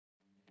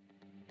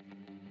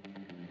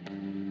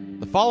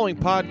The following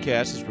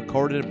podcast is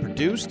recorded and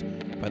produced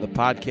by the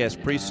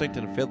Podcast Precinct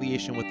in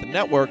affiliation with the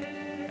network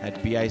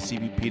at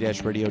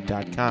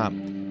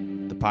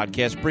bicbp-radio.com. The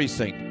Podcast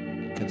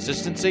Precinct.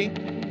 Consistency,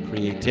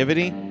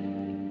 creativity,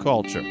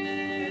 culture.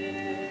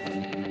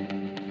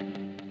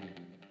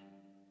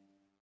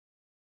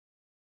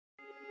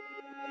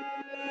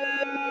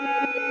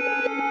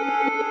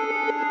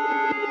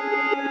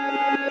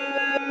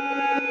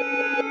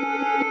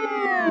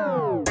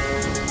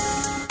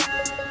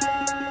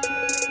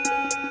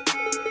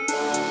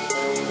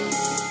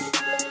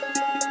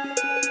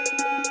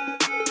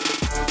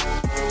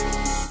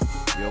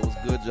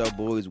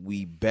 Boys,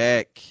 we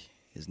back.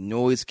 It's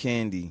Noise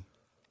Candy.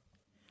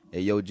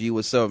 Hey, yo, G,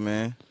 what's up,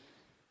 man?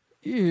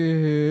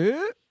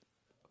 Yeah.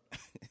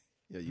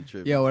 Yo, you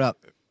tripping? Yo, what up?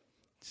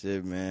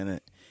 Shit, man.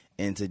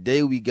 And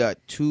today we got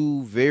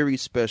two very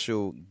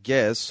special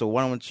guests. So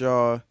why don't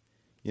y'all,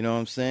 you know what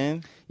I'm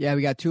saying? Yeah,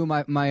 we got two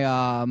of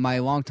my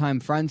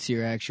longtime friends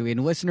here, actually,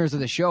 and listeners of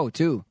the show,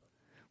 too.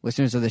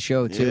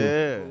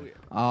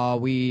 Yeah.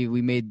 We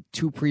made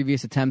two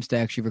previous attempts to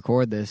actually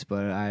record this,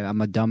 but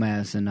I'm a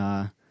dumbass, and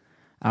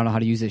I don't know how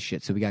to use this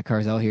shit, so we got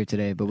Carzell here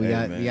today. But we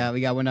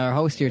got one of our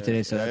hosts here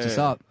today, so that's what's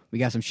up. We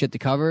got some shit to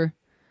cover.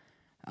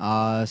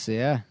 So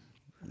yeah,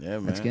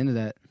 man. Let's get into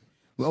that.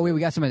 Oh wait, we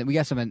got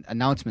some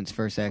announcements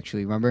first,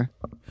 actually. Remember?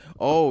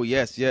 Oh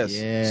yes.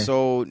 Yeah.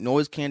 So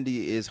Noise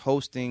Candy is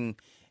hosting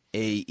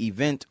a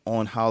event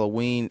on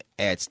Halloween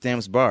at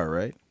Stamps Bar,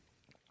 right?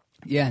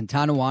 Yeah, in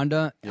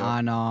Tonawanda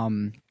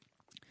on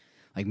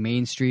like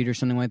Main Street or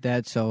something like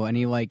that. So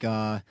any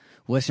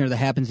listener that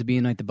happens to be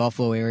in like the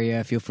Buffalo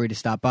area, feel free to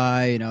stop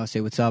by,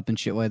 say what's up and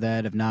shit like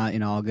that. If not,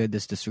 all good,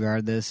 just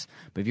disregard this.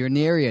 But if you're in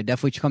the area,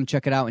 definitely come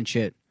check it out and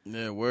shit.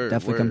 Yeah, word.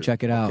 Definitely come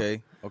check it out.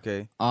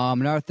 Okay.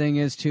 Another thing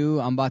is too,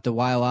 I'm about to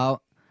while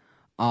out.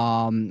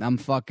 I'm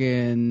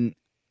fucking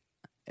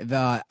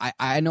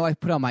I know I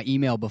put out my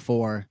email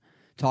before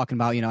talking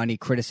about, any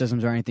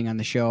criticisms or anything on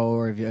the show,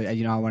 or if I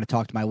want to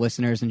talk to my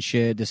listeners and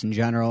shit, just in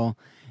general,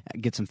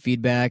 get some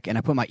feedback. And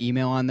I put my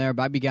email on there,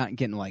 but I'd be getting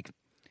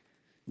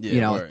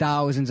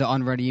thousands of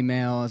unread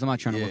emails. I'm not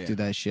trying to look through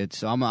that shit.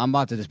 So I'm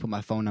about to just put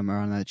my phone number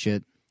on that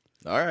shit.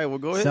 All right, well,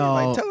 go ahead.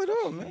 So, tell it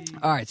all, man.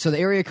 All right, so the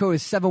area code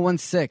is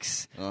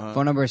 716.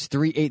 Phone number is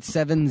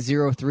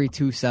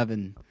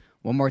 387-0327.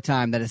 One more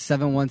time, that is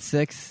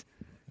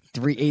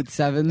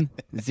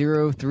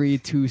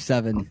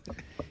 716-387-0327.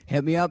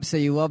 Hit me up, say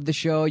you love the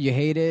show, you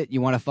hate it,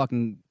 you want to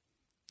fucking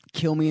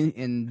kill me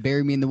and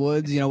bury me in the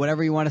woods,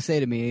 whatever you want to say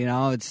to me,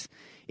 it's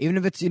even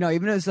if it's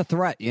a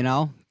threat,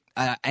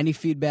 any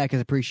feedback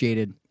is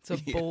appreciated. It's a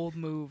bold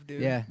move,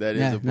 dude. Yeah, that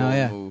is a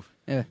bold move.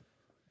 Yeah.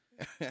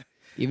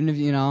 Even if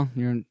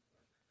you're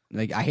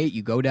like, I hate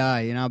you, go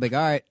die. I'll be like,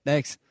 all right,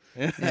 thanks.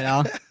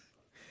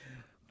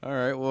 All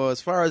right. Well,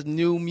 as far as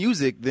new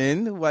music,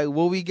 then what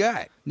we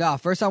got? No,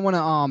 first I want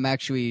to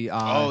actually.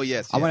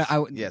 Yes.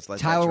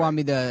 Tyler wanted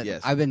me to.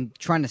 Yes. I've been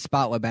trying to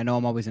spotlight, but I know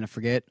I'm always gonna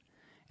forget.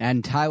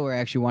 And Tyler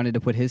actually wanted to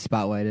put his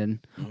spotlight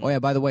in. Mm-hmm. Oh yeah,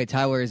 by the way,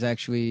 Tyler is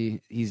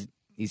actually he's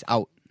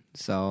out.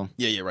 So right.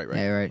 Yeah, right.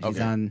 Okay. He's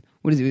on.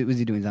 What is he? Was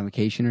he doing? He's on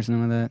vacation or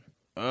something like that.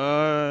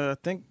 I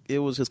think it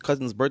was his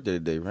cousin's birthday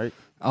today, right?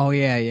 Oh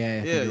yeah.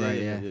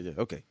 Yeah.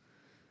 Okay.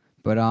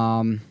 But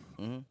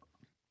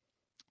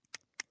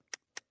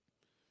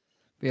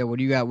yeah. What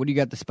do you got? What do you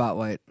got? The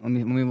spotlight. Let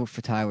me look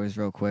for Tyler's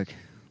real quick.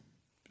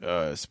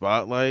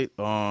 Spotlight.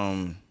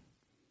 I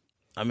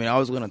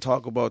was gonna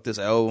talk about this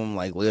album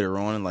later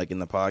on, in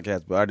the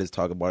podcast, but I just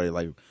talk about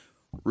it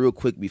real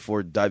quick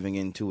before diving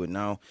into it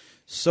now.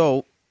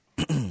 So,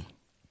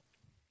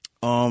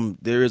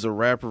 there is a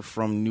rapper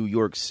from New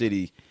York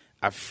City.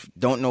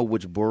 Don't know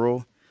which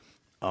borough,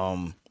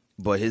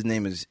 but his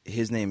name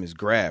is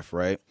Graf,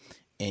 right?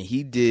 And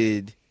he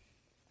did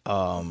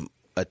a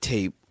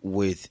tape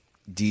with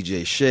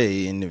DJ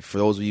Shay, and for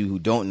those of you who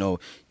don't know,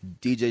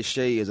 DJ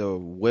Shay is a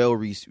well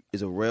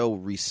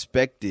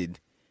respected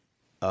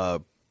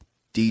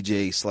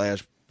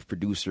DJ /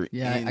 producer.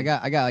 Yeah,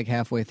 I got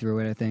halfway through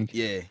it, I think.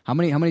 Yeah. How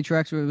many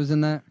tracks was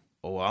in that?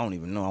 Oh, I don't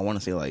even know. I want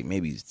to say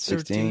maybe 16.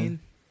 13.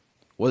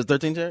 Was it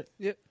 13, Jared?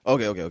 Yep.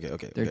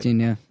 Okay. 13,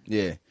 yeah.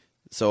 Yeah.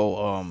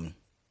 So,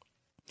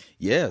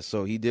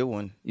 so he did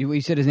one.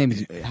 You said his name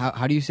is,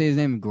 how do you say his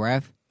name?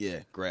 Graf? Yeah,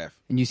 Graf.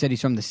 And you said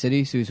he's from the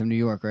city, so he's from New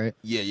York, right?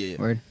 Yeah.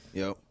 Word?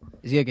 Yep.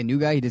 Is he a new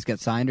guy? He just got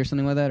signed or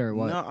something like that, or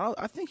what? No,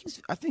 I think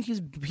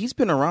he's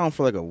been around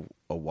for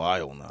a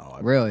while now.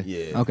 Really?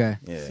 Yeah. Okay.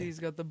 Yeah. See, he's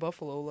got the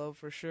Buffalo love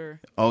for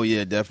sure. Oh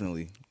yeah,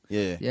 definitely.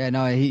 Yeah. Yeah.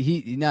 No,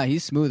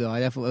 he's smooth though.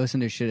 I definitely listen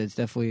to his shit. It's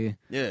definitely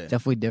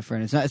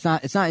different. It's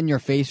not in your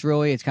face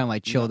really. It's kind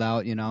of chilled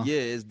out, Yeah,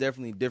 it's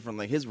definitely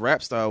different. His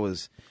rap style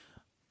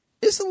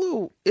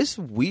it's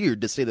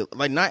weird to say that.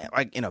 Not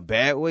in a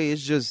bad way.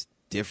 It's just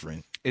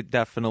different. It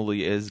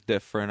definitely is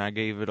different. I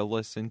gave it a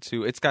listen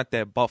to. It's got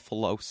that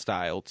Buffalo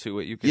style to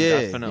it. You can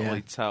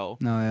definitely tell.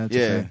 No,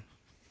 yeah.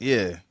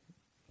 Yeah.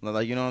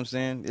 You know what I'm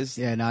saying?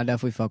 No, I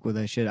definitely fuck with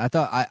that shit.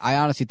 I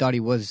honestly thought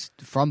he was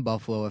from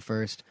Buffalo at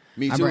first.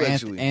 Me too,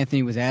 actually.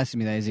 Anthony was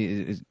asking me that.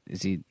 Is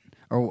he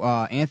or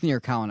Anthony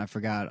or Colin? I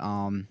forgot.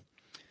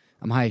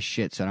 I'm high as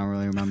shit, so I don't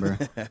really remember.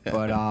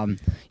 But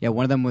yeah,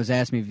 one of them was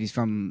asking me if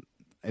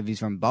he's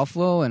from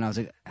Buffalo, and I was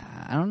like,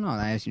 I don't know.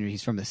 And I asked him if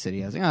he's from the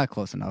city. I was like,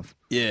 close enough.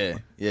 Yeah.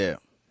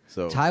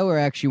 So Tyler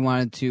actually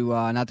wanted to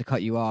not to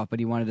cut you off, but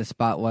he wanted to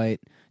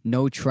spotlight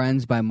 "No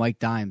Trends" by Mike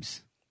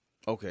Dimes.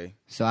 okay,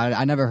 So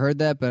I never heard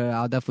that, but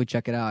I'll definitely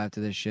check it out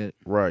after this shit.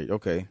 right,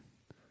 okay,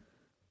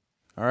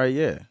 all right,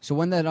 yeah. So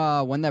when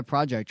that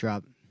project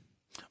dropped?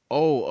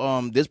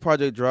 Oh, this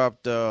project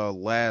dropped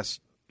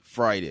last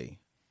Friday.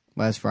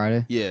 Last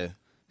Friday. Yeah.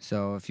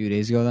 So a few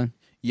days ago then.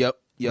 Yep.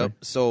 Okay.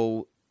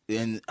 So,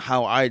 and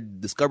how I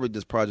discovered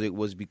this project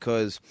was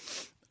because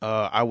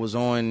I was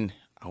on,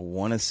 I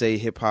want to say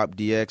Hip Hop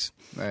DX,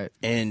 Right.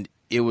 and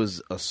it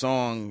was a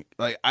song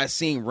like I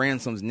seen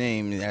Ransom's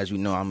name, and as you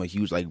know, I'm a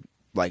huge like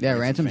Yeah,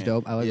 Ransom's fan.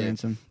 dope. I like Yeah.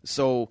 Ransom.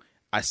 So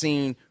I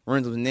seen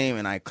Ransom's name,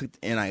 and I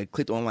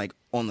clicked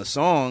on the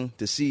song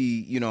to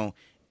see,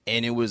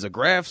 and it was a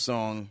Graph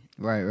song.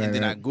 Right. And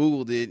then I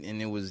Googled it,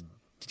 and it was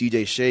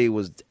DJ Shay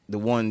was the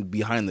one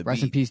behind the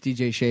Rest beat. in peace,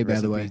 DJ Shay. By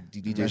Rest the in way,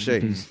 peace, DJ Rest Shay.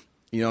 in peace.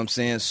 You know what I'm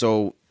saying?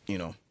 So,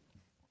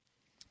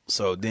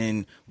 so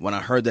then when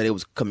I heard that it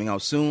was coming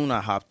out soon, I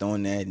hopped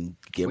on that and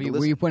gave it a Where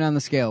listen. you putting on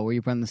the scale? Where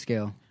you putting on the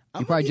scale?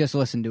 You probably just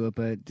listened to it,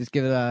 but just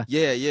give it a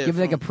Yeah. give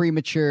it like a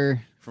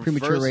premature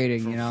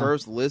rating. From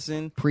first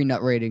listen.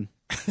 Pre-nut rating.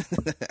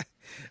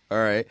 All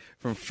right.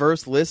 From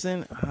first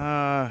listen,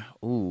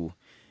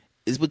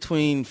 it's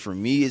between, for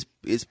me,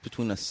 it's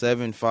between a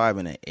 7.5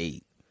 and an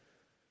 8.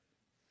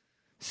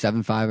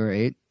 7.5 or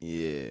 8.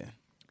 Yeah.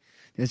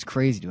 It's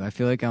crazy, dude. I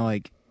feel like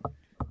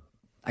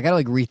I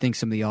gotta rethink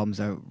some of the albums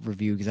I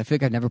review because I feel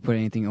like I've never put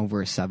anything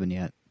over a 7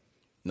 yet.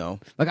 No.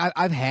 Like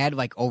I've had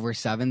over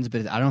 7s,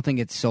 but I don't think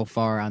it's so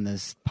far on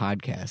this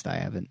podcast. I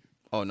haven't.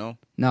 Oh, no?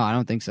 No, I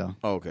don't think so.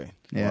 Oh, okay.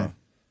 Yeah.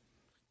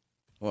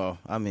 Well,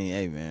 I mean,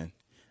 hey, man.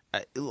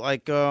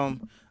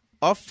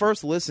 Off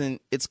first listen,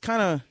 it's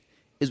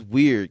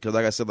weird because,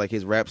 like I said,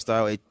 his rap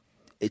style,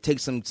 it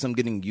takes some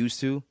getting used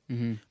to.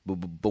 Mm-hmm.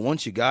 But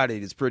once you got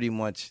it, it's pretty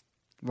much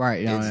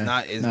Right. No,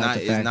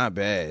 it's not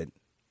bad.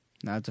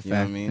 No, that's a fact. You know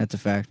what I mean? That's a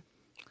fact.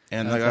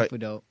 And That's like definitely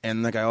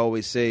dope. I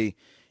always say,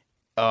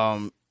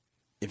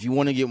 if you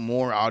want to get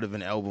more out of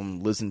an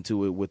album, listen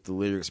to it with the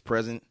lyrics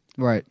present.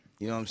 Right.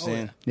 You know what I'm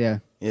saying? Yeah.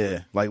 Yeah.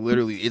 Like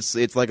literally,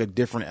 it's like a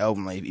different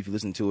album. Like if you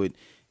listen to it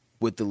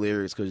with the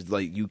lyrics, because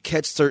you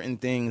catch certain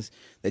things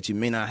that you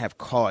may not have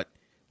caught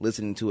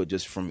listening to it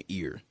just from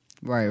ear.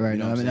 Right. You know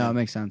what I'm No, saying? it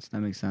makes sense. That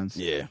makes sense.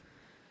 Yeah.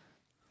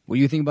 What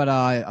do you think about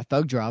a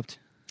Thug dropped?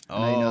 I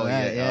know you know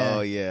that, yeah.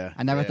 Oh yeah.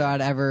 I never thought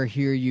I'd ever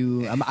hear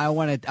you. I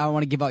want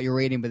to give out your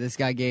rating, but this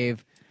guy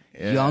gave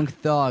Young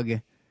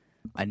Thug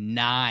a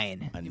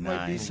 9. You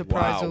might be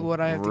surprised with what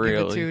I have to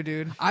give it to,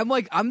 dude. I'm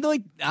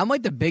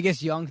the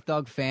biggest Young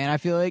Thug fan. I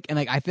feel like, and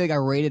I feel like I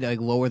rated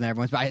it lower than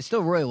everyone's, but I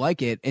still really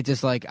like it. It's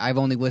just I've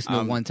only listened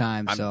to it one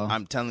time. So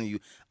I'm telling you,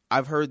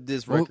 I've heard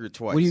this record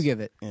twice. What do you give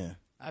it? Yeah.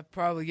 I'd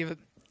probably give it,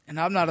 and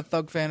I'm not a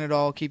Thug fan at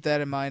all. Keep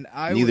that in mind.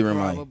 Neither would am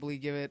I. probably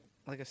give it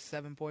a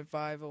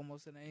 7.5,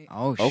 almost an 8.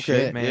 Oh Okay.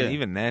 shit, Man, Yeah.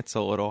 even that's a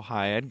little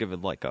high. I'd give it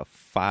a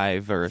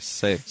 5 or a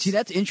 6. See,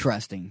 that's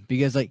interesting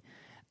because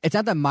it's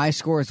not that my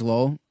score is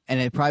low,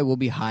 and it probably will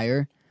be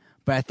higher.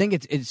 But I think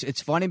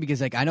it's funny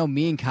because I know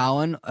me and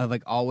Colin have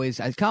always.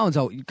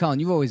 Colin,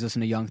 you've always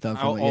listened to Young Thug.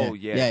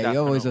 Yeah, you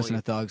always listen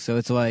definitely. to Thug. So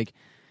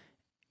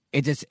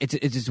it's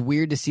just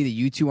weird to see that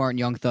you two aren't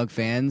Young Thug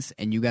fans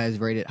and you guys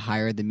rate it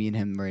higher than me and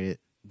him rate it.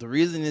 The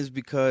reason is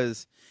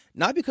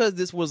not because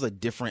this was a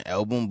different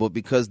album, but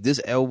because this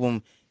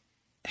album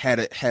had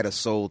a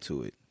soul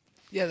to it.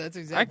 Yeah, that's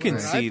exactly. I can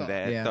what see thought.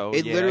 that Yeah. though.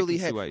 It Yeah, I literally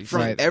can see why had you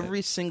from say that.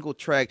 every single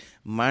track,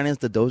 minus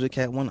the Doja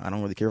Cat one. I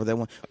don't really care for that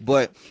one,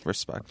 but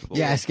Respectable.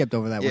 Yeah, I skipped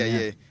over that one.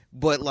 yeah.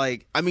 But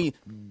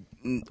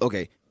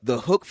okay, the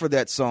hook for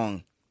that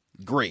song,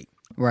 great.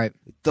 Right.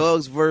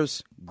 Thug's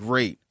verse,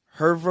 great.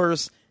 Her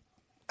verse,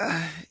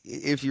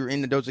 if you're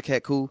in the Doja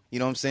Cat, cool. You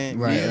know what I'm saying?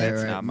 Right, Me, right,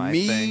 That's right. not my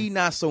me, thing.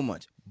 not so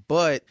much.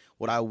 But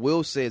what I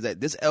will say is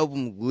that this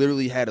album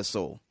literally had a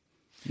soul.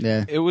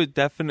 Yeah. It would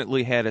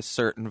definitely had a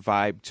certain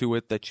vibe to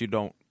it that you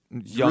don't.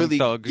 Young Really,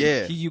 Thug,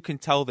 yeah. you can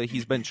tell that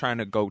he's been trying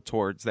to go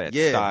towards that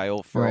Yeah.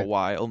 style for a Right.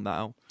 while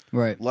now.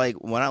 Right. Like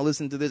when I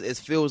listen to this, it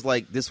feels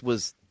like this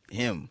was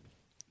him.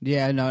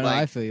 Yeah. No. Like,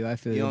 I feel you.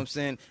 You know what I'm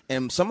saying?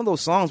 And some of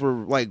those songs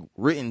were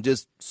written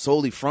just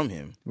solely from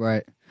him.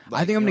 Right.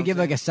 I think I'm you know gonna what give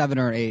I'm a 7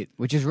 or an 8,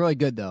 which is really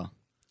good though.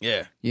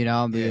 Yeah.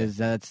 Because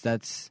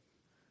that's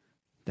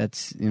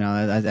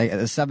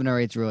a 7 or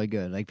 8 is really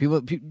good.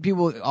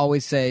 People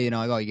always say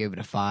oh you gave it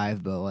a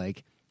 5, but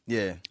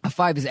Yeah. a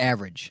 5 is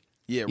average.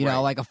 Yeah. You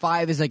know, a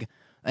 5 is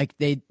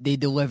they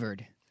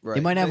delivered. Right.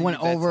 They might have one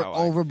That's how I feel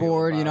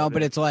overboard, about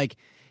but it. it's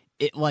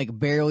it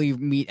barely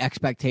meet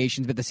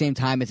expectations, but at the same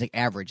time it's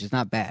average. It's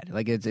not bad.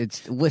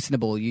 It's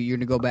listenable. You're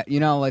gonna go back.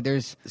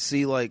 There's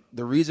See,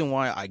 the reason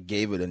why I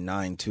gave it a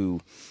 9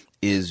 too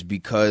is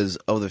because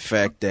of the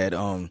fact that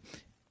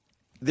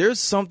there's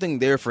something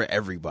there for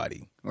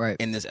everybody right.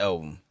 in this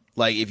album.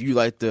 Like if you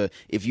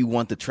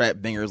want the trap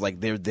bangers, like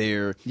they're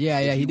there.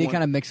 Yeah, he did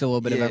kind of mix a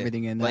little bit of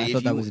everything in there. Like I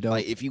thought that was dope.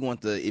 Like if you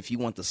want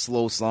the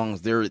slow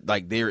songs,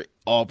 they're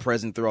all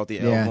present throughout the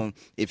album.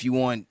 If you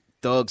want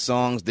thug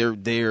songs, they're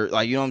there.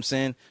 Like, you know what I'm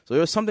saying? So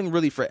there's something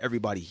really for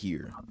everybody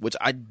here, which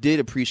I did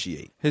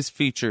appreciate. His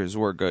features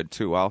were good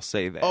too. I'll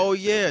say that. Oh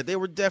yeah, they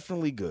were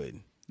definitely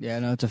good. Yeah,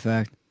 no, it's a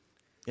fact.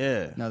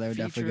 Yeah. No, they were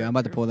definitely good. I'm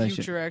about to pull that shit.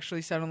 Future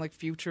actually sounded like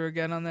Future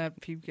again on that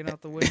peeking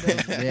out the window.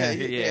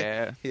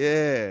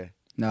 Yeah.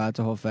 No, that's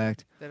a whole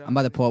fact. I'm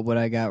about to pull up what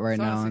I got right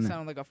now. It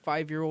sounded like a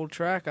 5-year-old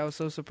track. I was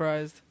so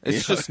surprised.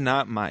 It's just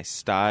not my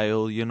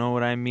style. You know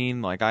what I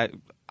mean? Like I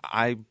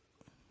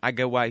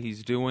get why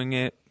he's doing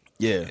it.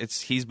 Yeah.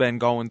 He's been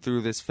going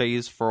through this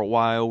phase for a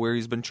while where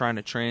he's been trying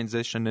to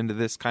transition into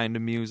this kind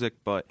of music,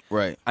 but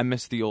I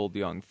miss the old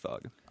Young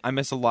Thug. I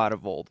miss a lot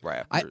of old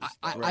rappers.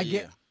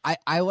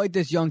 I like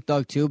this Young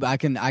Thug too, but I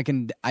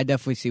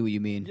definitely see what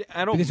you mean. Yeah,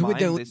 I don't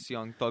mind this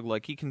Young Thug.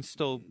 Like, he can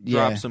still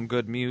drop some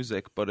good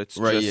music, but it's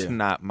just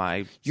not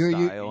my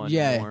style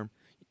anymore.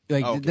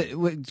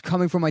 Like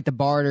coming from like the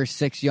Barter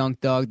 6 Young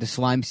Thug, the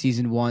Slime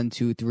Season 1,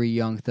 2, 3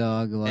 Young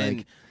Thug,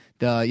 like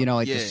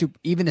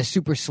even the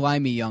super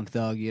slimy Young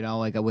Thug,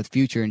 like with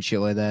Future and shit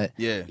like that.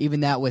 Yeah,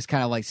 even that was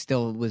kind of like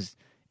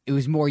it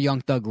was more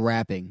Young Thug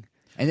rapping.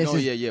 And this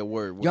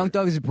word. Young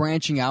Thug is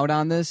branching out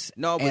on this.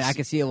 No, but and I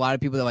can see a lot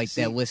of people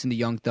that listen to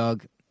Young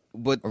Thug,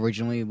 but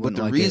originally. But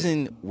the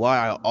reason why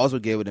I also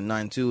gave it a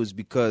 9.2 is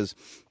because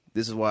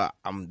this is why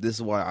I'm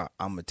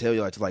gonna tell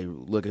you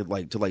to look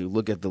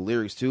at the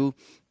lyrics too,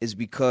 is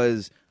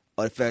because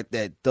of the fact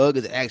that Thug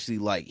is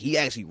actually he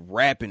actually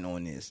rapping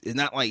on this. It's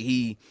not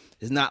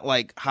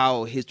like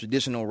how his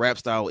traditional rap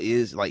style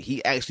is. Like,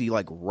 he actually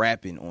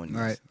rapping on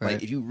this. Right.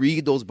 Like, if you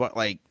read those,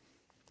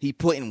 he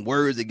putting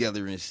words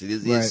together and shit.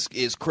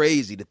 It's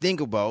crazy to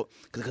think about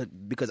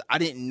because I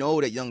didn't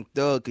know that Young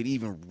Thug could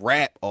even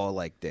rap all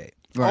like that.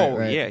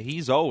 Yeah,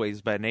 he's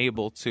always been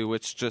able to.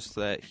 It's just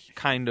that he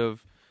kind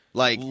of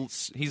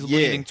he's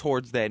leaning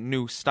towards that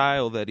new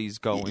style that he's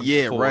going for.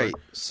 Yeah, right.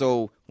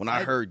 So when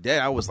I heard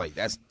that, I was like,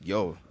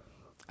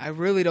 I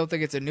really don't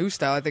think it's a new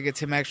style. I think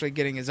it's him actually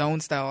getting his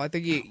own style. I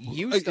think he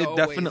used to It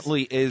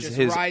definitely is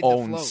his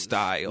own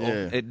style.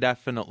 Yeah. It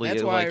definitely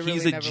is. Like,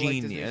 he's a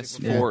genius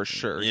for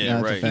sure.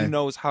 Yeah, right. He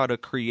knows how to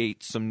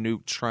create some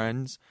new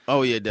trends.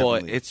 Oh yeah,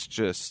 definitely. But it's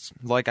just,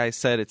 like I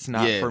said, it's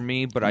not for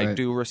me. But I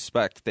do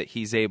respect that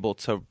he's able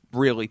to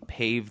really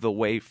pave the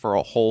way for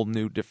a whole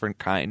new, different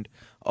kind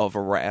of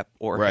a rap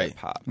or hip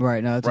hop.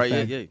 Right. No, that's a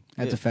fact. Yeah,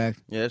 that's a fact.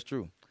 Yeah, that's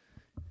true.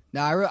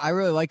 No, I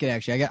really like it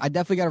actually. I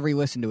definitely got to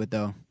re-listen to it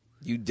though.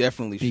 You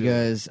definitely should.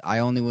 Because I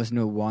only listened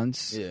to it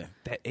once. Yeah.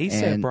 That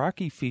A$AP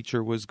Rocky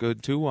feature was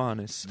good too,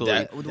 honestly.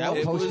 I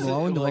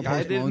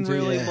didn't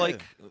really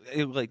like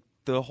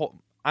the whole.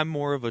 I'm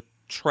more of a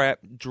trap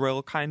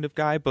drill kind of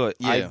guy, but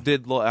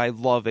I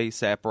love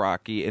A$AP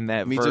Rocky, and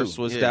that verse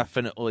was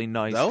definitely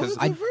nice. That was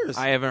a good verse.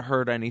 I haven't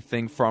heard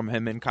anything from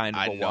him in kind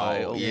of a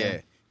while.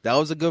 Yeah. That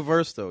was a good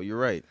verse though. You're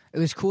right. It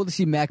was cool to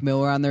see Mac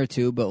Miller on there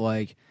too, but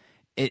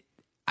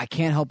I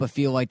can't help but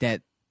feel like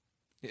that.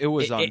 It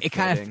was it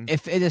kind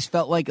of it just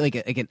felt like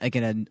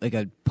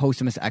a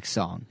posthumous X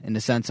song in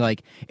the sense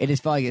it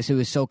just felt like it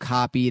was so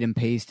copied and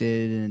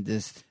pasted and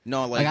just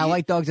I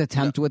like Dog's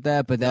attempt with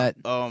that, but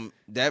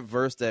that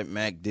verse that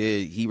Mac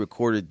did,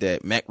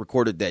 Mac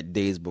recorded that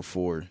days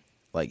before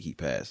he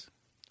passed.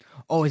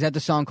 Oh, is that the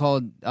song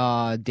called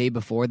Day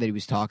Before that he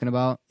was talking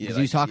about? Because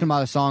he was talking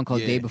about a song called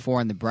Day Before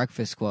on the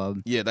Breakfast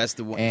Club. Yeah, that's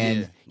the one.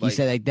 And he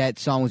said that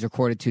song was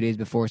recorded 2 days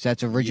before, so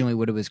that's originally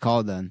what it was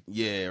called then.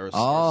 Yeah, or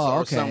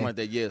okay. something like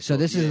that. Yeah. So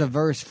this is the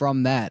verse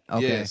from that.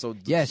 Okay.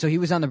 Yeah, so he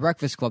was on the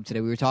Breakfast Club today.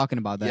 We were talking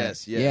about that.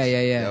 Yes. Yeah.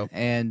 Yep.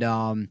 And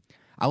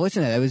I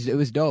listened to that. It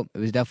was dope. It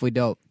was definitely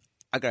dope.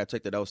 I gotta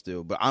check that out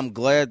still, but I'm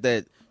glad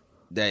that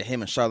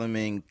him and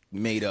Charlamagne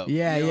made up.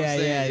 Yeah, you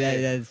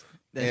know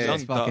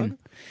That's fucking.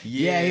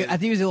 Yeah, I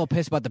think he was a little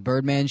pissed about the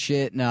Birdman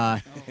shit,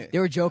 and they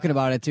were joking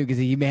about it too because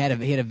he had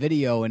a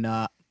video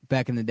and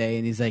back in the day,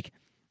 and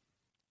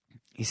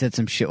he said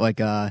some shit like,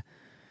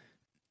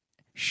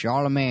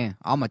 "Charlamagne,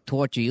 I'ma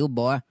torture you,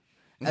 boy."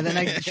 And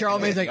then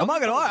Charlamagne's like, "I'm not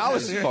gonna lie, I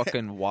was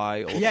fucking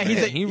wild." Yeah,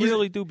 he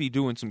really do be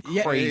doing some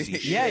crazy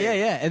shit.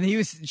 Yeah. And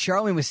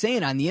Charlamagne was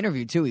saying on the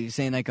interview too. He was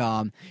saying he's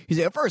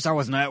like, at first I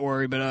wasn't that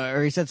worried, but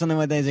or he said something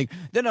like that. He's like,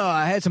 then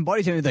I had some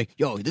buddies tell me, he's like,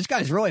 yo, this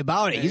guy's really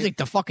about it. He's like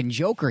the fucking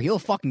Joker. He'll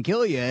fucking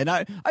kill you. And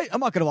I'm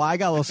not gonna lie, I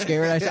got a little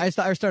scared. I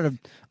started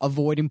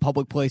avoiding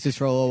public places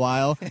for a little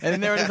while, and then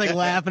they were just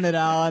laughing it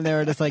out, and they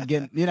were just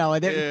getting,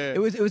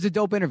 it was a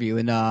dope interview,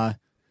 and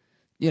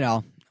him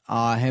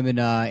and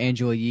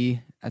Angela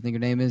Yee, I think her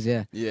name is,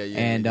 yeah.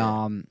 And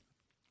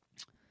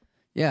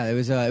it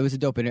was a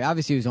dope interview.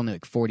 Obviously, it was only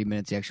 40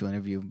 minutes the actual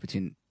interview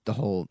between the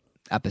whole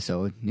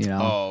episode.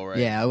 Oh right.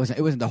 Yeah, it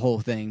wasn't the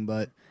whole thing,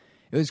 but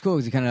it was cool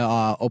because it kind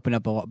of opened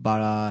up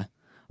about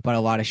a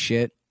lot of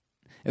shit.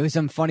 It was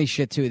some funny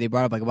shit too. They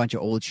brought up a bunch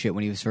of old shit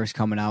when he was first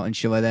coming out and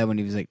shit like that. When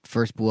he was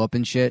first blew up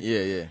and shit.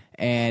 Yeah.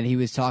 And he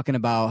was talking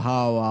about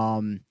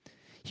how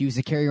he used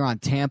to carry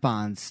around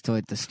tampons to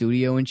like the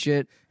studio and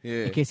shit.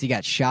 Yeah. In case he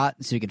got shot,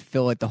 so he could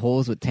fill like the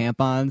holes with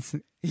tampons.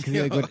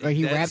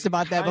 He rapped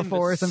about that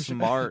before or something.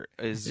 Smart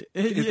is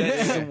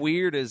that's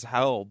weird as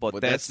hell, but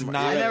that's not.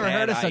 I never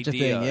heard of such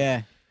idea. a thing.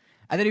 Yeah,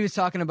 I thought he was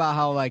talking about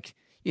how like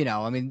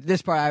I mean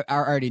this part I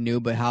already knew,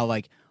 but how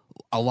like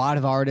a lot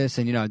of artists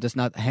and just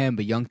not him,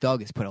 but Young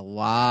Thug has put a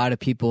lot of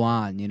people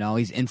on.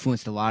 He's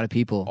influenced a lot of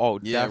people. Oh,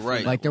 yeah, definitely.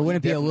 right. Like there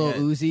wouldn't be a Lil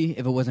Uzi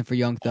if it wasn't for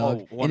Young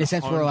Thug. In a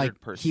sense where like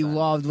he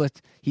loved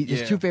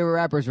his two favorite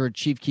rappers were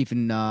Chief Keef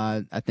and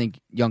I think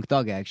Young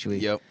Thug actually.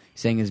 Yep.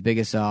 Saying his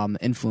biggest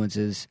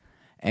influences.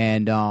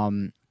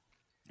 And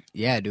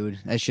yeah, dude,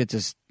 that shit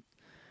just.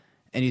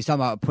 And he's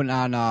talking about putting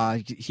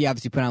on. He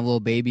obviously put on Lil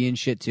Baby and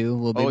shit too.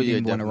 Lil Baby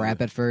didn't want to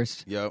rap at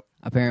first. Yep.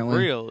 Apparently.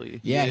 Really?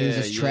 Yeah, he was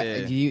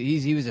just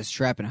he was just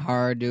strapping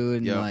hard,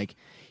 dude, and like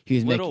he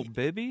was Little making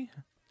Baby.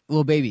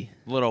 Little Baby.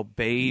 Little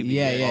Baby.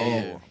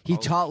 Yeah. He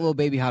taught Lil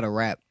Baby how to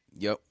rap.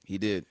 Yep, he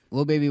did.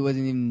 Lil Baby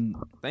wasn't even.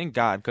 Thank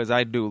God, because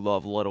I do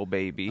love Little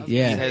Baby.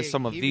 Yeah. He has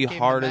some of the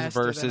hardest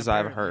verses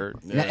I've heard.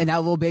 Yeah. And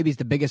now Lil Baby's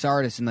the biggest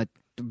artist and the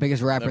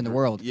biggest rapper in the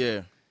world.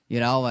 Yeah.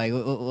 Like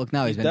look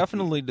now He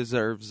definitely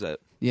deserves it.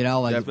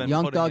 Like been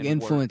Young putting Thug in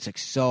influenced like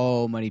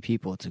so many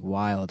people. It's like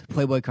wild.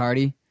 Playboy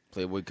Cardi.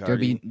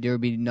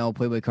 There'd be no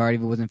Playboy Cardi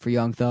if it wasn't for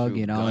Young Thug.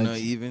 Gunna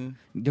even.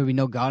 There'd be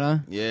no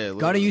Gunna. Yeah.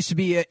 Gunna used to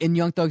be in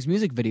Young Thug's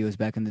music videos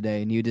back in the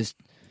day, and he would just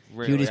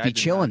be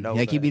chilling.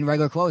 Like he'd be in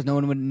regular clothes. No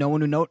one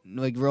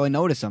would really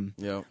notice him.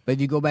 Yeah. But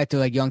if you go back to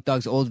like Young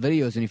Thug's old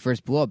videos when he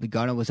first blew up,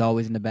 Gunna was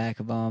always in the back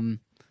of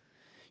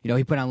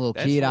he put on Lil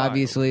Keed,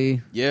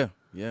 obviously. Yeah.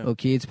 Yeah. Lil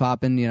Keed's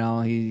popping.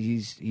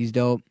 He's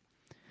dope.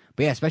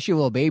 But yeah, especially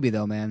Lil Baby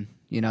though, man.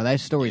 That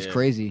story's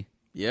crazy.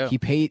 Yeah. He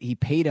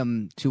paid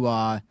him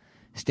to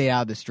stay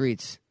out of the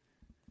streets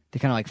to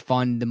kind of like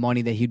fund the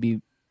money that he'd be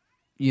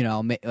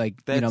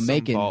That's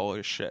making some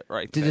baller shit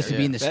right to there. just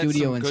be in the That's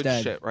studio some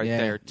instead. Good shit right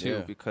there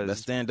too, because that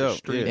stand the up.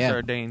 streets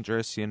are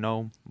dangerous.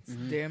 It's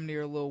damn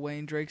near a Lil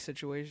Wayne Drake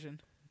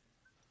situation.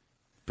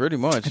 Pretty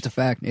much. It's a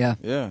fact. Yeah.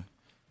 Yeah.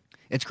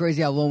 It's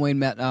crazy how Lil Wayne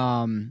met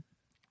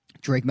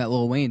Drake met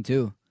Lil Wayne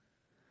too.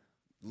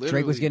 Literally.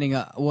 Drake was getting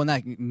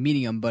not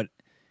meeting him, but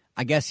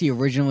I guess he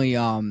originally it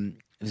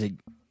was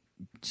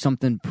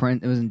something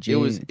Prince. It wasn't Jay.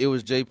 It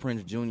was Jay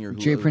Prince Jr.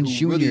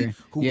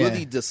 Who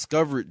really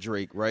discovered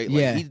Drake, right?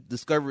 Like he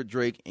discovered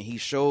Drake and he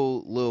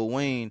showed Lil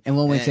Wayne. And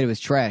Lil Wayne said it was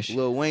trash.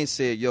 Lil Wayne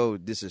said, "Yo,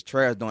 this is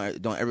trash.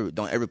 Don't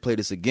ever play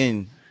this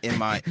again in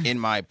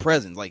my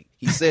presence." Like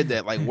he said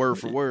that like word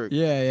for word.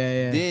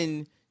 Yeah.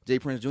 Then Jay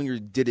Prince Jr.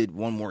 did it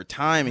one more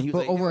time, and he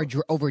was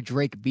over a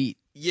Drake beat.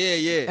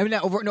 Yeah. I mean,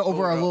 over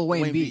a Lil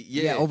Wayne beat.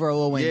 Yeah, over a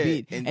Lil Wayne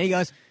beat. And he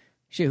goes,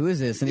 "Shit, who is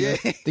this?" And he goes,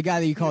 "The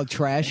guy that you called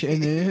trash."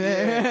 And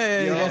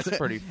that's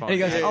pretty funny.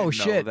 And he goes, "Oh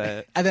shit!"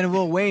 And then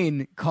Lil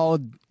Wayne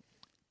called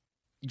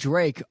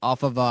Drake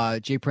off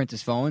of Jay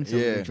Prince's phone.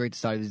 So Drake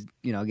decided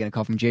he was getting a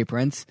call from Jay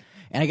Prince,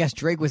 and I guess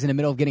Drake was in the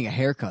middle of getting a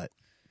haircut.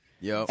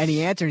 Yep. And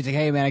he answered. He's like,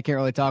 "Hey man, I can't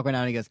really talk right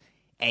now." And he goes,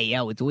 "Hey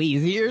yo, it's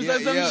Weezy," or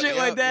some shit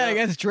like that. I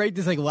guess Drake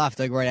just like left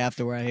like right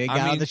afterward. He got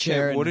out of the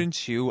chair. Shit,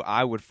 wouldn't you?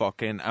 I would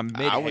fucking. I'm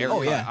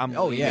mid-haircut.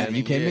 Oh yeah.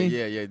 You kidding me?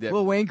 Yeah.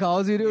 Lil Wayne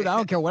calls you, dude. I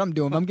don't care what I'm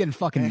doing. I'm getting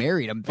fucking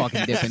married. I'm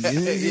fucking dipping.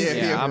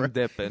 I'm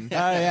dipping.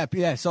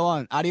 Yeah. So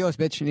long. Adios,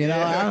 bitch.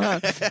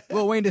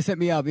 Lil Wayne just hit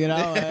me up.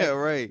 Yeah,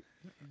 right.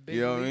 Big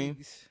you know what I mean?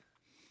 leagues.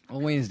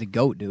 Lil Wayne is the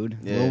GOAT, dude.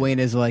 Yeah. Lil Wayne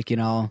is like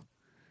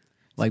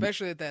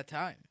especially at that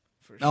time.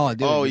 For sure. Oh,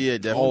 dude. Oh yeah,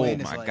 definitely.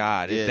 Oh my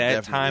God! Yeah, At that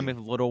definitely. time, if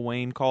Lil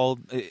Wayne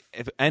called,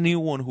 if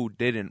anyone who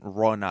didn't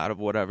run out of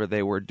whatever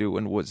they were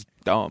doing was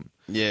dumb.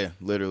 Yeah,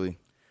 literally.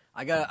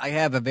 I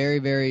have a very,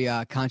 very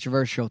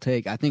controversial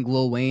take. I think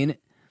Lil Wayne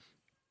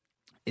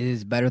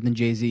is better than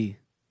Jay-Z.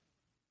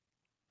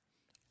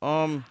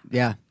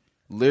 Yeah.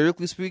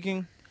 Lyrically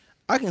speaking,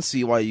 I can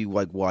see why you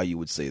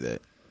would say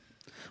that.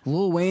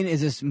 Lil Wayne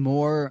is just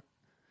more,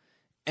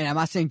 and I'm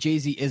not saying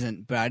Jay-Z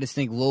isn't, but I just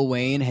think Lil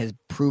Wayne has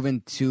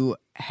proven to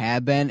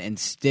have been and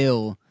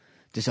still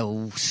just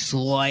a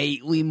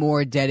slightly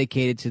more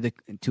dedicated to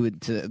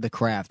the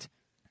craft.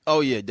 Oh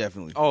yeah,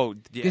 definitely. Oh,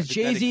 yeah. Because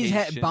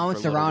Jay-Z's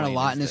bounced around a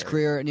lot in his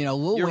career, and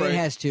Lil Wayne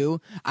has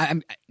too.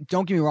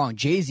 Don't get me wrong,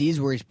 Jay-Z's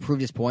where he's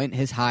proved his point.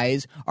 His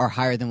highs are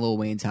higher than Lil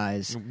Wayne's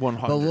highs.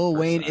 100%. But Lil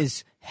Wayne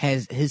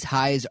has his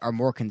highs are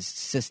more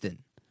consistent.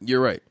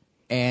 You're right.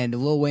 And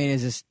Lil Wayne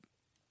is just,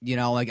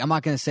 I'm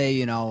not gonna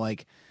say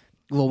like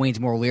Lil Wayne's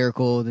more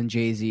lyrical than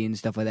Jay-Z and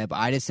stuff like that, but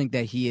I just think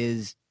that he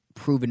is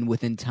proven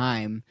within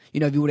time.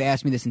 If you would have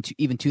asked me this in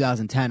even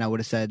 2010, I would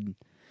have said,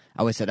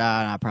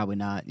 nah, probably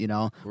not,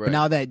 Right. But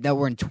now that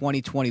we're in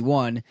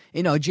 2021,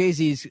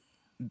 Jay-Z's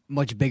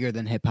much bigger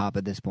than hip hop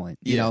at this point.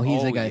 He's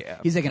like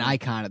an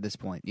icon at this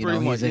point. Pretty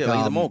much, he's he's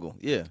a mogul.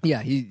 Yeah.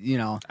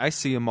 Yeah, I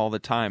see him all the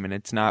time, and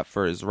it's not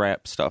for his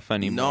rap stuff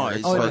anymore. No, it's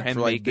it's for like- him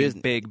for like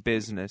making big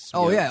business.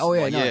 Oh, with, yeah,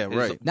 like, yeah, his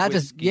right. not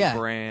just whiskey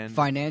brand.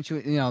 financial,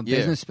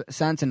 business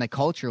sense, and like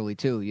culturally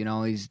too.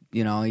 He's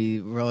he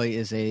really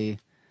is an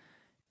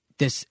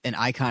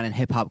icon in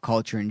hip hop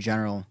culture in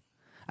general.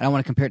 I don't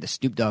want to compare it to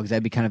Snoop Dogg.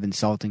 That'd be kind of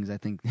insulting. Cause I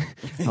think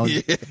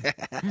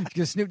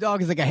because Snoop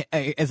Dogg is like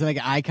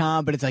an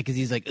icon, but it's like because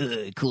he's like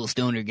cool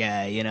stoner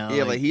guy, you know.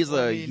 Yeah, like he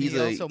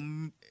also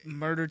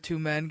murdered 2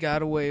 men,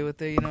 got away with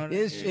it. You know, it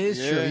is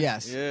true.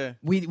 Yes. Yeah.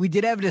 We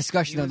did have a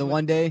discussion though the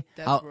one day.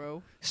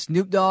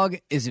 Snoop Dogg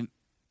is.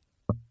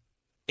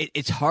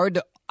 It's hard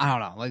to. I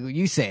don't know. Like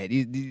you say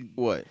it.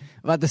 What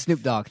about the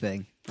Snoop Dogg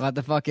thing? About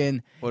the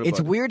fucking.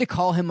 It's weird to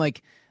call him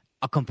like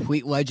a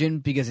complete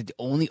legend because the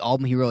only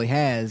album he really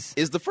has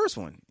is the first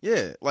one.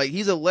 Yeah, like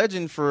he's a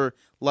legend for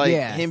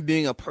him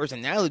being a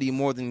personality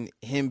more than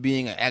him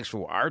being an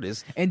actual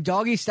artist. And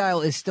Doggy Style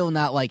is still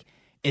not like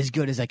as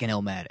good as like an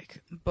Illmatic,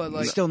 but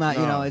like still not.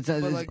 No. You know, it's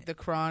like the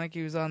Chronic.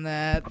 He was on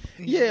that.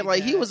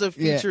 He was a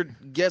featured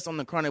guest on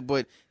the Chronic,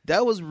 but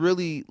that was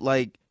really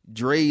like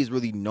Dre's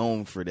really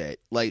known for that.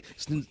 Like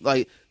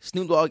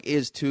Snoop Dogg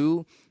is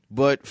too,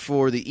 but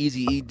for the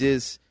Eazy-E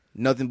diss,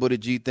 Nothing But a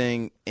G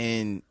thing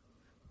and.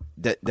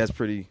 That's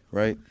pretty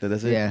right.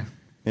 That's it.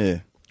 Yeah.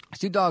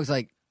 Snoop Dogg is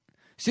like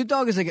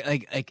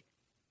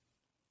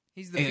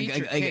he's the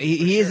feature.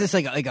 He is just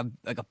like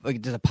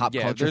just a pop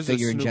culture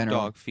figure in general. There's a Snoop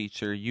Dogg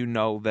feature. You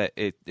know that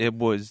it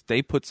was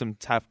they put some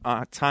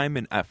time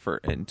and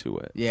effort into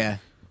it. Yeah.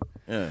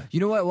 You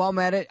know what? While I'm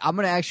at it, I'm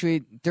gonna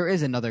actually. There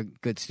is another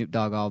good Snoop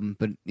Dogg album,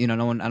 but I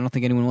don't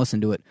think anyone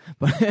listened to it.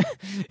 But I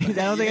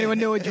don't think anyone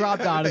knew it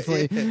dropped.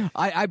 Honestly,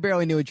 I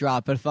barely knew it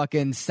dropped. But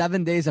fucking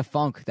 7 Days of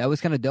Funk, that was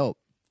kind of dope.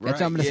 That's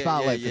what I'm going to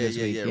spotlight for this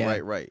week. Yeah,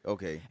 right.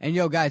 Okay. And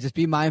guys, just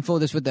be mindful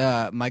of this with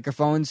the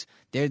microphones.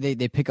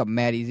 They pick up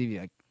mad easy. If you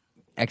like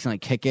accidentally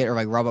kick it or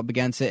like rub up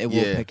against it, it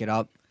will pick it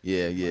up.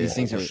 Yeah. These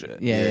things are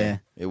shit. Yeah.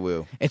 It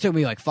will. It took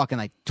me like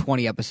fucking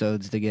 20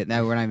 episodes to get.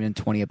 Now we're not even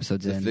 20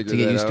 episodes in to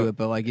get used to it.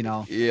 But like it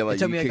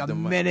took me like a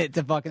minute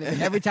to fucking.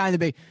 Every time to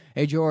be,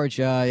 hey George,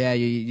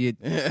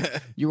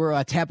 you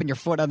were tapping your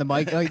foot on the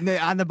mic, like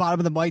on the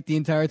bottom of the mic the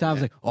entire time. I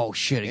was like, oh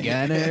shit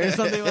again, or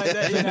something like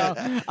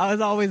that. I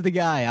was always the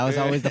guy. I was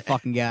always the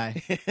fucking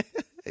guy.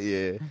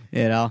 Yeah.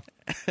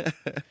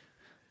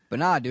 But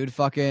nah, dude,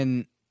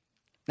 fucking.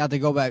 Not to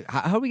go back,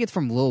 how do we get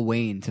from Lil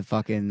Wayne to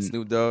fucking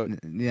Snoop Dogg?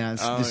 Yeah,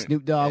 the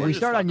Snoop Dogg. We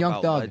started on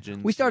Young Thug.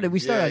 Legends. We started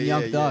on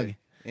Young Thug.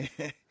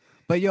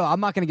 But I'm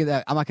not gonna get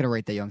that. I'm not gonna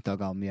rate that Young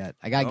Thug album yet.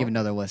 I gotta give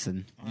another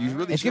listen.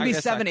 It's gonna be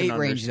 7-8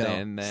 range though.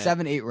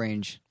 7-8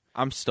 range.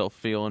 I'm still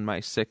feeling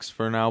my 6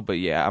 for now, but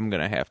yeah, I'm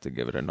gonna have to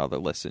give it another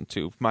listen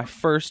too. My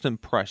first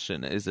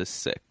impression is a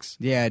 6.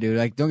 Yeah, dude.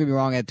 Like, don't get me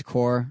wrong. At the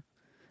core,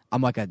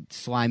 I'm like a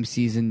Slime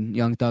Season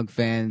Young Thug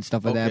fan and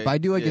stuff like that. But I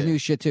do like his new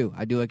shit too.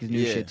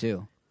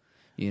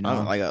 You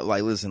know,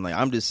 like listen, like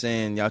I'm just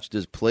saying, y'all should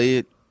just play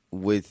it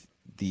with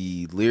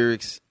the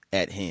lyrics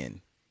at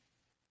hand,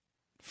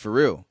 for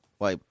real.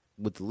 Like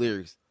with the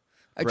lyrics.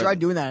 I tried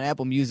doing that on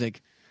Apple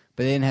Music,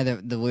 but they didn't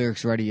have the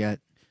lyrics ready yet.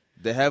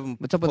 They have them.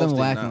 What's up with them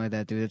lacking like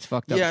that, dude? It's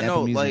fucked up. Yeah,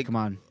 Apple Music, like, come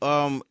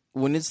on.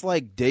 When it's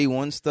like day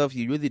one stuff,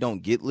 you really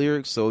don't get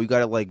lyrics, so you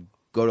gotta like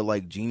go to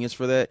like Genius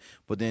for that.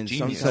 But then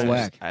Genius so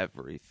whack.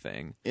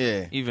 Everything.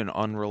 Yeah. Even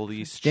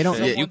unreleased they don't,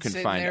 shit, you can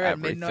find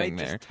everything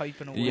there.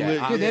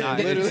 Yeah,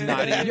 it's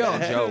not even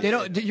a joke. They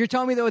don't. You're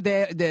telling me though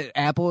that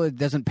Apple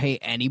doesn't pay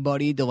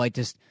anybody to like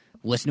just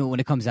listen to it when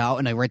it comes out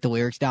and I write the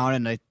lyrics down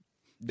and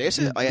they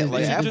should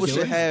Apple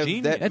should have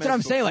that. That's what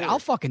I'm saying. Like I'll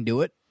fucking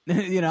do it.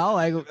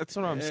 Like that's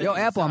what I'm saying. Yo,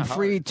 Apple, I'm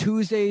free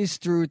Tuesdays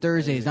through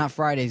Thursdays, not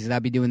Fridays, because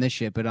I'd be doing this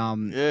shit. But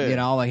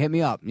like hit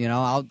me up.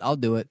 I'll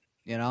do it.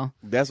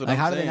 That's what like, I'm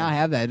how saying. do they not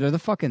have that? They're the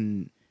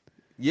fucking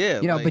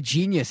but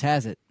Genius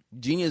has it.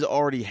 Genius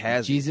already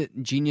has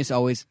it. Genius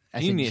always.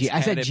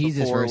 I said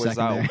Jesus for a second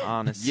there.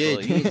 Honestly,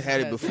 yeah, Genius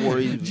had it before.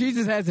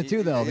 Jesus has it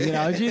too, though.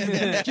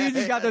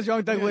 Jesus got those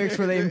Young Thug lyrics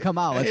before they even come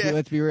out.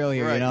 Let's be real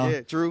here. Right,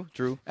 Yeah, true.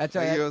 That's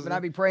right. But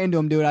I'd be praying to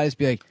him, dude. I'd just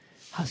be like,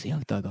 how's the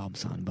Young Thug album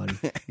sound, buddy?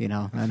 I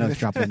know it's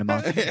dropping in a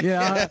month.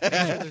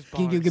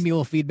 Can you give me a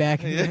little feedback?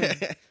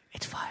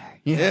 It's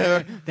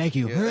fire. Thank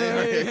you.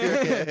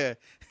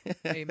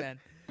 Amen.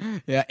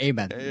 Yeah,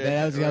 amen.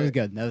 That was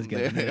good. That was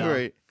good.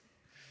 Right.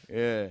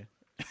 Yeah.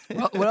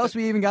 What else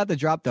we even got to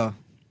drop though?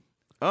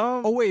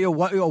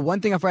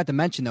 One thing I forgot to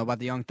mention though about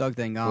the Young Thug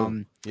thing.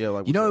 It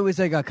was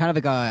like a kind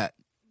of like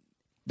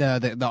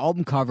the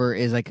album cover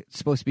is like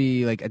supposed to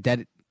be like a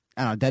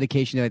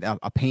dedication to like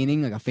a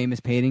painting, like a famous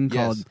painting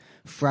called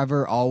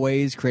 "Forever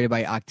Always," created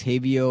by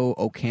Octavio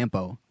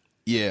Ocampo.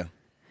 Yeah.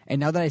 And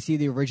now that I see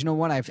the original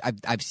one,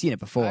 I've seen it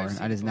before.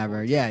 I just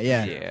never.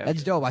 Yeah.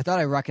 That's dope. I thought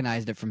I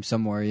recognized it from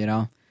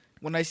somewhere.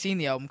 When I seen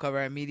the album cover,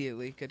 I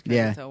immediately could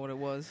kind of tell what it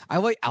was. I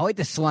like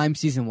the Slime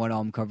Season 1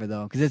 album cover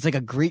though, because it's like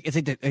a Greek. It's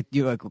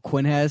like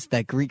Quinn has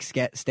that Greek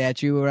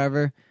statue or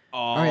whatever.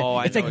 Oh,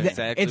 it's I know like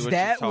exactly it's what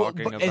that. you're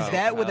talking about. It's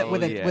that with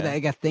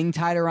like a thing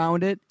tied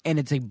around it, and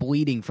it's like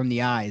bleeding from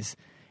the eyes.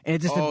 And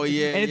it's just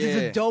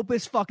the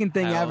dopest fucking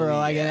thing ever.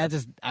 Like,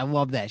 and I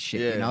love that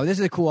shit. Yeah. This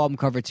is a cool album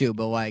cover too.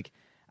 But like,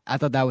 I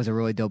thought that was a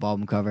really dope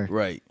album cover.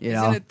 Right.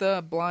 Isn't it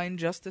the blind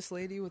justice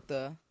lady with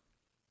the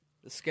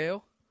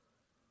scale?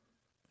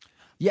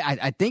 Yeah,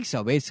 I think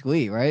so.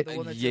 Basically, right? The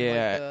one that's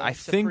Yeah, in, like, the I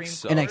think Supreme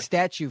so. And Court? like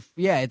statue,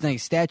 yeah, it's like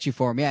statue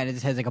form. Yeah, and it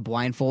just has like a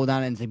blindfold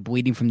on it, and it's like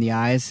bleeding from the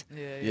eyes.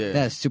 Yeah.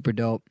 That's super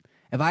dope.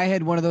 If I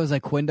had one of those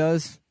like Quinn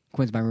does,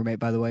 Quinn's my roommate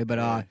by the way, but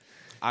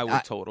I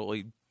would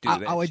totally do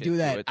that. I would shit do to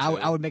that. it, I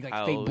too. would make like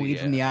fake Hell bleed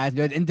yeah. from the eyes.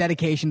 In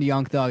dedication to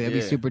Young Thug, that'd be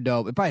Yeah. super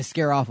dope. It'd probably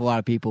scare off a lot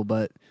of people,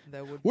 but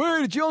That would.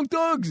 where it's Young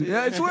Thugs?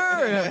 Yeah, I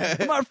swear,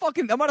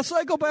 I'm not a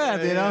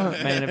psychopath, you know.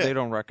 Man, if they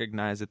don't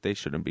recognize it, they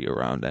shouldn't be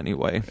around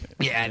anyway.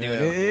 Yeah,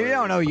 dude. You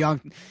don't know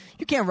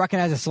You can't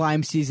recognize a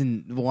Slime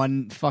Season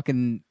 1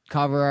 fucking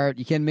cover art.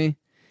 You kidding me?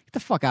 Get the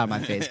fuck out of my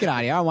face. Get out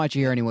of here. I don't want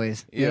you here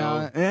anyways. You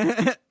know?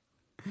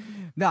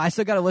 No, I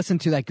still got to listen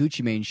to that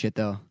Gucci Mane shit,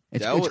 though.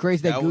 It's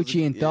crazy that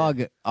Gucci and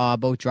Thug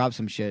both dropped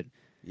some shit.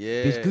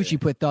 Yeah. Because Gucci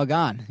put Thug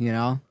on, you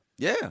know?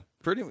 Yeah.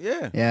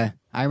 Yeah. Yeah.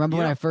 I remember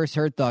when I first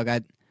heard Thug,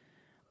 I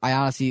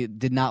honestly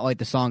did not like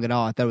the song at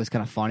all. I thought it was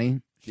kind of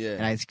funny. Yeah.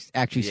 And I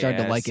actually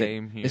started to like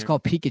same it. here. It's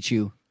called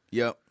Pikachu.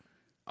 Yep.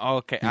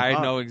 Okay,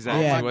 I know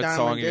exactly Yeah. what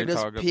song you're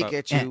talking about.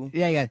 Pikachu.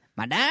 Yeah.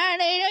 My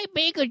daddy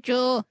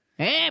Pikachu.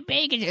 Hey,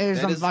 Pikachu. There's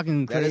That some is-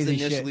 fucking that is crazy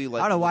shit. initially,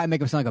 like- I don't know why I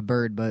make him sound like a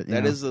bird, but you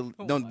That know. is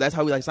that's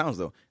how he like sounds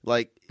though.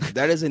 Like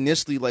that is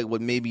initially like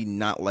what made me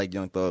not like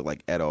Young Thug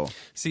like at all.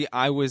 See,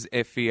 I was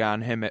iffy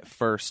on him at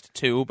first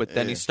too, but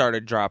then he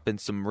started dropping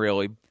some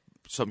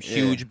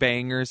huge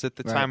bangers at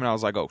the Right. time, and I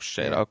was like, "Oh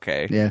shit,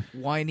 okay." Yeah.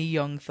 Whiny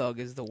Young Thug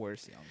is the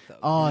worst Young Thug.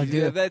 Oh, Yeah,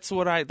 dude. that's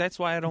why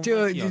I don't.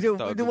 like Young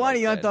Thug The one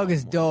like Young that Thug no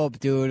is more. dope,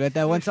 dude. At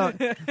that one song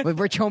with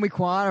Rich Homie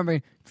Quan, I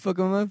mean, fuck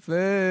on my face.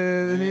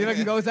 And he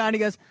fucking goes on, he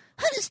goes,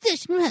 "Honey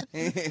Station Rap.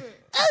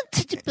 I'll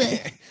touch your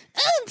butt.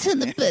 I'll turn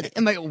the butt."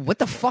 I'm like, what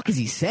the fuck is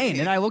he saying?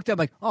 And I looked up,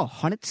 like, oh,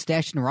 Hunnit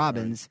Stash and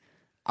Robbins.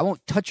 I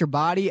won't touch your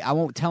body. I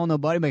won't tell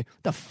nobody. I'm like,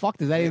 what the fuck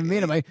does that even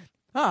mean? I'm like,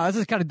 oh, this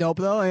is kind of dope,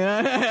 though. You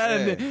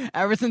know?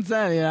 Ever since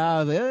then, you know,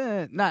 I was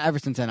like, not ever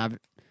since then.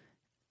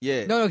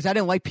 Yeah. No, because I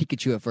didn't like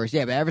Pikachu at first.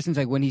 Yeah, but ever since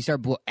like when he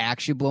started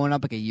actually blowing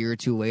up like a year or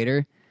two later,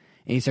 and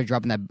he started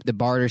dropping the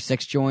Barter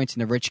 6 joints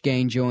and the Rich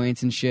Gang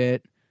joints and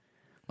shit,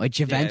 like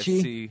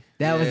Givenchy. see,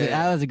 that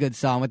was a good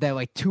song with that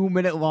like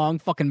 2-minute long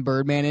fucking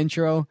Birdman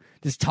intro,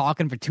 just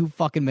talking for 2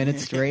 fucking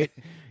minutes straight.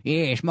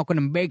 Yeah, smoking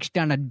them bakes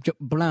down the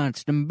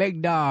blunts, them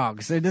big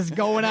dogs. They're just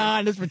going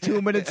on just for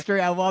 2 minutes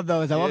straight. I love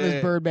those. I love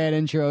those Birdman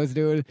intros,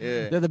 dude.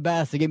 Yeah. They're the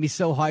best. They get me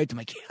so hyped. I'm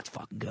like, yeah, let's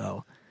fucking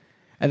go.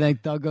 And then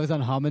Thug goes on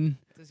humming.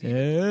 Does he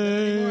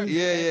anymore?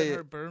 Yeah, I haven't yeah.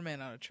 heard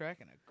Birdman on a track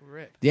in a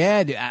grip.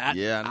 Yeah, dude. I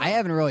know. I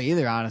haven't really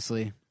either,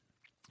 honestly.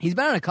 He's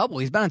been on a couple.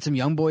 He's been on some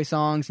Young Boy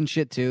songs and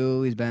shit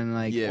too. He's been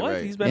like, Yeah. What?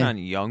 right. He's been Yeah. on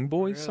Young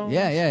Boy songs.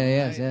 yeah, I yeah. didn't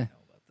know about this.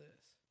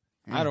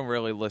 I don't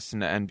really listen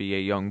to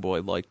NBA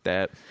YoungBoy like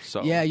that.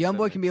 So Yeah, Young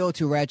Boy can be a little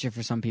too ratchet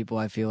for some people.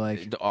 I feel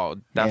like. Oh,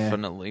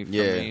 definitely for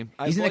Yeah. me.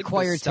 He's an like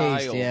acquired the style,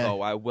 taste, yeah.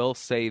 Though I will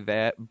say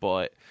that,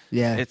 but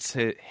Yeah, it's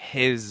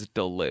his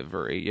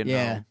delivery. You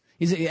yeah. know.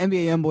 He's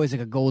NBA Young Boy's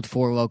like a gold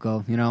 4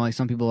 Loco. You know, like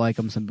some people like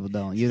him, some people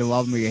don't. You either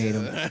love him or you hate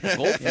him.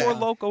 Gold 4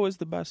 Loco is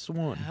the best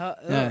one.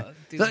 Yeah.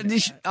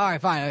 Dude, So, all right,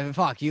 fine.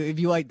 Fuck you. If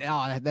you like, that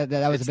was It's a bad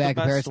the best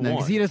comparison then,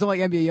 because one. he doesn't like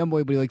NBA Young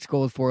Boy, but he likes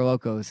gold 4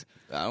 Locos.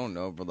 I don't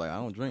know, but like I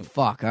don't drink.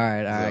 Fuck. All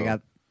right. So-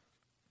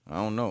 I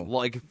don't know.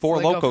 Like 4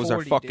 Like a Locos are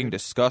 40, fucking dude.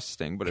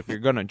 disgusting, but if you're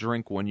gonna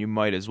drink one, you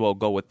might as well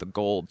go with the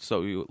gold,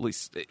 so you at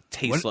least it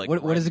tastes like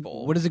what Red does it?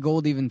 Bull. What does a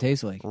gold even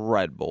taste like?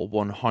 Red Bull?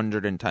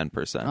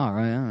 110%. Oh,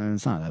 right.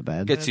 It's not that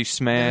bad. Gets you And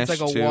smashed.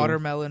 it's like a too.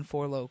 watermelon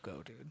for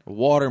Loco, dude.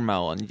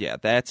 Watermelon, yeah,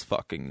 that's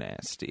fucking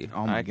nasty.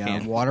 Oh my I God,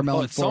 can't.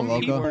 watermelon but Four some Loko?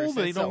 people That's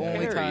they the don't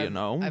only care. time You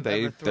know, I've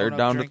they're ever thrown up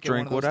down to drinking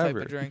drink one of those type of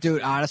whatever. drinks.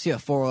 Dude, honestly, a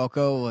 4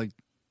 Loko, like,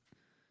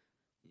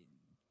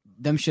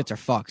 them shits are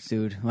fucked,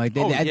 dude. Like,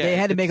 they, Oh, they, yeah, they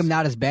had to make it's- them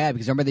not as bad,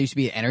 because remember, they used to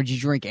be an energy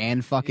drink and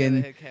Yeah, fucking.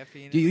 they had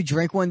caffeine in Dude, it. you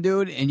drink one,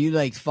 dude, and you,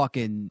 like,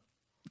 fucking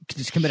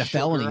just commit a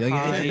felony.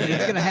 Like,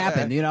 it's gonna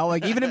happen, you know?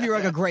 Like, even if you're,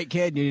 like, a great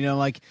kid, you know,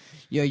 like,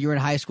 you're in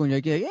high school and you're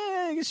like,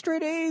 yeah, I get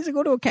straight A's, I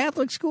go to a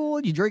Catholic school,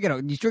 and you drink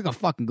a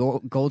fucking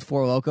gold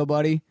 4 Loko,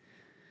 buddy.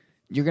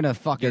 You're gonna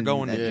fucking. You're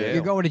going to jail.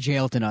 You're going to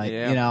jail tonight.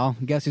 Yeah. You know.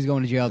 Guess who's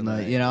going to jail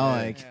tonight? You know,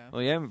 like. Yeah.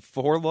 Well, yeah,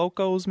 4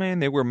 Locos, man,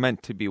 they were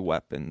meant to be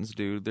weapons,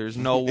 dude. There's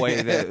no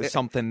way that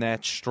something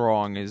that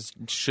strong is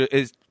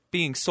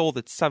being sold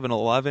at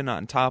 7-Eleven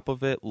on top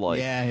of it. Like,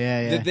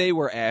 Yeah. They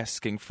were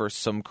asking for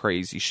some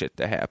crazy shit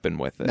to happen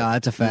with it. No,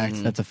 that's a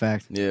fact. That's a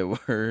fact. Yeah,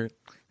 word.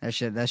 That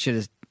shit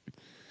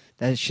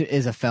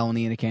is a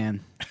felony in a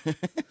can.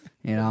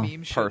 You know.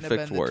 Meme shouldn't Perfect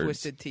have been words. the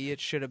Twisted Tea. It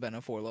should have been a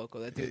 4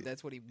 Loko.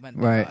 That's what he meant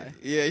Right. by.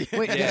 Yeah.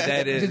 Wait, Yeah,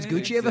 that is does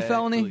Gucci have a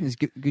felony?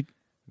 exactly. Is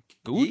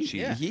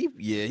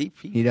Gucci.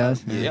 he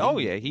does? Yeah, oh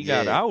yeah, he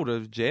got Yeah. out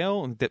of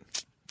jail, and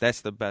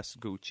that's the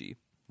best Gucci,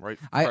 right?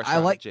 Fresh I out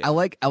of like jail.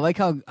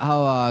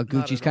 how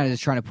Gucci's at kind of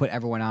just trying to put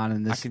everyone on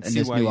in I this can in see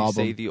this why new you album.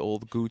 say the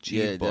old Gucci,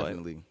 Yeah, but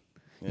definitely.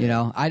 You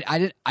know, I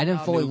didn't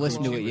fully New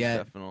listen to Gucci it was yet.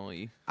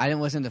 Definitely, I didn't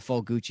listen to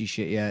full Gucci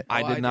shit yet.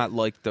 I Oh, did I not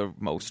like the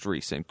most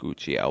recent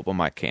Gucci album.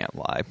 I can't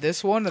lie.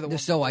 This one or the The one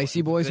So before?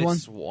 Icy Boys one.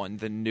 This one,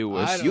 the I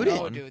newest. don't You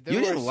know, didn't- dude. you There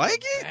didn't were some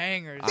like it?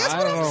 Bangers. That's I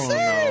what I'm don't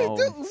saying. know.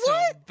 Dude, Some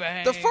what?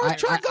 bangers. The first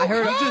track I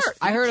heard hard.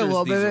 I heard a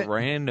little bit of these it.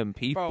 random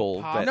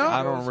people Bro, that Pop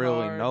I don't goes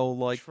really hard, know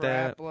like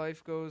Trap that.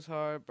 Life goes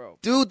hard, bro.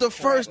 Dude, the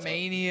first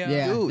Mania.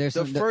 Yeah. dude, there's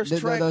the some- first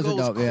th- track those are goes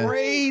dope, yeah.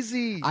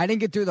 crazy. I didn't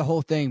get through the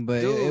whole thing,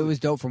 but Dude. it was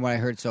dope from what I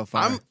heard so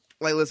far. I'm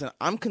like, listen,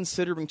 I'm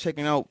considering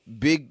checking out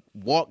Big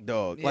Walk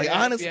Dog. Like,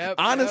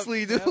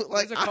 honestly, dude.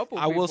 Like, There's a couple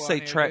I will people say on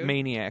here, Trap dude.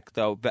 Maniac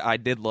though. I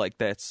did like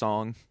that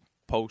song.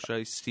 Posh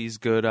Ice-T's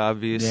good,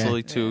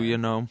 obviously too. Yeah. You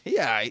know.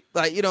 yeah,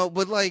 like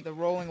but like The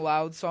Rolling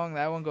Loud song,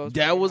 that one goes.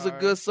 that pretty was a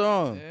hard. good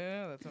song.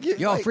 Yeah, that's what Yeah.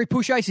 Yo, like- free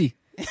Poosh Icy.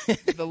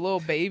 the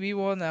Little Baby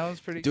one, that was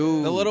pretty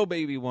Dude. The Little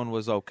Baby one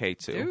was okay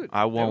too. good. Dude,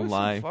 I there won't was some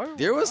lie. fire-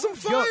 There was some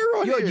fire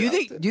on Yo, here. do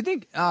you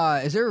think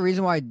is there a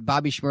reason why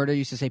Bobby Shmurda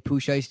used to say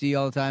Poosh Icy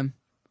all the time?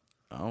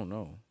 I don't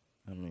know.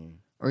 I mean,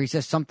 Or he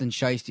says something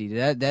shiesty.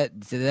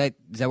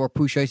 Is that where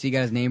Poosh Icy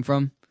got his name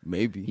from?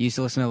 maybe. He used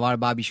to listen to a lot of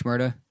Bobby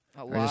Shmurda.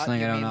 A Or just lot. like,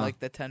 You I don't mean know. like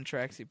the 10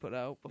 tracks he put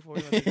out before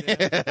he went to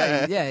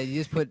jail? Yeah, you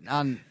just put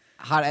on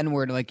hot N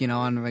word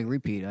on like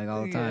repeat like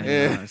all the time.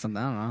 Yeah. You know, or something.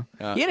 I don't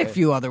know. He had a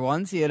few other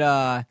ones. He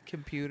had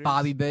Computers.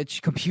 Bobby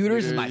Bitch.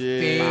 Computers is my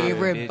Yeah.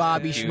 favorite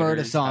Bobby Bitch, Shmurda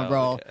Computers, song,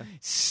 bro. hell yeah.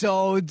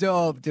 So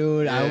dope,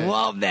 dude. I Yeah.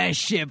 love that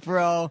shit,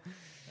 bro.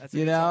 That's a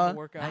You good song know, to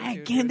work out I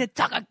to, get in the dude.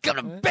 tuck, I'm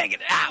gonna bang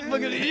it out.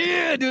 Look at it,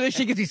 yeah, dude. That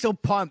shit gets me so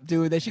pumped,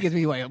 dude. That shit gets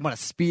me like, I want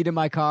to speed in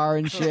my car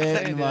and That's what I'm shit, saying,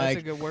 and dude. That's a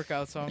like, good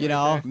workout song. you right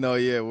know, there. No,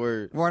 yeah,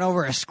 word. run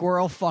over a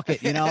squirrel. Fuck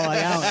it, you know.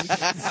 Like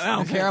I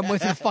don't care. I'm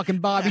listening to fucking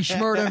Bobby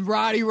Shmurda and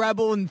Roddy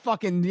Rebel and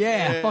fucking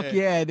fuck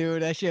yeah,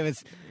 dude. That shit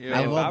was.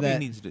 I love Bobby that.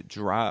 needs to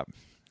drop.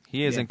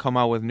 He hasn't come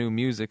out with new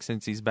music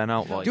since he's been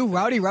out. Like, Dude,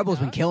 Rowdy Rebel's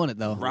been killing it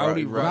though.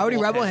 Rowdy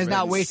Rebel has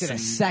not been wasted a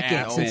second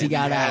snapping. since he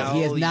got out.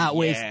 He has not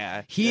wasted.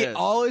 Yeah. Yes.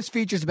 All his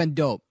features have been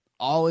dope.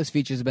 All his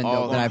features have been All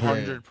dope that I've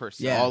heard. 100%.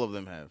 Yeah. All of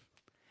them have.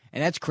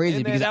 And that's crazy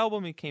And because that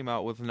album he came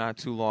out with not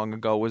too long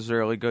ago was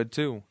really good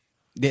too.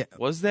 Yeah.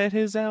 Was that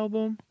his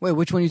album? Wait,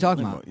 which one are you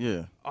talking about?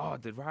 Yeah. Oh,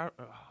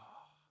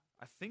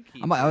 I think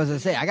he. I was gonna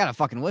say I gotta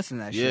fucking listen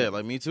to that Yeah, shit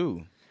like me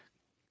too.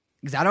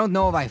 because I don't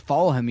know if I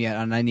follow him yet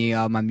on any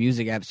of my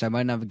music apps, so I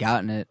might not have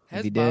gotten it if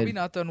Has he Bobby did.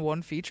 not done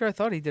one feature? I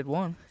thought he did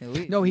one. At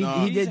least. No, he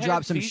No. did He's drop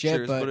had some shit,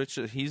 features, but it's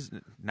just, he's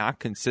not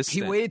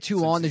consistent. he waited too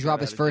since long to he drop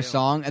got his out of first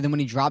jail. song, and then when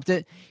he dropped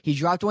it, he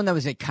dropped one that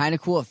was like kind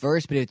of cool at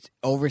first, but it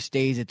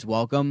overstays its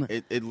welcome.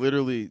 It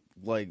literally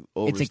like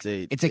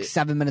overstayed. It's like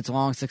 7 minutes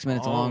long, 6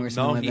 minutes long, or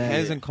something No, like he that.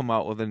 hasn't come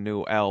out with a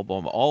new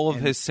album. All of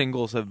his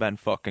singles have been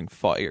fucking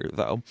fire,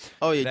 though.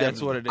 Oh yeah, That's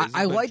definitely. what it is. He's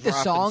I been like the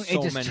dropping song. so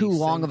It's just many too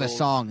long of a singles.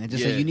 song. It's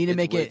just like Yeah, you need to it's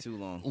make way it too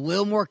long. a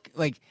little more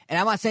like. And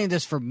I'm not saying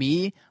this for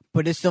me,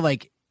 but it's still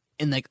like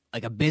in like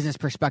a business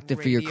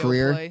perspective for your Radio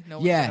career. Play. No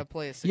one's yeah, gonna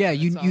play a yeah.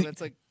 6-minute song. That's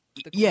like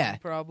the yeah.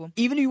 problem.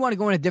 Even if you want to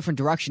go in a different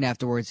direction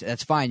afterwards,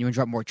 that's fine. You want to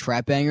drop more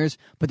trap bangers,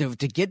 but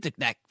to get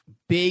that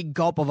big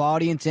gulp of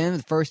audience in,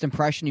 the first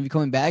impression of you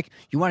coming back,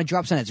 you want to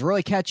drop something that's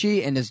really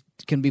catchy and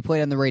can be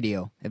played on the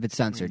radio if it's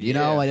censored. You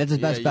know, like that's his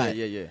best bet.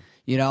 Yeah.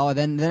 You know, and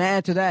then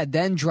after that,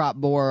 then drop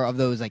more of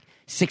those like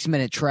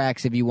 6-minute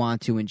tracks if you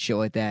want to and shit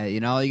like that. You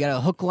know, you got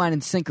to hook, line,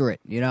 and sinker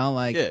it. You know,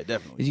 like Yeah,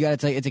 definitely. You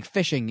got it's like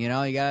fishing. You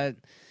know, you got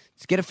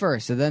to get it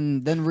first,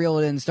 and then reel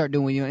it in, and start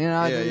doing what you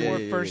know. Yeah,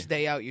 Or first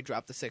day out, you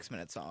drop the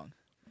 6-minute song.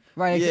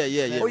 Right?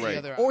 Yeah, That's Or, the right.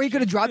 other or he option.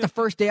 could have dropped the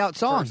first day out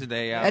song. First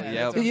day out, That-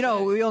 yep. You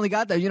know, we only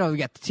got that. You know, we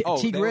got T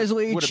Oh, that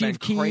Grizzly, would've Chief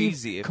been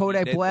crazy Keef, if Kodak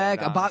he did Black,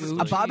 that, a honestly.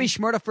 Bobby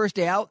Shmurda first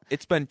day out.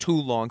 It's been too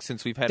long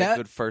since we've had That- a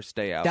good first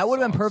day out. That would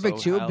have been song, perfect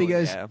so too, hell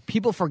because yeah.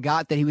 people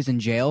forgot that he was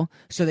in jail,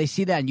 so they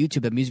see that on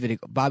YouTube, the music video,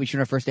 Bobby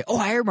Shmurda first day. Oh,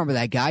 I remember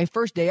that guy.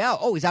 First day out.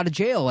 Oh, he's out of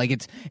jail. Like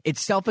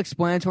it's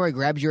self-explanatory,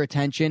 grabs your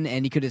attention,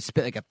 and he could have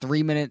spit like a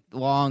 3-minute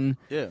long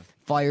Yeah.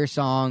 fire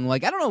song.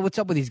 Like I don't know what's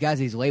up with these guys,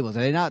 these labels. Are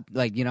they not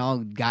like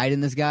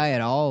guiding this guy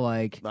at all?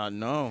 Like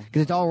No.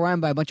 because it's all run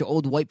by a bunch of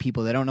old white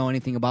people that don't know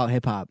anything about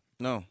hip hop.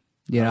 No.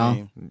 You know. I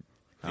mean,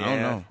 I don't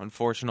Yeah, know.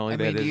 Unfortunately, I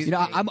mean, that do is. You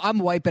know, I'm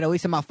white, but at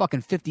least I'm not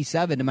fucking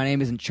 57, and my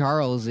name isn't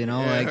Charles. You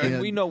know, like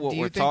we know what Do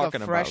we're you think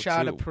talking a fresh about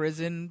out too. of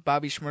prison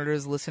Bobby Shmurda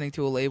is listening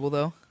to a label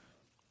though?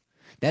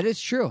 that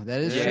is true.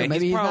 That is Yeah, true. Maybe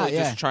he's he's probably not.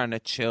 Yeah, just trying to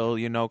chill,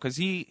 you know, because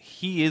he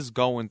is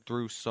going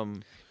through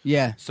some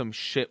yeah.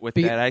 shit with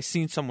But that. I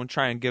seen someone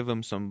try and give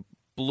him some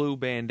blue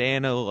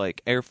bandana,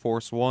 like Air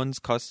Force Ones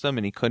custom,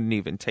 and he couldn't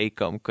even take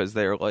them because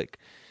they're like,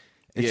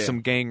 it's Yeah.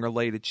 some gang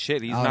related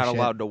shit. He's Oh, not shit.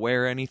 allowed to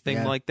wear anything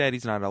Yeah. like that.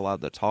 He's not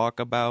allowed to talk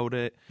about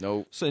it.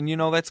 Nope. So, and you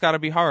know, that's got to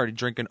be hard,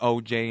 drinking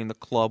OJ in the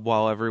club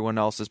while everyone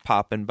else is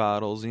popping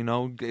bottles, you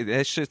know?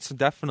 That shit's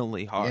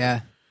definitely hard. Yeah.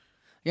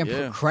 Yeah,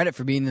 Yeah. put credit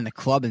for being in the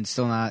club and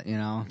still not,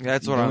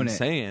 That's what doing I'm it.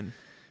 saying.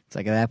 It's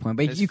like at that point.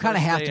 But His you kind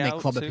of first have day to make out,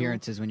 club too.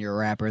 appearances when you're a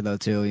rapper, though,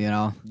 too, you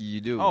know?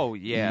 You do. Oh,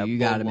 yeah. You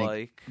but gotta make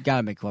like,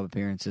 gotta make club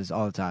appearances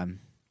all the time.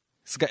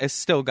 it's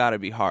still got to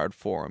be hard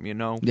for him, you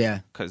know? Yeah.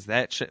 Because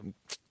that shit,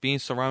 being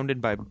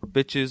surrounded by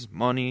bitches,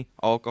 money,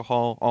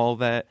 alcohol, all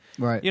that,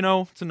 Right. you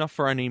know, it's enough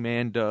for any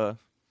man to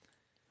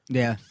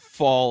Yeah.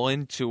 fall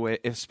into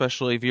it,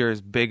 especially if you're as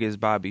big as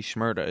Bobby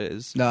Shmurda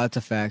is. No, that's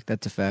a fact.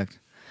 That's a fact.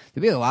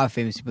 There'd be a lot of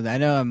famous people. I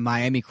know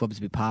Miami clubs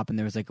be popping.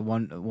 There was like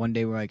one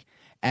day where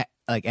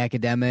like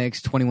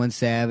Academics, 21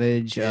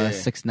 Savage, Yeah.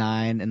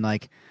 6ix9ine, and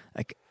like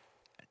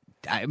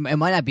it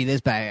might not be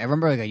this bad. I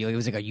remember it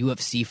was like a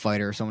UFC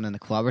fighter or someone in the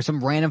club or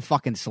some random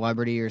fucking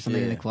celebrity or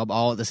something in the club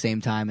all at the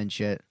same time and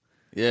shit.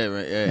 Yeah,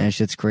 right. Yeah, that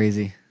shit's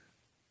crazy.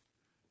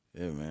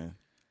 Yeah, man.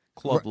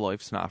 Club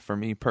life's not for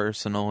me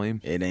personally.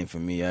 It ain't for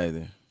me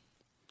either.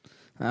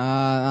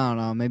 I don't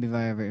know. Maybe if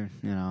I ever,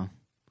 maybe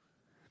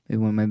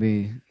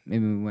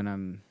when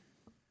I'm,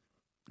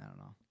 I don't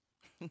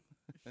know.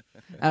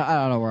 I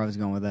don't know where I was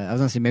going with that. I was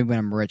gonna say maybe when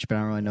I'm rich, but I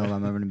don't really know if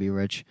I'm ever gonna be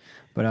rich.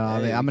 But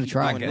I'm gonna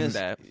try.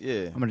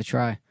 Yeah, I'm gonna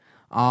try.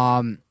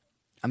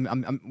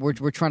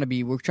 We're trying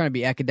to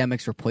be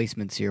academics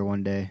replacements here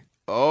one day.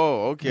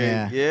 Oh,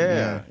 okay.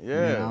 Yeah. You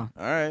know?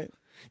 All right.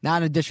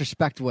 Not in a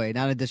disrespect way.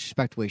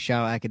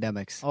 Shout out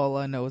academics. All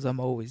I know is I'm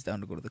always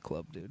down to go to the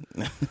club, dude.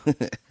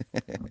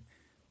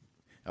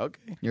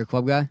 Okay. You're a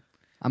club guy?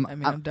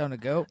 I'm down to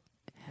go.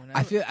 Whenever.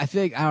 I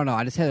feel like I don't know.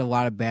 I just had a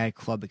lot of bad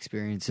club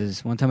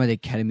experiences. One time I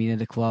did ketamine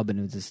at a club,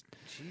 and it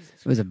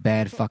was a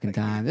bad fucking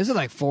time. This is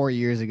like 4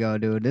 years ago,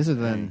 dude. This has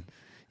been,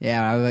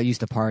 I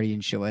used to party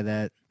and shit like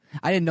that.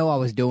 I didn't know I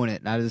was doing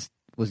it, and I just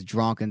was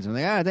drunk, and so I'm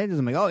like,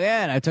 I'm like, oh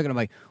yeah, and I took it. I'm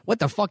like, what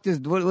the fuck is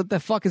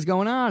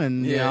going on?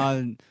 And you know,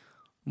 and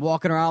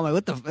walking around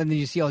like, and then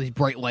you see all these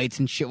bright lights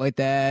and shit like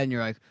that, and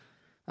you're like,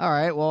 all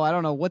right, well, I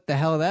don't know what the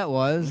hell that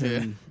was.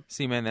 And,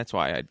 see, man, that's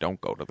why I don't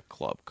go to the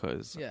club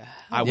because Yeah.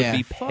 I would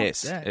be Fuck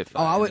pissed that. if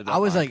Oh, I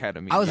was like, at the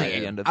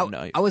end of the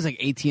night. I was like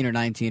 18 or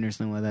 19 or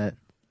something like that.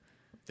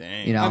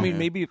 Dang. You know, I mean,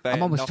 maybe if I I'm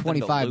had almost nothing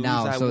 25 to lose,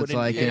 now, I so it's wouldn't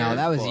like, you know, care,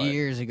 that was but-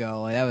 years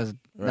ago. Like that was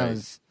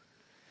Right.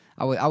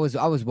 I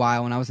was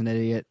wild when I was an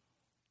idiot.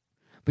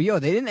 But yo,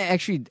 they didn't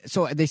actually.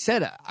 So they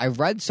said I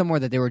read somewhere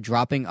that they were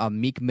dropping a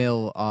Meek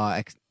Mill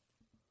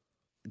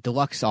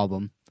deluxe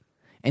album,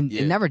 and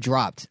it never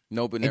dropped.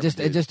 Nope, It's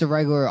just a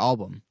regular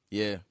album.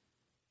 Yeah.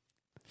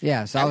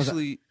 Yeah. So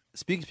Actually,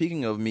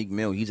 speaking of Meek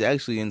Mill, he's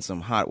actually in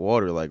some hot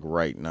water like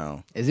right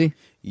now. is he?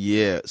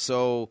 Yeah.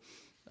 So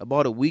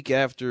about a week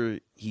after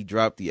he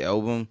dropped the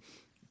album,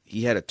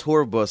 he had a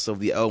tour bus of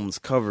the album's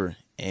cover,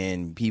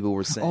 and people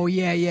were saying, Oh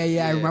yeah.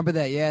 I remember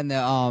that. Yeah, and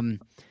the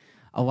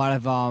a lot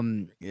of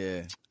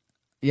yeah,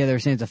 they were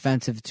saying it's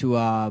offensive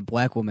to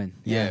black women.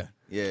 yeah.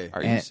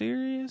 Are you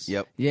serious?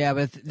 Yep. Yeah,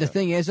 but the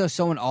thing is, though,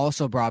 someone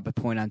also brought up a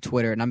point on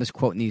Twitter, and I'm just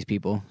quoting these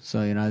people.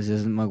 So you know, this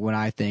isn't like what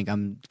I think.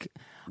 I'm just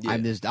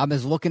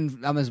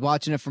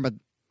watching it from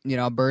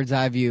a bird's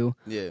eye view.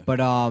 Yeah. But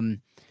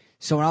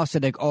someone else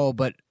said like, oh,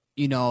 but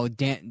you know,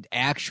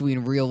 actually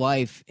in real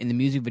life in the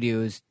music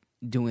videos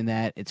doing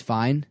that, it's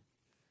fine.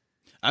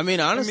 I mean,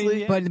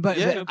 honestly, yeah.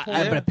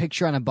 But a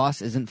picture on a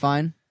bus isn't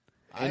fine.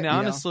 And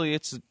honestly,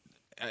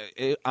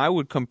 I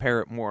would compare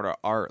it more to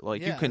art.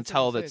 Like, you can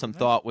tell that some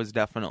thought was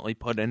definitely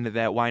put into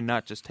that. Why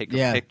not just take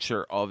a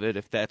picture of it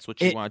if that's what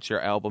you want your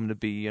album to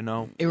be, you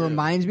know? It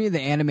reminds me of the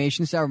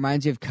animation style.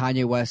 Reminds you of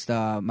Kanye West,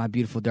 My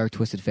Beautiful Dark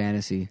Twisted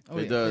Fantasy. Oh,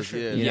 it does, sure.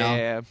 yeah. You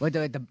know?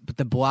 With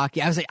the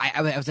blocky. I was like,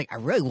 I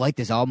really like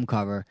this album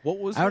cover. What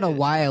was I don't know that?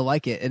 why I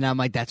like it, and I'm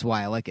like, that's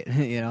why I like it.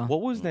 You know?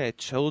 What was that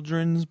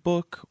children's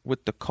book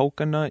with the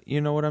coconut?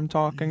 You know what I'm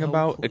talking No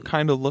about? clue. It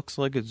kind of looks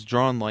like it's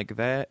drawn like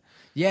that.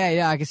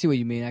 Yeah, I can see what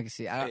you mean. I can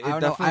see. I It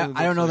don't know. definitely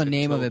I don't know looks the like a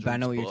name of it, but I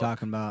know what children's you're book.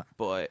 talking about.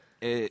 But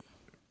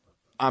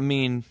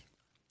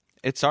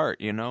it's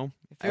art, you know?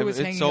 If it was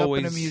It's hanging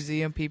always, up in a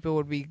museum, people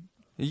would be.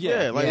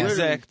 Yeah, like Yeah.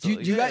 exactly.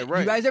 Do you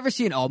guys ever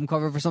see an album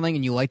cover for something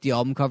and you like the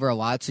album cover a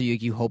lot, so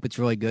you hope it's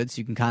really good, so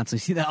you can constantly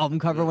see the album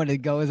cover when it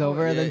goes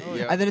over, and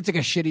then it's like a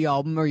shitty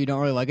album or you don't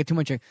really like it too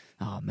much. You're,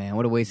 oh man,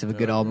 what a waste of a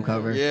good album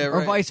cover. Yeah, Or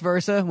right. vice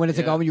versa, when it's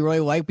an album you really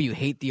like but you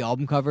hate the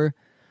album cover.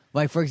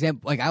 Like for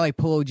example, like I like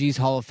Polo G's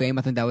Hall of Fame.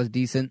 I think that was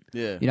decent.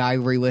 Yeah. You know, I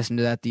re-listened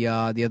to that the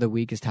other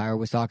week as Tyra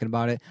was talking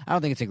about it. I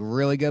don't think it's like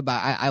really good, but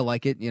I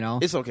like it. You know,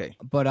 It's okay.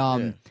 but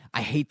I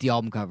hate the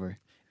album cover.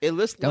 It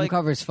looks The album like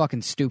cover is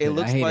fucking stupid. it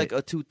looks I hate like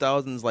it. a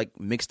 2000s like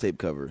mixtape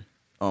cover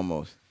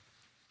almost.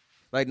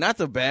 Like not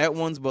the bad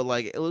ones, but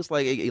like it looks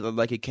like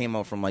it came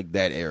out from like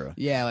that era.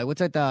 Yeah, like what's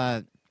like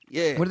the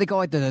Yeah. what do they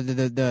call it?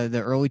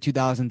 The early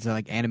 2000s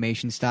like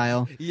animation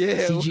style.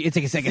 Yeah.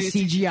 it's like a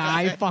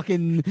CGI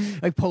fucking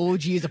like Polo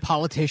G is a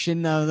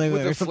politician. Like,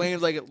 With or the something.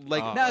 flames like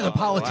Not as a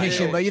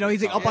politician, yeah. but you know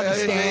he's like up on the Yeah,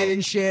 stand yeah.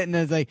 and shit, and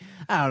it's like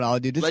I don't know,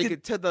 dude. It's,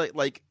 like tell the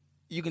like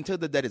you can tell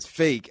that it's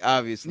fake,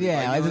 obviously. Yeah,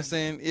 like, you know like what I'm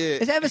saying? Yeah.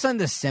 it's having something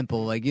this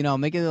simple, like you know,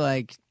 make it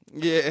like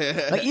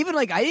even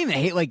like I didn't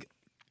even hate like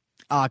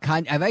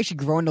I've actually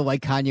grown to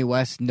like Kanye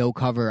West no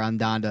cover on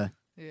Donda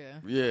Yeah.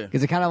 Yeah.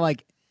 because it kind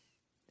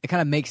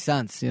of makes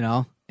sense, you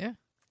know. Yeah.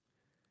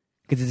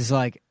 Because it's just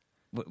like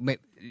I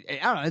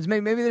don't know. It's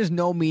maybe there's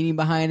no meaning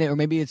behind it, or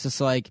maybe it's just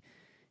like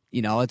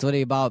you know, it's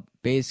literally about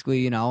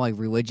basically you know like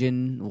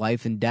religion,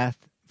 life, and death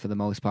for the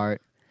most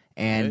part,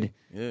 and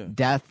Yeah.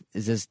 death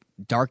is just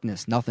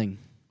darkness, nothing,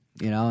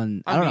 you know.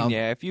 And I don't know.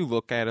 Yeah, if you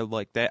look at it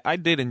like that, I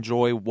did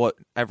enjoy what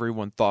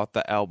everyone thought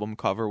the album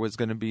cover was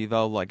going to be,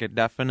 though. Like, it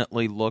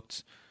definitely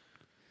looked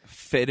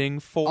fitting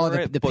for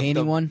it. The but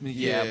painting one.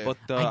 Yeah. but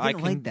I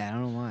didn't like that. I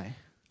don't know why.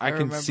 I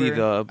can see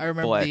the I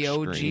remember black the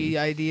OG screen.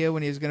 idea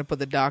when he was going to put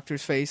the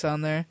doctor's face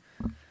on there.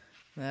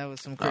 That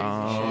was some crazy shit.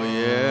 Oh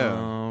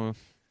yeah.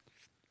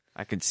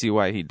 I can see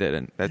why he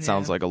didn't. That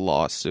sounds like a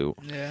lawsuit.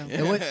 Yeah.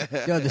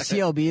 The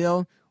CLB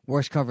though,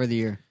 worst cover of the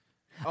year.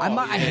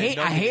 I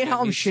hate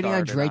how I'm shitting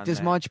on Drake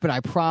this much, but I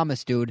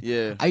promise, dude.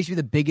 Yeah. I used to be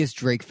the biggest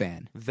Drake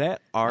fan.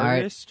 That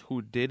artist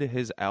who did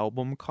his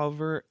album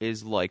cover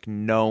is like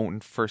known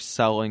for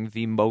selling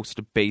the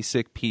most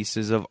basic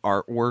pieces of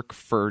artwork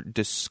for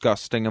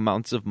disgusting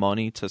amounts of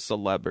money to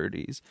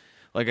celebrities.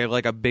 Like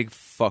a big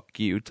fuck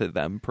you to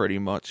them, pretty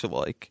much.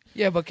 Like,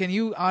 yeah, but can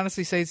you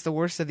honestly say it's the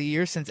worst of the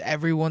year since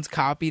everyone's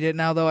copied it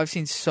now? Though I've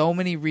seen so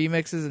many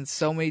remixes and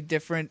so many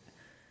different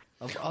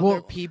of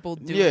other people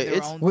doing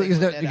their own thing with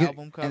that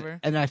album cover,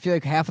 and I feel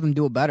like half of them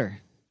do it better.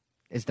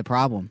 Is the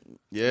problem?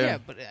 Yeah,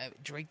 but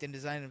Drake didn't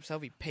design it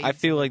himself. He paid. I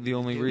feel like the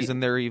only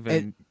reason they're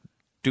even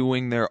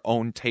doing their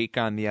own take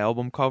on the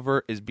album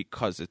cover is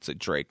because it's a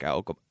Drake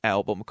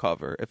album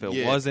cover. If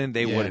it wasn't,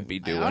 they wouldn't be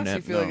doing it. I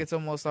honestly feel like it's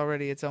almost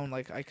already its own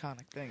like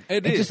iconic thing.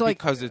 It is just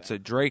because it's a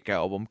Drake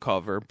album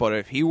cover. But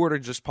if he were to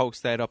just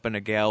post that up in a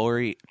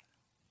gallery,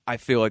 I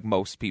feel like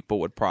most people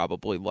would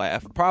probably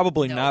laugh.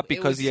 Probably not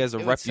because he has a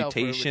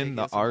reputation,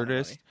 the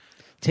artist.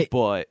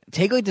 But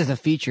take like the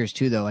features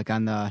too, though. Like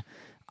on the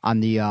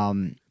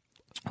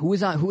who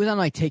was on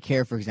like Take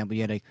Care, for example.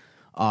 You had like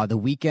The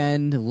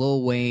Weeknd,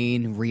 Lil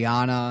Wayne,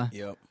 Rihanna.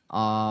 Yep.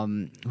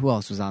 Who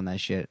else was on that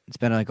shit? It's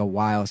been like a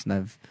while since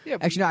I've. Yeah,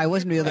 actually, no, I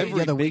listened to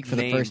the other week for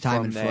the first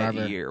time in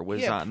forever. Year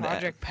was on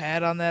Project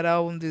Pat on that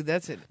album, dude.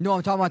 That's it. No,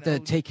 I'm talking about the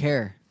Take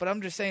Care. But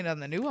I'm just saying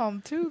on the new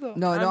album too, though.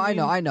 No,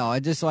 I know.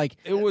 It just like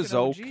it was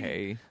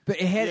okay,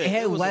 but it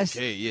had less.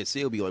 Okay. Yeah,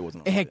 CLB like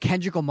wasn't. It had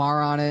Kendrick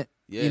Lamar on it.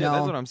 Yeah, you know?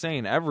 That's what I'm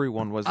saying.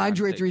 Everyone was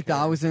Andre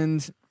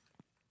 3000.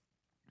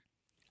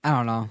 I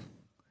don't know.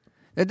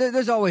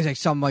 There's always like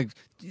some like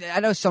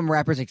I know some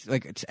rappers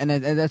like and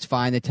that's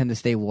fine. They tend to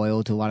stay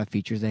loyal to a lot of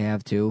features they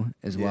have too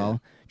as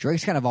well.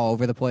 Drake's kind of all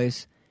over the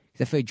place.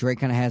 I feel like Drake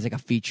kind of has like a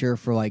feature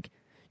for like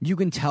you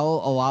can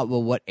tell a lot about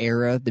what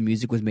era the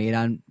music was made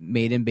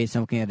in based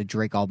on looking at the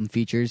Drake album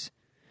features.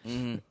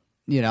 Mm-hmm.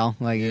 You know,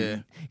 like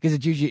because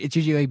it's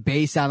usually like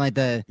based on like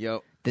the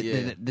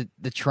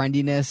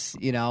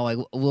trendiness. You know, like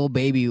Lil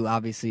Baby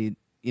obviously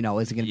isn't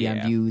going to be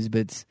on Views,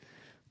 but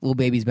Lil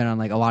Baby's been on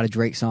like a lot of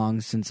Drake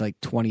songs since like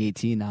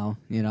 2018 now.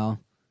 You know,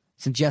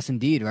 since Yes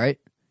Indeed, right?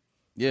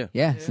 Yeah.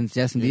 Since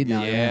Yes Indeed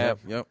now. Yeah.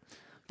 Yep.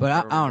 But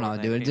I don't know,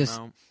 dude. It just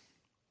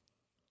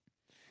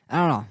I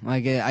don't know.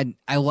 Like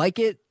I like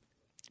it,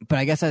 but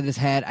I guess I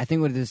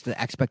think what it is, the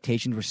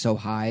expectations were so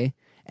high,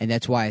 and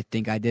that's why I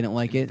think I didn't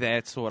like it.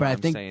 That's what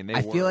but I'm saying.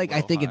 I feel like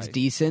I think it's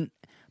decent,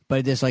 but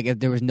it's just like if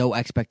there was no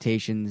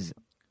expectations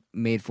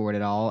made for it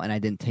at all, and I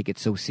didn't take it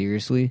so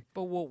seriously.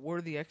 But what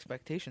were the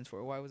expectations for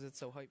it? Why was it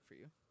so hyped for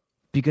you?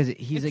 Because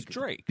he's it's like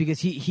Drake. Because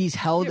he's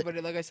held. Yeah, but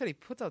like I said, he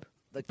puts out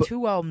like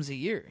 2 albums a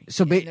year.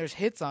 So and there's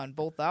hits on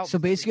both albums. So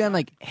basically, on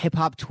like hip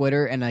hop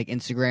Twitter and like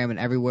Instagram and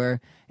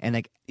everywhere, and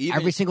like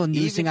every single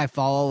news thing I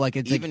follow, like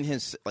it's even like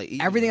his like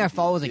everything I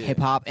follow is like hip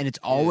hop, and it's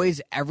always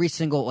every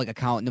single like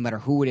account, no matter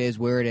who it is,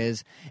 where it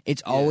is,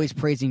 it's always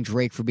praising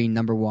Drake for being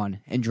number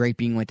one, and Drake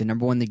being like the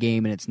number one in the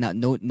game, and it's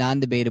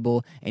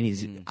non-debatable, and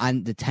he's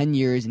on the 10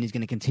 years, and he's going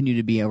to continue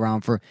to be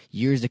around for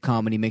years to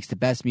come, and he makes the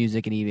best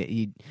music, and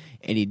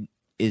he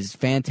is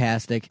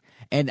fantastic.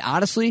 And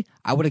honestly,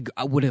 I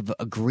would have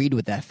agreed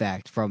with that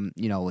fact from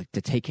like the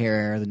Take Care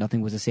era, the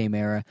Nothing Was the Same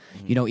era.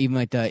 Mm-hmm. Even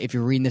like the If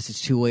You're Reading This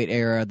It's Too Late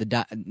era,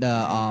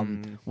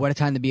 the What a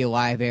Time to Be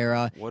Alive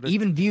era,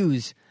 even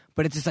Views.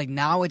 But it's just like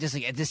now it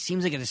just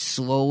seems like it is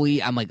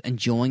slowly. I'm like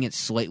enjoying it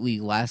slightly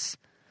less.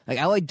 Like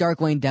I like Dark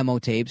Lane demo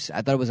tapes.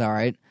 I thought it was all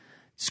right.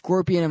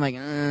 Scorpion, I'm like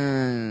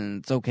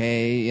it's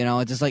okay.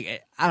 It's just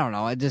like I don't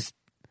know.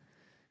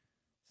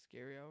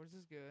 Scary Hours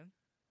is good.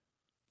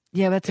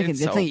 Yeah, but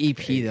that's like an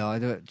EP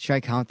though. Should I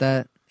count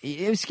that?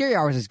 Scary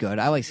Hours is good.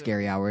 I like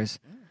Scary Hours.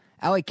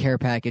 I like Care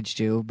Package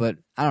too, but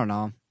I don't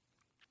know.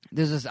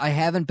 I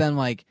haven't been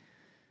like.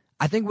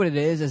 I think what it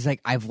is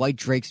like I've liked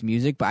Drake's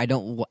music, but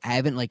I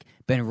haven't like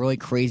been really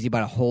crazy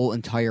about a whole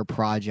entire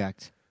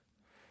project.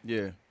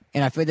 Yeah.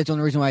 And I feel like that's the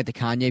only reason why I like the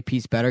Kanye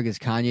piece better, because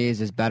Kanye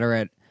is better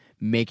at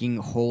making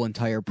whole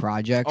entire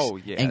projects. Oh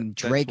yeah, and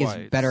Drake is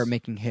better at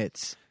making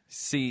hits.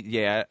 See,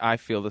 yeah, I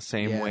feel the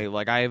same way.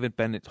 Like, I haven't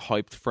been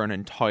hyped for an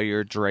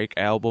entire Drake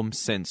album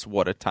since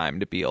What a Time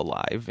to Be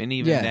Alive. And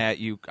even that,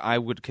 I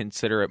would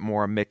consider it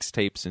more a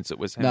mixtape since it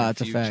was him in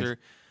Future.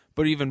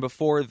 But even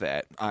before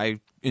that,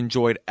 I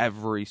enjoyed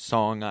every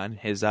song on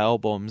his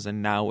albums,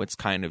 and now it's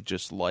kind of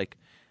just like,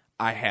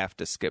 I have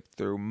to skip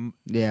through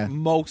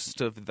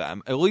most of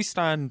them, at least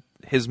on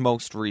his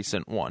most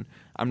recent one.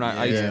 I'm not.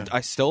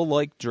 I still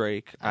like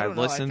Drake. I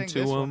listen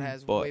to him, one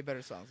has way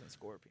better songs than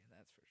Scorpion.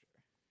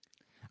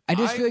 I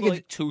just feel like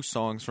it's 2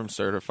 songs from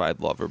Certified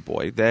Lover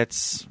Boy.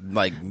 That's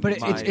like, but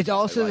it's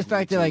also the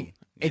fact that like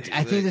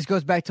I think this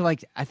goes back to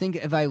like I think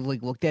if I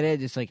like looked at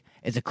it, just like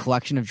it's a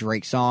collection of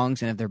Drake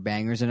songs, and if they're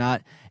bangers or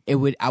not, I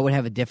would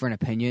have a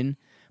different opinion.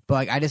 But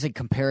like I just like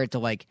compare it to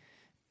like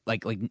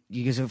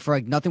because for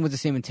like Nothing Was the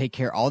Same and Take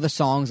Care, all the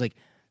songs like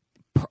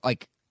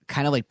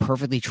kind of like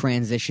perfectly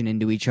transition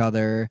into each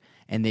other,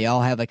 and they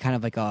all have like kind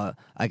of like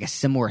a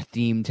similar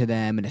theme to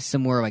them, and a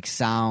similar like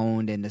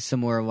sound, and a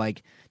similar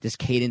like this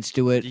cadence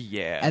to it.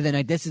 Yeah. And then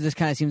like this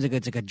kind of seems like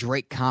it's like a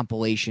Drake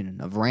compilation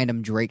of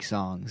random Drake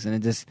songs, and it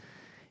just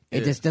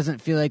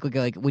doesn't feel like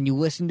when you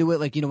listen to it,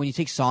 like, you know, when you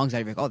take songs out,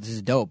 you're like, oh, this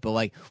is dope. But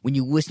like when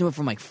you listen to it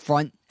from like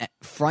front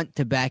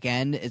to back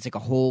end, it's like a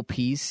whole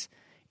piece.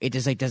 It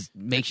just like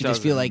makes you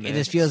just feel like it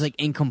just feels like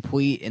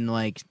incomplete, and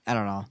like I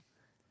don't know.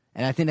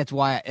 And I think that's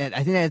why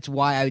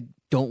I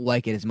don't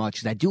like it as much,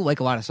 because I do like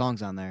a lot of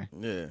songs on there.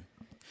 Yeah,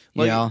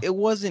 like, you know? It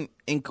wasn't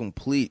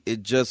incomplete.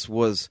 It just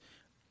was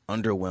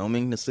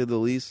underwhelming, to say the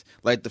least.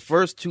 Like the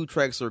first 2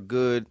 tracks are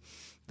good.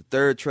 The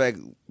third track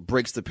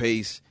breaks the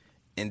pace,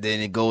 and then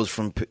it goes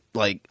from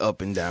like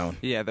up and down.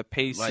 Yeah, the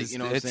pace is, you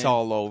know, it's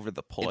all over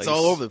the place. It's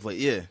all over the place.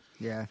 Yeah,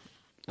 yeah.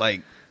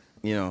 Like,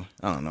 you know,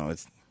 I don't know.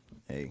 It's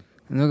hey.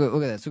 And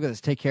look at this. Look at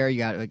this. Take Care. You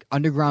got like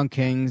Underground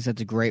Kings.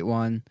 That's a great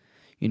one.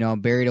 You know,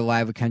 Buried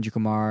Alive with Kendrick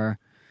Lamar.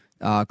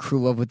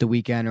 Crew Love with The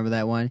Weeknd. Remember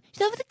that one?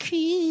 Love with the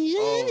Crew.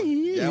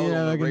 Oh, that was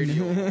on the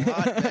radio a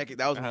lot.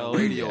 That was on the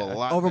radio a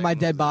lot. Over My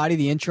Dead Body,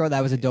 the intro.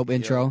 That was a dope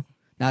intro.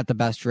 Not the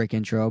best Drake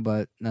intro,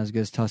 but not as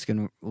good as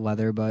Tuscan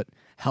Leather. But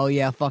hell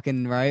yeah,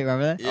 fucking right.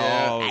 Remember that?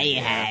 Yeah. Oh,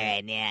 yeah.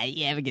 Right now.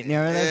 You ever get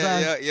near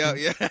that song?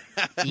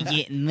 Yeah. You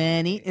getting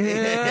money?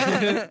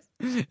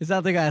 It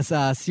sounds like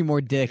a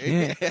Seymour Dick.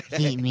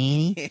 Get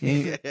money?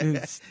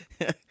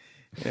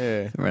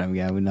 Yeah. Random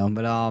guy we know,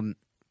 but I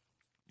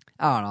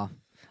don't know.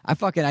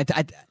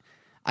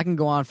 I can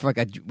go on for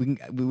like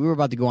we were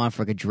about to go on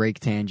for like a Drake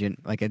tangent,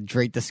 like a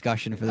Drake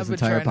discussion for this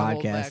entire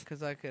podcast.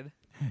 Because I could.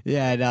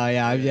 Yeah, no,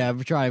 yeah.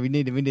 We're trying. We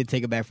need to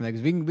take it back from that,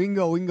 because we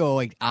can go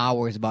like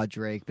hours about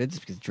Drake, but it's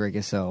because Drake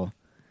is so.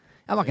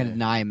 I'm not gonna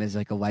deny him as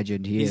like a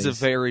legend. He's a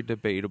very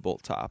debatable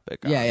topic.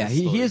 Yeah,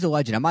 he is a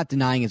legend. I'm not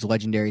denying his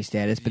legendary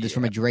status, but just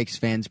from a Drake's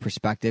fan's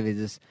perspective,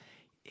 is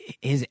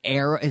his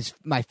era is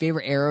my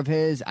favorite era of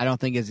his. I don't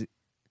think is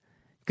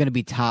gonna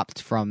be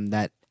topped from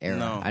that era.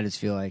 No. I just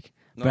feel like,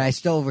 but I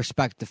still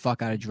respect the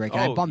fuck out of Drake.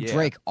 And I bump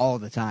Drake all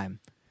the time.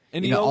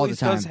 And he always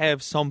does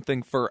have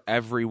something for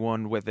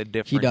everyone with a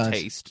different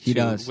taste. He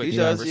does. Which He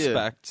does.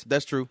 respect. Yeah.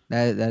 That's true.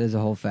 That is a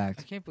whole fact.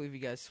 I can't believe you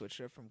guys switched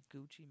it from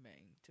Gucci Mane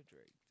to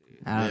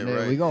Drake, dude.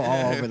 Right. We go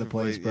all over the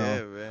place, bro.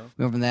 Yeah, man.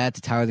 We went from that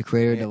to Tyler the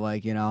Creator to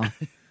like, you know,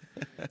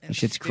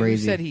 shit's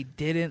crazy. Said he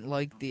didn't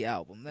like the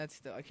album. That's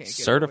still I can't get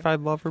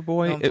Certified Lover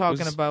Boy. No, I'm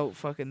talking about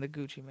fucking the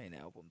Gucci Mane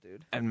album,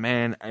 dude. And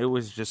man, it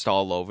was just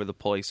all over the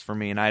place for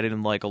me, and I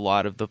didn't like a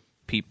lot of the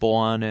people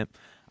on it.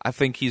 I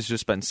think he's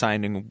just been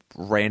signing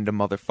random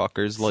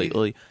motherfuckers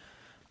lately.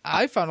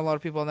 I found a lot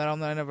of people on that album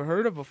that I never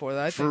heard of before.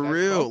 That I For think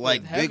real,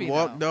 like Big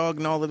Walk Dog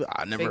and all of it.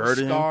 I never heard of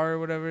him. Big Scar, or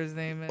whatever his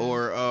name is.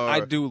 Or I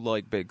do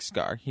like Big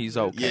Scar. He's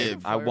okay. Yeah,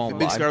 I won't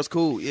Big lie. Scar's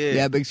cool. Yeah,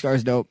 Yeah, Big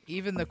Scar's dope.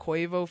 Even the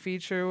Quavo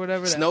feature or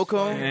whatever. Snow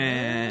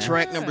Cone.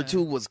 Track number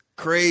 2 was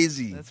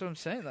crazy. That's what I'm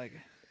saying. Like,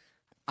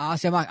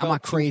 honestly, I'm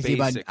not crazy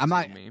about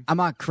I'm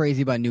not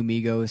crazy about New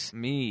Migos.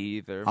 Me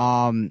either.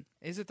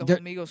 Is it the whole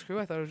Migos crew?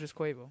 I thought it was just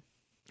Quavo.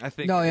 I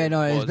think but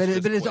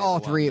it's all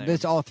Quavo three. on But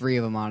it's all three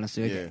of them,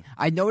 honestly. Like, Yeah.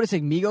 I noticed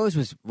like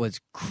Migos was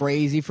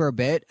crazy for a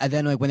bit, and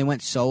then like when they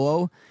went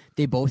solo,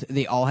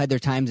 they all had their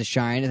times to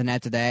shine, and then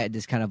after that, it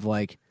just kind of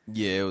like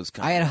Yeah, it was.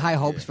 I had high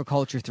hopes for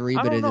Culture 3,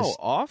 I but don't know. just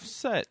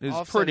Offset is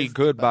Offset pretty is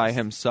good the by best.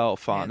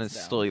 himself, Hands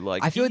honestly. down.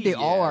 Like I feel like they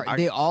all are.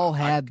 They all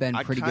have been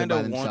I pretty good kinda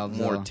by want themselves.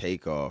 more though.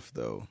 Takeoff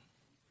though.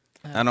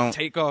 I don't.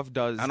 Takeoff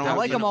does. I don't I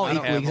like them all I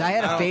don't equally, because I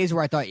had a have- phase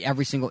where I thought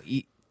every single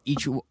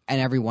each and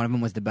every one of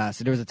them was the best.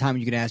 So there was a time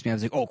you could ask me, I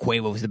was like, "Oh,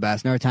 Quavo was the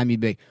best." Another time you'd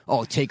be like,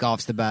 "Oh,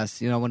 Takeoff's the best."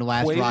 You know, when the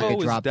last Quavo rocket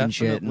is dropped and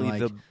shit, and definitely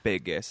like the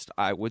biggest,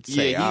 I would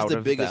say, Yeah, he's out the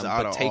of biggest them.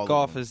 out But of all of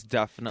Takeoff them. is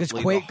definitely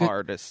Because the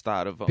hardest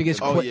out of them. because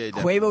definitely.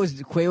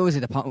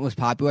 Quavo was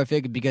popular, I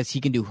think, because he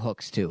can do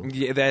hooks too.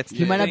 Yeah, that's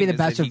He might not be the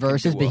best of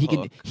verses, but he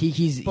can.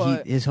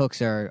 can. His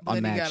hooks are Then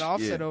unmatched. you got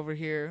Offset Yeah. over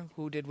here,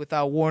 who did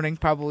Without Warning,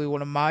 probably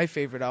one of my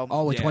favorite albums.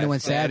 Oh, with Yeah, 21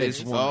 that Savage.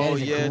 is one. That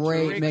is Oh, yeah, a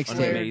great Ric mixtape.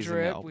 Flair Amazing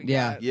Drip. album. We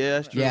Yeah. got Yeah,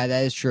 that's true. Yeah,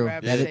 that is true.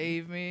 Rap That is,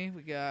 Save Me.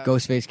 We got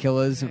Ghostface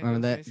Killers. Yeah,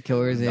 Remember that? Ghostface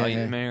Killers. Yeah, yeah.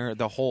 Nightmare.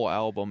 The whole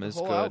album is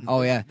whole good. album.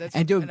 Oh yeah, That's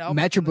and dude, an album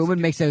Metro you can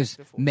Boomin listen to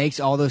before. makes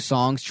all those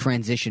songs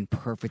transition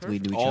perfectly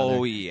to each other.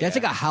 Oh, yeah. That's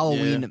like a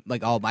Halloween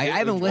like album. I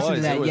haven't listened to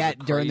It that was yet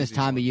a during this crazy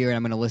time of one. year, and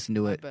I'm going to listen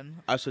to it.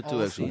 I should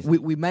too, actually.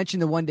 We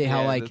mentioned the one day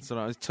how Yeah, like that's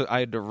what I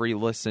had to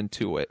re-listen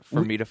to it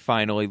for me to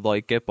finally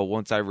like it. But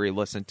once I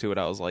re-listened to it,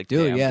 I was like,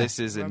 Dude, "Damn, yeah. this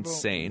is Remember-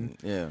 insane."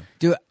 Yeah.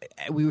 dude,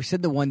 we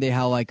said the one day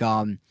how like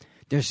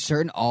there's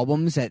certain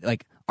albums that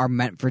like are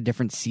meant for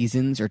different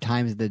seasons or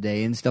times of the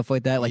day and stuff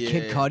like that. Like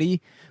Kid Yeah. Cudi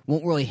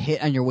won't really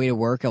hit on your way to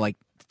work at like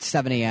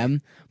 7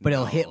 a.m., but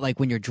it'll hit like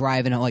when you're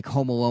driving like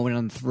home alone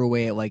on the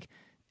throughway at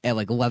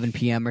like 11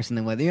 p.m. or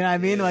something like that. You know what I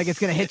mean? Like it's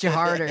gonna hit you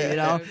harder, you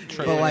know.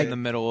 Train But like in the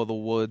middle of the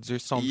woods or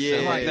some Yeah,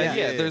 shit like that.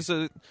 yeah. Yeah,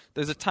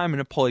 there's a time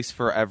and a place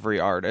for every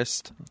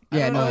artist. yeah,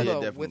 I don't no, know, yeah, though.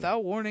 definitely.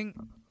 Without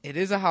Warning, it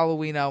is a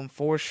Halloween album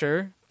for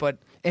sure, but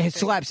It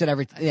slaps at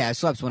every. Yeah, it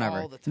slaps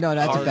whenever. No,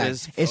 that's a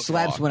fact. It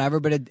slaps whenever,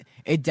 but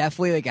it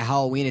definitely like a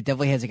Halloween. It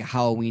definitely has like a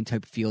Halloween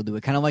type feel to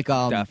it, kind of like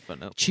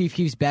Chief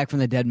Keef's Back from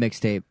the Dead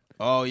mixtape.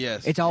 Oh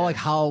yes, it's all like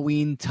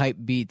Halloween type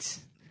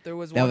beats. There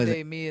was one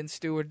day me and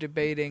Stu were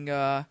debating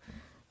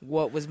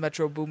what was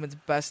Metro Boomin's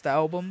best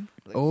album.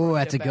 Like,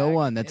 that's a good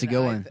one. That's a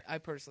good one. I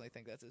personally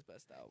think that's his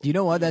best album. You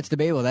know what? That's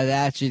debatable.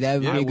 That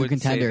would be a good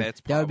contender. Say that's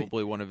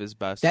probably one of his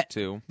best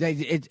too.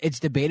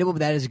 It's debatable, but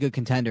that is a good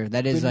contender.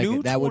 That is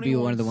that would be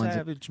one of the ones.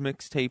 Savage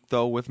mixtape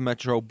though with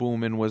Metro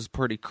Boomin was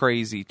pretty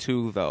crazy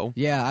too though.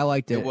 Yeah, I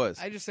liked it. It was.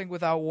 I just think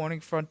Without Warning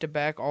front to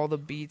back, all the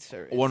beats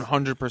are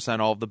 100%.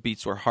 All the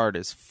beats were hard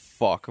as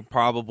fuck.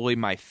 Probably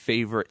my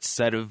favorite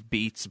set of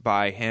beats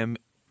by him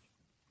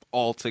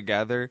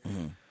altogether.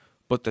 Mm-hmm.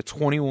 But the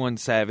 21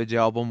 Savage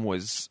album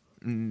was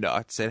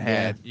nuts. It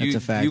had that's a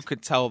fact. You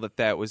could tell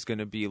that was going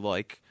to be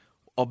like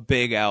a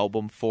big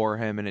album for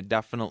him, and it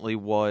definitely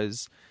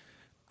was.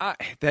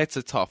 That's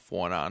a tough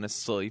one,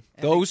 honestly.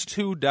 Those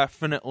two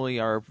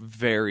definitely are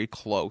very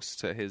close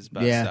to his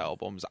best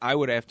albums. I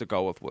would have to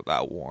go with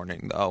Without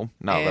Warning, though.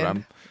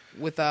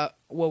 Without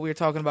what we were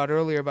talking about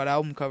earlier about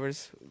album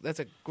covers, that's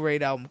a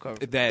great album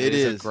cover. That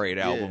is a great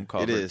album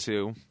cover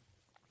too.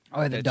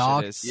 Oh, the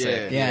dog.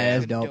 Yeah,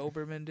 it's dope.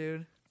 Doberman,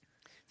 dude.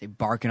 They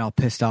barking all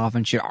pissed off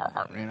and shit.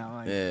 You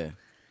know,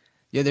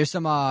 yeah. There's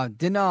some.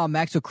 Didn't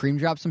Maxwell Cream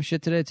drop some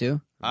shit today too?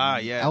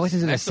 Yeah. I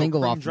listened to the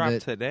single off of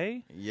it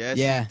today.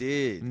 Yes, he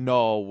did.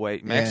 No,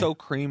 wait. Maxwell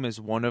Cream is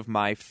one of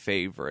my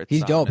favorites.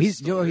 He's dope.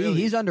 Honestly.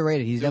 He's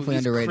underrated. He's definitely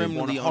underrated.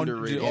 Criminally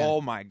underrated.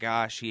 Oh my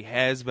gosh, he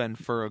has been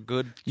for a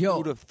good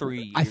 2 to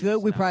 3 years. I feel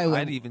like we probably.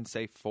 I'd even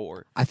say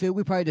 4. I feel like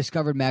we probably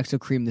discovered Maxwell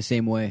Cream the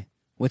same way.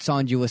 What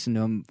song did you listen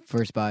to him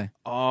first by?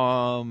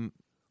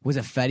 Was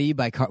it Fetty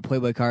by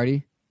Playboi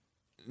Carti?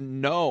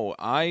 No,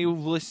 I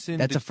listened.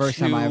 That's the first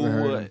time I ever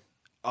heard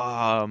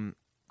him.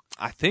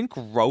 I think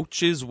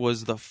Roaches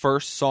was the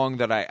first song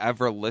that I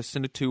ever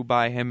listened to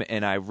by him,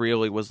 and I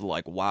really was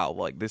like, "Wow,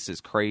 like this is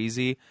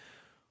crazy."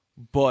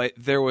 But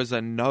there's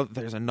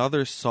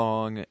another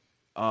song,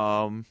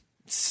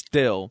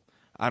 Still.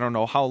 I don't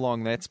know how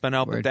long that's been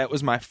out, but that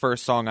was my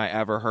first song I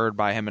ever heard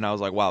by him, and I was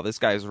like, "Wow, this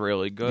guy's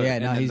really good." Yeah,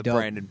 and then he's the dope.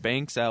 Brandon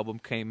Banks album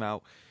came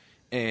out,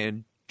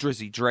 and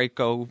Drizzy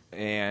Draco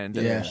and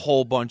a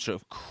whole bunch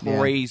of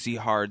crazy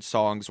hard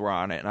songs were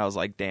on it, and I was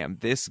like, "Damn,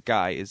 this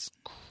guy is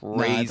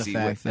crazy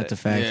with it." That's a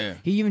fact. Yeah.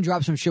 He even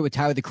dropped some shit with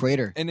Tyler the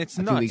Creator, and it's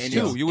nuts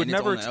too. You would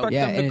never expect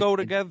them to go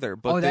together.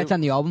 But that's on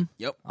the album.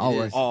 Yep.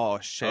 Oh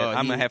shit!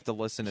 I'm gonna have to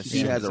listen to.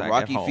 He has a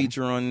Rocky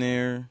feature on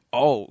there.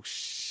 Oh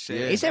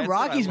shit! ASAP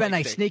Rocky's been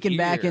like sneaking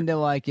back into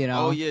like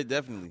Oh yeah,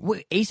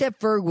 definitely. ASAP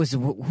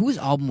Ferg whose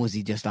album was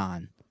he just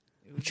on?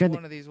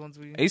 One of these ones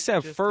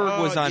ASAP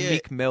Ferg was on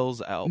Meek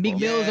Mill's album. Meek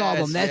Mill's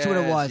album, that's what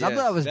it was. I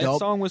thought that was dope. That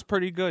song was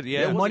pretty good,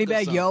 yeah.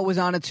 Moneybagg Yo was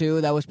on it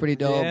too. That was pretty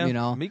dope, you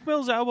know. Meek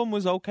Mill's album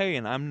was okay,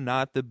 and I'm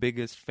not the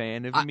biggest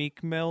fan of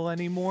Meek Mill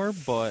anymore,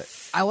 but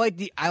I like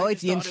the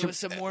instrument. It was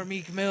some more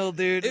Meek Mill,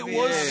 dude. It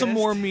was some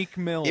more Meek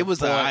Mill. It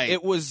was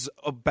it was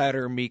a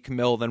better Meek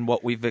Mill than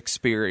what we've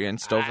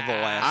experienced over the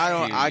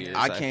last few years.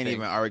 I can't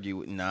even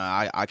argue.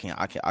 Nah, I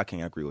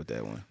can't agree with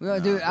that one. Well,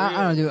 dude,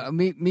 I don't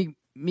know.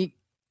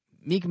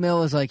 Meek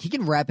Mill is like, he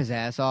can rap his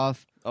ass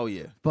off. Oh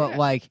yeah, but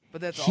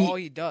but that's all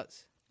he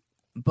does.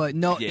 But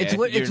no, it's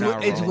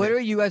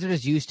literally you guys are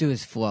just used to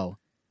his flow,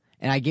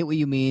 and I get what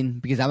you mean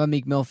because I'm a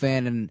Meek Mill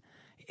fan, and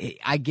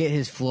I get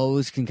his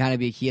flows can kind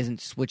of be he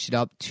hasn't switched it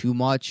up too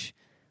much.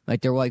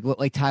 Like they're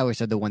like Tyler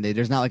said the one day,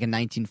 there's not like a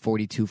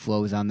 1942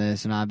 flows on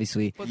this, and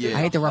obviously I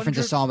hate to reference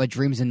a song, but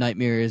Dreams and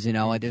Nightmares, you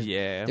know, like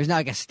there's not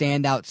like a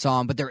standout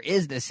song, but there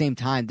is at the same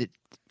time that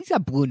he's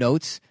got Blue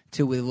Notes.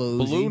 With Lil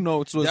Uzi. Blue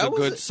Notes was a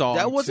good song.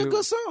 That was too. a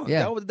good song.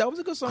 Yeah, that was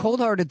a good song. Cold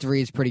Hearted 3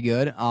 is pretty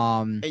good.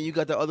 And you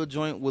got the other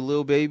joint with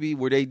Lil Baby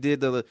where they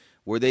literally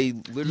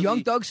the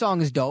Young Thug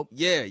song is dope.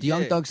 Yeah, the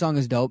Young Thug song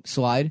is dope.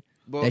 Slide.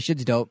 But that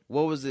shit's dope.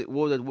 What was it?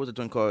 What was the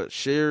joint called?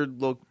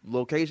 Shared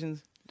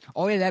Locations.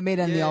 Oh yeah, that made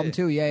it on the album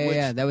too.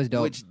 Yeah, that was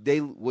dope.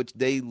 Which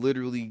they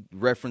literally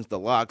referenced the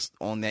Locks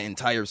on that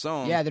entire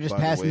song. Yeah, they're just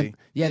passing.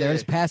 They're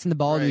just passing the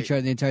ball to each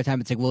other the entire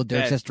time. It's like Lil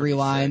Durk says 3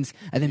 lines,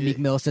 and then Meek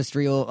Mill says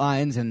 3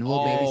 lines, and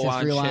Lil Baby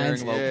says 3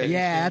 lines.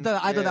 Yeah,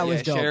 I thought that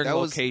was dope.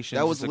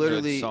 That was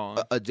literally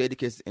a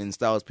Jadakiss and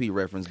Styles P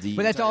reference.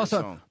 But that's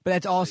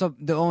also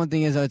the only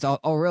thing is it's all.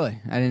 Oh really?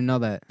 I didn't know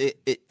that.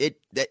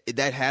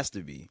 That has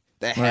to be.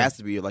 That has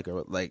to be like.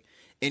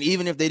 And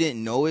even if they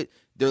didn't know it,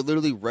 they're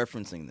literally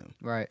referencing them.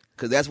 Right.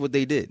 Because that's what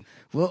they did.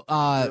 Well,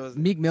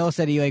 Meek Mill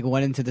said he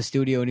went into the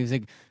studio and he was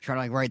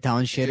trying to write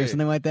down shit or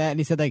something like that. And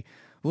he said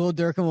Lil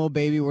Durk and Lil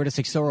Baby were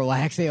just so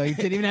relaxing. He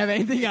didn't even have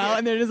anything out,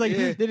 and they're just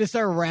they just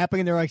started rapping,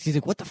 and they're like, he's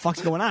like, what the fuck's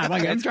going on?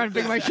 I'm trying to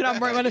figure my shit out.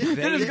 They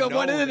just go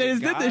one in and they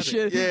just did this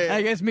shit. Yeah.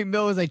 I guess Meek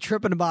Mill was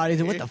tripping about it.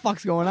 He's like, what the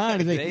fuck's going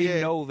on? He's like,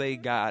 they know they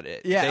got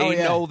it. Yeah, they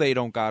know they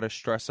don't got to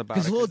stress about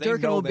it. Because Lil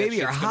Durk and Lil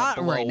Baby are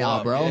hot right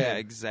now, bro. Yeah,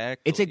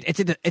 exactly.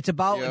 It's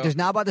about there's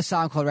not about the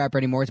SoundCloud rapper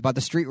anymore. It's about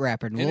the street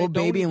rapper. And Lil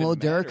Baby and Lil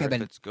Durk have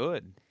been. It's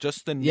good.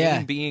 Just the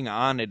name being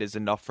on it is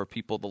enough for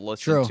people to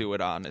listen to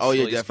it. Honestly, oh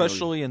yeah,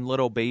 especially in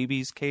Lil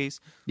Baby's his case.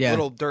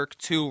 Little Durk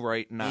too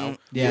right now.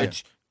 Yeah.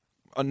 Which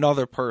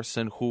another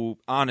person who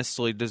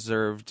honestly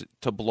deserved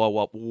to blow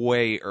up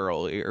way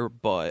earlier,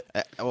 but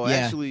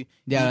actually,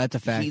 that's a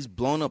fact. He's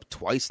blown up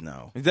twice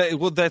now. That's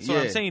what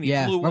I'm saying. He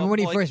blew remember up when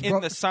he first in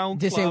the SoundCloud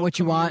This Ain't What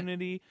You Want?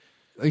 community.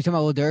 Are you talking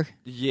about Lil Durk?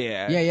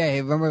 Yeah.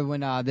 Remember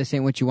when This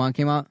Ain't What You Want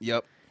came out?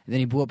 Yep. And then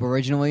he blew up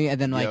originally,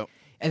 and then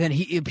and then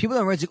people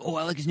on Reddit's like, oh,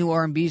 I like his new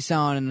R&B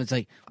sound, and it's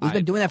like, he's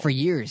been doing that for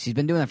years. He's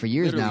been doing that for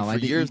years now. For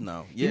years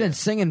now. Yeah. He's been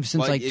singing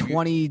since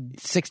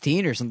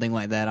 2016 or something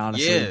like that.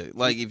 Honestly,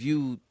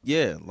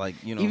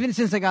 even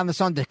since on the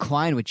song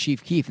 "Decline" with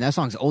Chief Keef, and that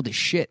song's old as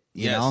shit.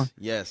 You know,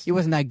 he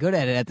wasn't that good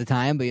at it at the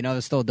time, but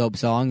it's still a dope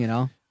song. You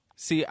know.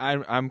 See,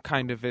 I'm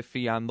kind of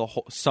iffy on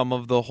some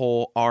of the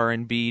whole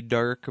R&B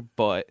Durk,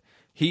 but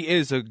he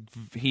is a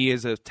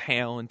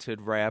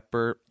talented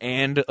rapper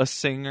and a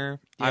singer.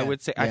 I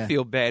would say I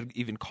feel bad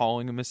even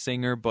calling him a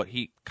singer, but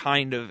he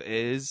kind of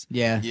is.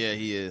 Yeah,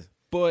 he is.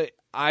 But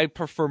I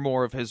prefer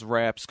more of his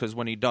raps because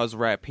when he does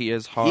rap, he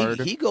is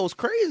hard. He goes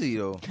crazy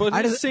though.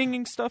 But his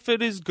singing stuff,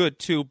 it is good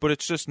too. But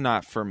it's just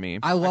not for me.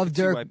 I love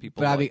Durk,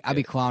 but I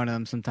be clowning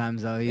him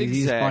sometimes though.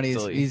 He's funny.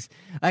 He's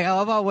like, I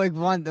love how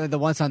the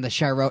one song, the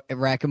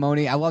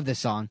Chiracamoni. I love this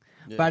song,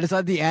 but I just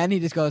love the end. He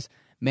just goes,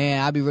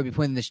 man, I'll be really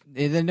putting this.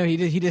 And then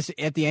he just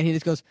at the end he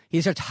just goes, he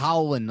starts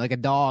howling like a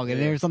dog,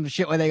 and there's some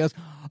shit where he goes,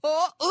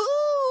 oh,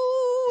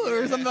 ooh,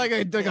 or something like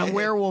a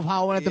werewolf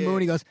howling at the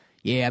moon. He goes,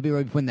 yeah, I'll be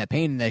really putting that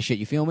pain in that shit.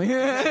 You feel me?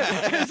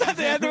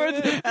 Something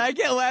afterwards, and I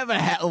can't laugh.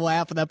 I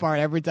laugh at that part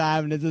every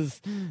time, and it's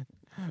just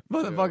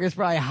motherfucker's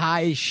probably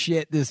high as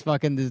shit. This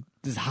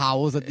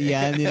howls at the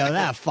end.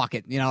 Fuck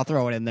it. I'll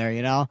throw it in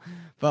there.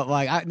 But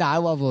I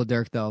love Lil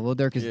Durk though. Lil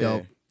Durk is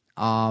dope.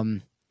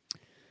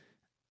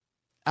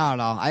 I don't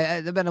know.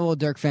 I've been a Lil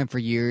Durk fan for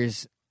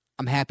years.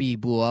 I'm happy he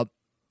blew up,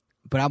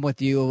 but I'm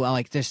with you.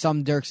 There's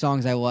some Durk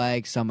songs I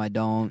like, some I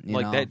don't.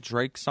 You know? That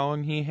Drake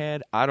song he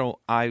had. Way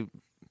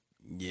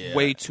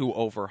too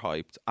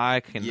overhyped.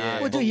 I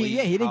cannot. Well, he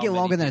didn't get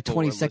longer than a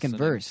 20-second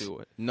verse.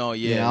 No,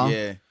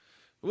 yeah.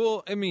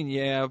 Well, I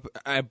mean,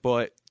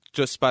 but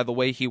just by the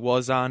way he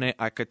was on it,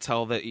 I could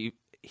tell that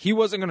he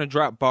wasn't going to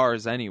drop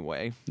bars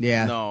anyway.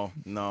 Yeah. No.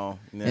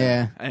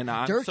 Yeah. And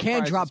Durk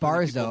can drop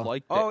bars though.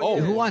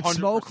 Who Wants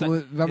Smoke?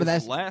 Remember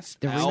that?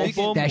 Last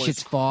album that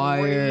shit's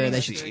fire. Crazy.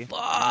 That shit's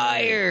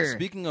fire.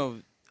 Speaking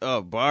of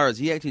bars,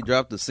 he actually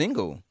dropped a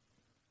single.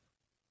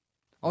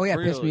 Oh yeah,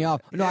 really? Pissed Me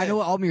Off. No, I know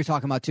what album you're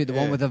talking about too. The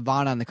one with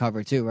Yvonne on the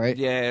cover too, right?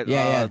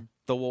 Yeah.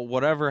 The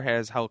whatever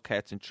has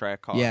Hellcats and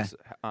Trackhawks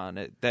on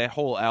it. That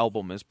whole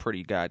album is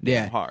pretty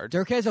goddamn hard.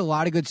 Durk has a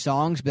lot of good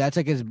songs, but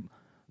that's his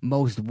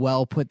most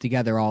well put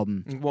together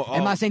album. Well,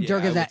 I'm not saying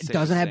Durk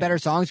doesn't have better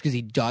songs, because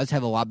he does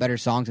have a lot better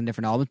songs in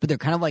different albums, but they're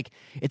kind of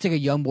it's like a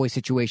Young Boy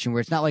situation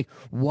where it's not like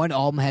one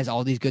album has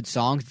all these good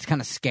songs. It's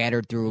kind of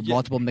scattered through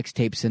multiple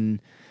mixtapes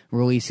and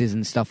releases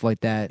and stuff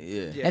like that.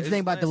 That's the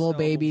thing about the Lil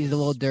Babies, the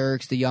Lil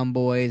Durks, the Young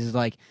Boys is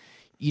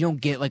you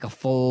don't get a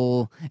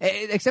full,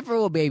 except for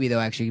Lil Baby though.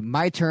 Actually,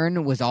 My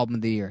Turn was album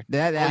of the year.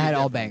 That had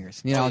all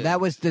bangers.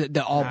 That was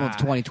the album of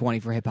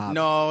 2020 for hip hop.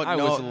 No, I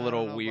was a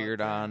little weird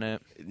on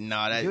it.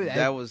 No,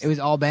 that was it was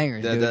all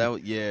bangers. And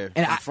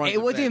it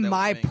wasn't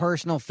my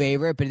personal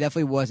favorite, but it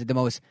definitely was the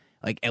most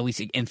at least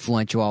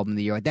influential album of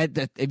the year.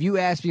 That if you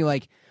ask me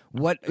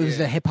what was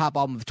the hip hop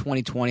album of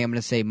 2020, I'm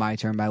gonna say My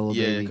Turn by Lil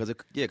Baby. Because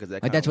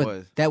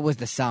that that was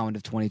the sound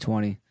of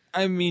 2020.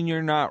 I mean,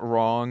 you're not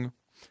wrong.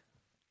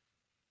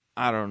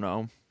 I don't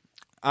know.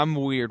 I'm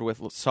weird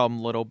with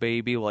some Lil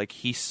Baby.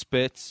 He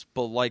spits,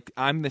 but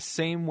I'm the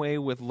same way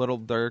with Lil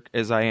Durk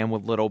as I am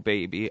with Lil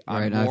Baby.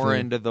 I'm more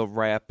into the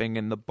rapping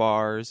and the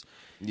bars.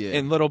 Yeah.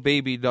 And Lil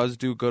Baby does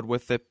do good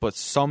with it, but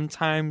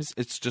sometimes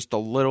it's just a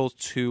little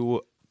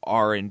too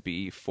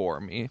R&B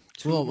for me.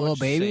 Lil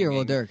Baby singing. or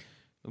Lil Durk?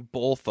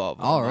 Both of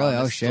them. Oh, really?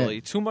 Honestly. Oh,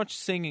 shit. Too much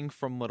singing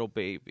from Lil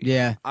Baby.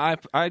 Yeah.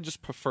 I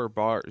just prefer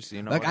bars,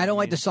 I don't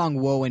like the song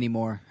Whoa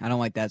anymore. I don't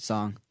like that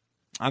song.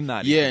 I'm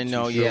not.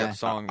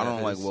 Song I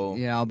don't like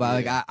Whoa.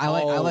 But I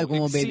like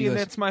when Lil Baby goes.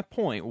 That's my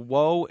point.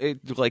 Whoa,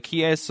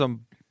 he has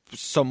some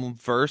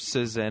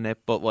verses in it,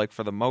 but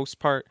for the most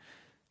part,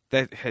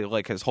 that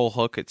his whole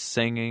hook, it's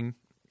singing.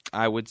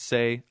 I would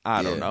say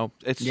I don't know.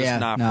 It's just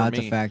not for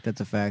me.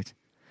 That's a fact.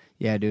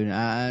 Yeah, dude.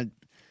 I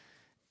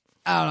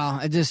don't know.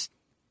 I just.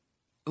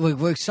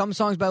 Some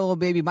songs by Lil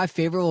Baby, my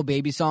favorite Lil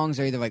Baby songs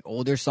are either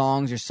older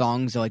songs or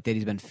songs that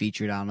he's been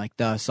featured on,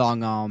 the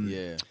song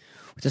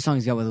what's the song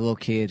he's got with a little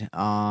kid?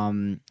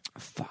 I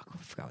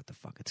forgot what the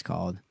fuck it's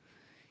called.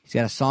 He's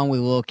got a song with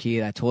a little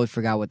kid. I totally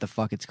forgot what the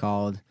fuck it's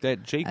called.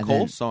 That J.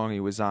 Cole song he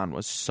was on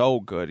was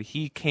so good.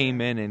 He came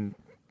in and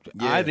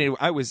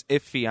I was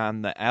iffy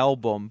on the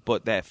album,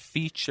 but that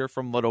feature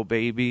from Lil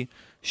Baby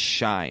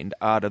shined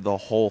out of the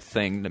whole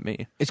thing to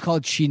me. It's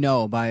called She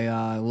Know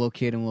by Lil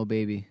Kid and Lil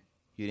Baby.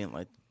 You didn't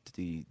like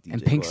the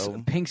and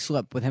Pink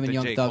Slip with him and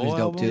Young Thug is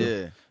dope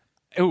too.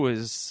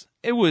 Yeah.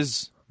 It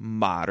was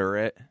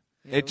moderate.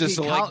 It just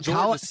George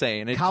was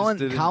saying.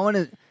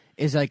 Colin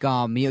is like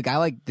I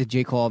like the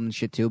J. Cole and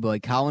shit too, but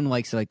like Colin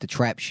likes like the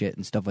trap shit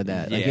and stuff like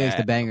that. Like he likes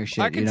the banger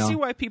shit. I can see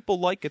why people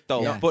like it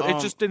though, but it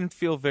just didn't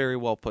feel very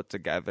well put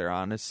together.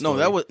 Honestly,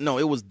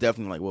 it was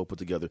definitely like well put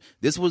together.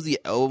 This was the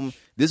album.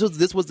 This was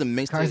the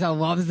mixtape. Karzal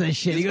loves this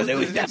shit. He goes, it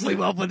was definitely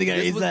well put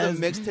together. This was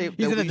the mixtape.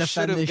 He's gonna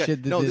defend this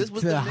shit. No, this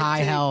was the high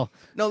hell.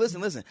 No,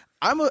 listen.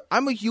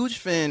 I'm a huge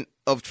fan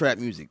of trap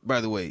music, by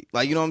the way.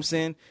 Like, you know what I'm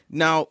saying?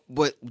 Now,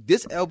 but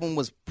this album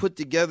was put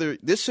together.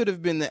 This should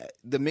have been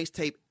the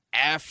mixtape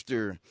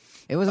after.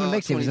 It wasn't a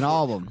mixtape. It was an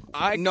album.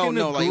 I can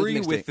agree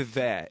with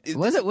that.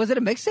 Was it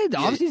a mixtape? The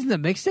off-season, a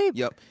mixtape?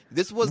 Yep.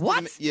 This was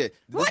what?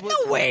 What?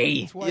 No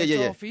way. That's why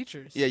it's all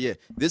features. Yeah.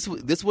 This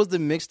was the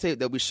mixtape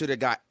that we should have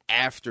got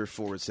after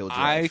Forest Hill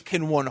Drive. I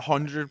can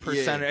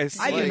 100%.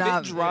 I did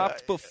not. It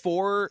dropped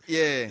before.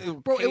 Yeah.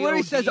 Bro, it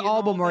literally says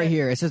album right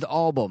here. It says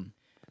album.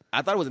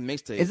 I thought it was a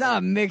mixtape. It's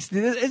not a mixtape.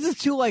 This is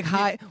too like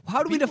high.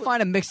 How do we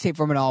define a mixtape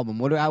from an album?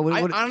 I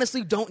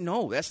honestly don't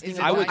know. That's the thing.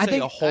 I would say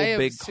a whole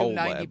big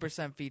collab.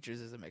 90%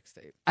 features is a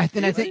mixtape. I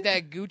think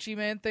that Gucci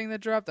Man thing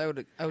that dropped. I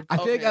feel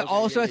like it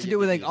also has to do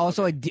with like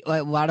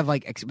a lot of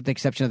like with the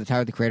exception of the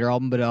Tyler the Creator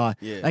album, but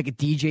like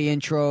DJ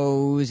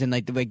intros and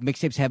like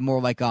mixtapes have more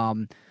like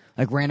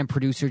random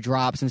producer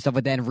drops and stuff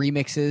like that, and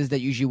remixes that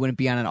usually wouldn't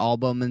be on an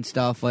album and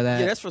stuff like that.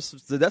 Yeah,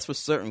 that's for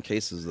certain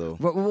cases though.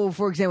 Well,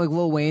 for example, like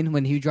Lil Wayne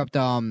when he dropped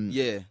I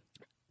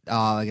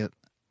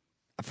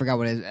forgot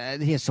what it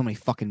is. He has so many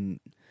fucking.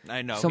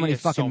 I know. So many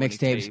fucking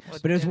mixtapes.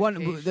 But there's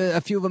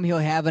a few of them he'll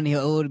have, and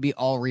it'll be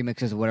all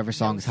remixes of whatever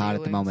song's hot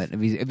at the moment.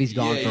 If he's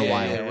gone for a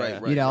while,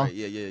 right, you know,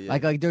 yeah.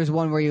 Like there's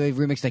one where he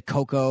remixed like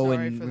Coco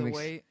Sorry and for the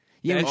wait.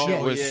 Yeah,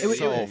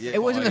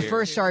 it wasn't the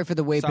first Sorry for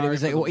the Wait, but it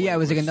was like it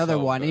was like another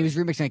one. And he was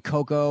remixing like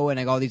Coco and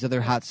like all these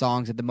other hot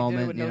songs at the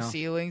moment. With No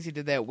Ceilings, he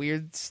did that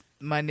weird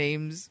My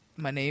Name.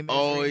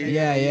 Oh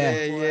yeah.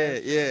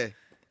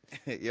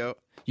 Yo.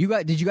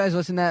 Did you guys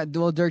listen to that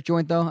Lil Durk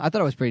joint though? I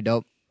thought it was pretty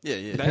dope.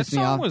 Yeah. That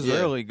song was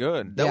really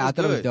good. I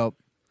thought it was dope.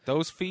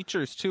 Those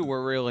features too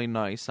were really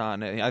nice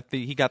on it. I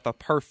think he got the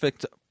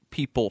perfect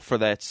people for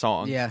that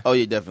song. Yeah. Oh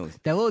yeah, definitely.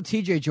 That little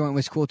TJ joint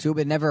was cool too,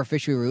 but never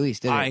officially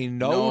released, did it? I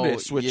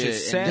noticed, which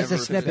is sad. Just a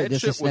snippet. That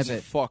shit was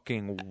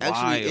fucking wild.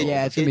 Actually,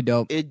 it's gonna be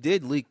dope. It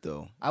did leak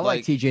though. I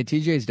like TJ.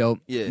 TJ's dope.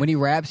 Yeah. When he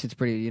raps, it's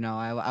pretty. You know,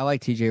 I like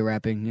TJ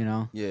rapping. You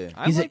know. Yeah.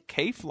 I like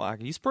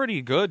K-Flock. He's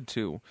pretty good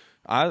too.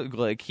 I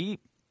like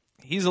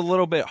He's a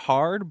little bit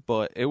hard,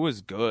 but it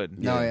was good.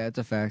 No, yeah, it's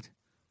a fact.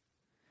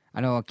 I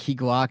know Key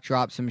Glock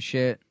dropped some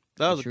shit.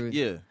 That was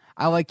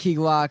I like Key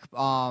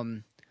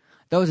Glock.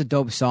 That was a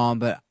dope song,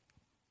 but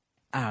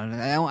I don't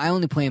know. I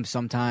only play him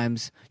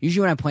sometimes.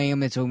 Usually when I play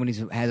him, it's when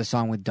he has a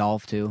song with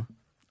Dolph too.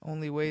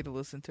 Only way to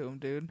listen to him,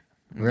 dude.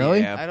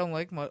 Really? Yeah. I don't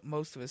like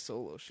most of his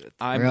solo shit.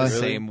 I'm the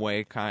same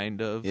way,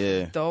 kind of.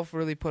 Yeah. Dolph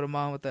really put him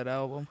on with that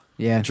album.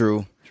 Yeah.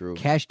 True.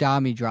 Cash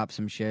Dami dropped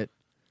some shit.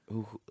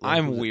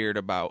 I'm weird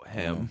about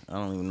him. I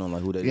don't even know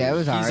who that is. Yeah, it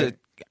was alright.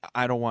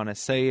 I don't want to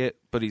say it,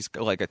 but he's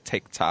like a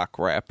TikTok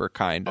rapper,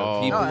 kind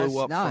of. He blew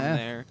up from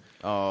there.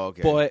 Oh,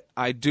 okay. But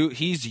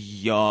he's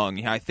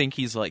young. I think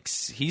he's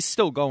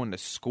still going to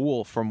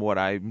school from what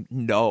I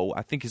know.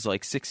 I think he's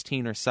like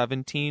 16 or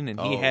 17, and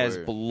he has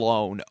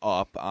blown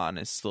up,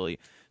 honestly.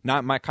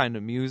 Not my kind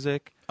of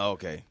music.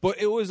 Okay. But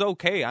it was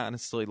okay,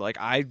 honestly. Like,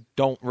 I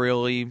don't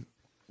really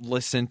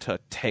listen to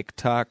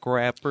TikTok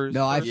rappers.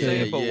 No, I feel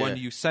you. But when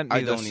you sent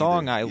me the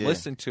song, I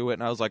listened to it,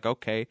 and I was like,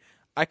 okay,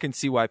 I can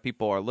see why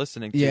people are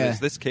listening to this.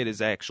 This kid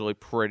is actually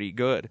pretty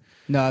good.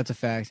 No, it's a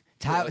fact.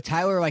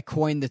 Tyler like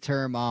coined the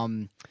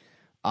term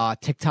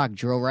TikTok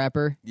drill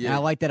rapper. Yeah. And I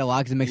like that a lot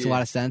because it makes a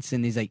lot of sense.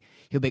 And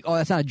he'll be like, oh,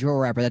 that's not a drill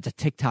rapper. That's a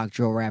TikTok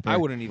drill rapper. I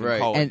wouldn't even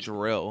call it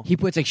drill. He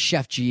puts like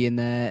Chef G in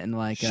that and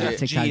like Chef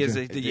TikTok G is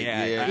drill.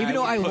 Even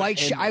though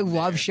I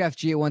love Chef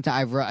G at one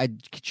time.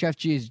 Chef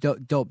G is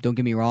dope. Don't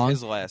get me wrong.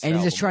 His last and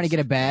he's just trying to get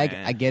a bag.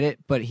 Man. I get it,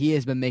 but he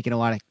has been making a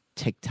lot of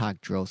TikTok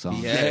drill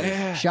songs.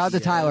 Yeah. Shout out to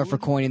Tyler for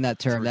coining that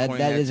term.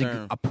 That is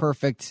a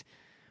perfect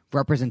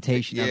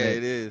representation of it.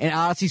 It is. And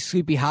honestly,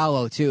 Sleepy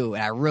Hollow too.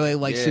 And I really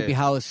like Sleepy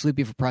Hollow's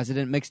 "Sleepy for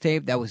President"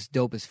 mixtape. That was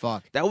dope as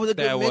fuck. That was a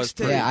good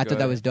mixtape. Yeah, I thought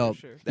that was dope.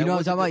 Sure. You know what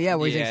I'm talking about? Yeah,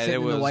 where he's like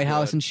sitting in the White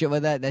House and shit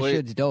like that. That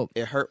shit's dope.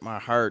 It hurt my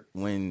heart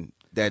when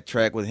that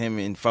track with him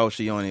and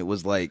Fauci on it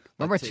was like.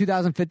 Remember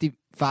 2055?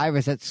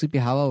 Is that Sleepy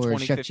Hollow or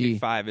Chef G?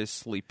 2055 is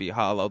Sleepy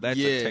Hollow. That's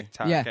a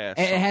TikTok. Yeah, and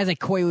it has like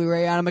Coily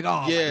Ray on. I'm like,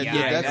 oh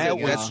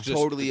that's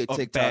totally a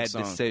TikTok bad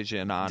song.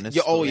 Decision,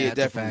 honestly. Yeah,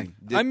 definitely.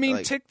 I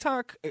mean,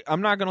 TikTok.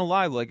 I'm not gonna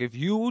lie. Like, if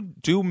you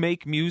do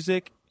make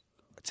music,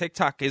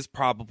 TikTok is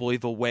probably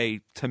the way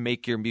to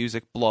make your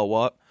music blow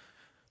up.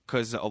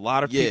 Because a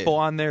lot of people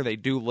on there, they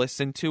do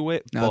listen to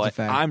it, but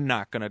I'm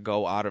not going to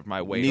go out of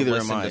my way to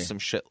listen to some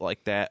shit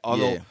like that.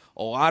 Although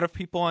a lot of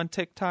people on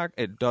TikTok,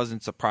 it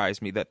doesn't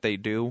surprise me that they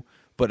do,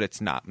 but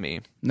it's not me.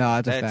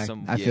 No, that's a fact.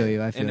 I feel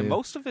you. And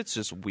most of it's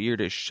just weird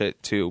as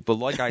shit, too. But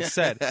like I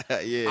said,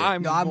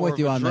 I'm more with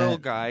you of a on drill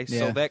that. guy,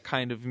 so that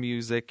kind of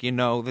music,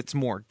 that's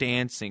more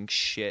dancing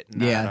shit,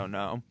 and I don't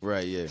know.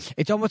 Right, yeah.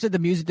 It's almost like the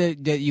music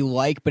that you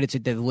like, but it's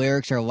the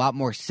lyrics are a lot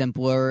more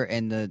simpler,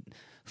 and the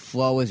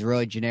flow is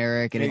really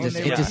generic, and they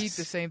repeat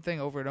the same thing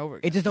over and over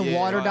again. It's just a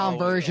watered down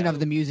version of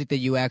the music that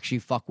you actually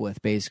fuck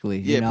with, basically.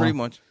 Yeah, you know? pretty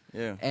much.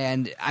 Yeah.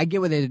 And I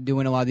get what they're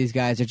doing. A lot of these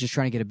guys, they're just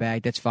trying to get a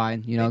bag. That's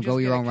fine. You know, go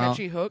your own route.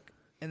 Catchy hook.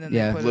 And then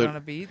they put it on a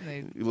beat,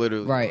 and they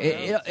literally right.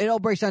 It all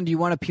breaks down. Do you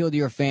want to appeal to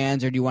your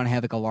fans, or do you want to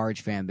have like a large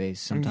fan base?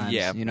 Sometimes,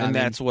 yeah, you know, and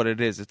that's what it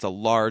is. It's a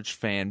large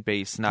fan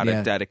base, not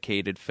a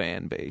dedicated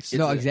fan base.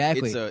 No,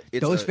 exactly.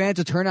 Those fans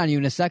will turn on you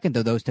in a second,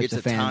 though. Those types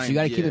of fans. So you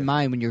got to keep in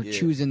mind when you're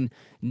choosing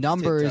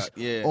numbers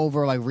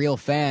over like real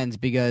fans,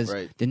 because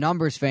the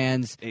numbers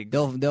fans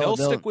they'll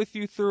stick with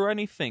you through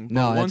anything. But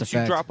no, once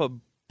you drop a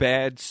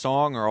bad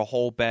song or a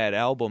whole bad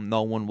album,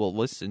 no one will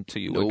listen to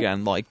you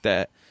again like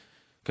that.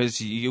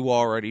 Because you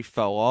already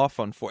fell off.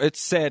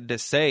 It's sad to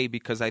say,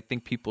 because I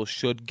think people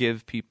should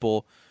give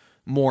people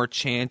more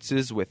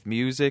chances with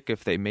music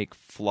if they make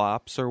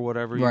flops or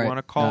whatever you want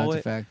to call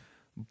it. Fact.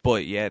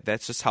 But yeah,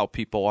 that's just how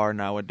people are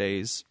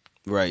nowadays.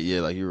 Right?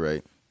 Yeah, like you're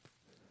right.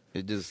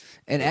 It just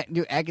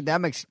dude,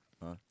 Academics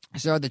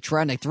started the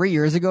trend like 3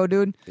 years ago,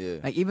 dude. Yeah.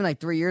 Like even like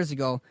 3 years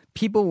ago,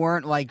 people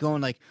weren't like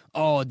going like,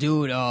 "Oh,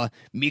 dude,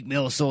 Meek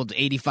Mill sold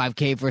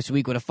 85K first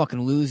week, what a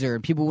fucking loser,"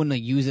 and people wouldn't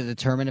like use it to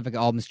determine if an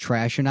album's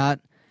trash or not.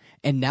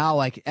 And now,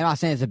 like, I'm not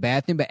saying it's a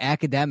bad thing, but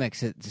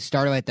Academics, it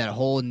started like that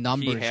whole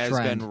numbers trend. He has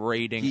been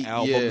rating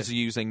albums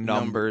using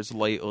numbers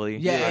lately.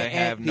 Yeah, I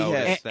have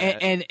noticed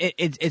that. And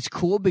it's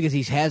cool because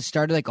he has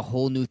started like a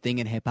whole new thing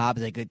in hip hop,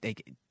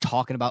 like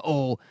talking about,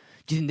 oh,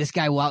 do you think this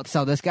guy will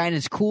outsell this guy? And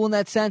it's cool in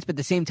that sense, but at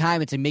the same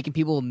time, it's like making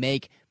people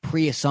make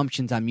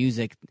pre-assumptions on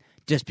music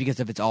just because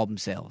of its album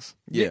sales.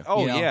 Yeah.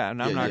 Oh, yeah,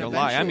 and I'm not going to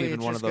lie. I'm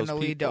even one of those people. It's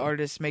going to lead to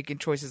artists making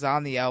choices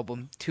on the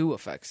album to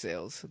affect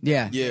sales.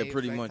 Yeah. Yeah,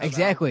 pretty much.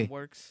 Exactly.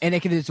 And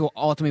it can just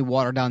ultimately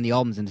water down the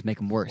albums and just make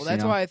them worse. Well,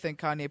 that's why I think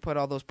Kanye put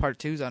all those part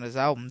 2s on his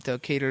album to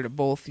cater to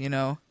both, you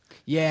know?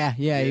 Yeah,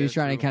 he was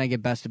trying to kind of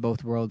get best of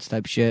both worlds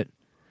type shit.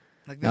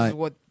 Like, this is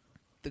what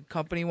the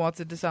company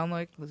wants it to sound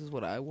like. This is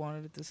what I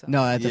wanted it to sound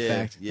like. No, that's a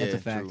fact. That's a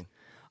fact. True.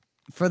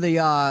 For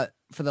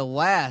the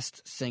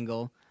last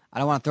single, I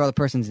don't want to throw the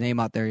person's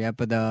name out there yet,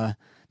 but they're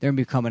going to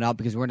be coming out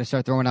because we're going to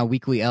start throwing out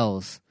weekly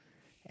L's.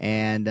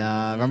 And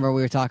remember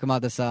we were talking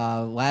about this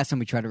last time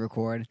we tried to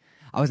record.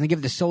 I was going to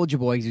give it to Soulja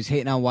Boy because he was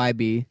hating on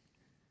YB.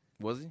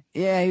 Was he?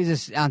 Yeah, he was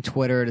just on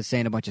Twitter just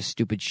saying a bunch of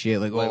stupid shit.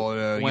 Like,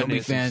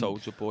 YB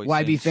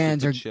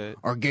fans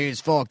are gay as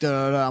fuck. Da,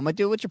 da, da. I'm like,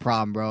 dude, what's your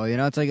problem, bro? You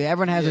know, it's like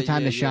everyone has their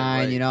time to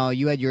shine. Right. You know,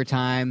 you had your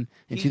time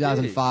in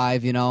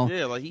 2005, you know.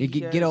 Yeah, like you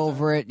get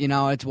over it. You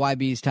know, it's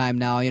YB's time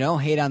now. You know,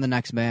 hate on the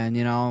next man,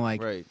 you know.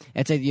 Like,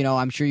 it's like, you know,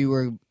 I'm sure you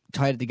were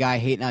tight at the guy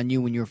hating on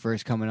you when you were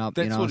first coming up.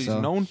 That's you know, what he's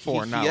known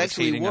for now. He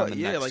actually was.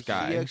 He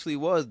actually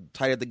was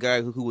tight at the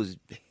guy who was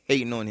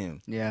hating on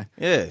him. Yeah.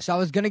 Yeah. So I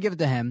was going to give it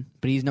to him,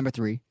 but he's number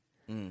 3.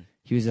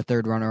 He was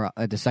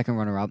the second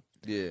runner-up.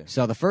 Yeah.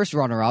 So the first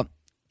runner-up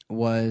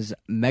was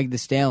Meg Thee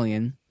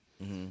Stallion,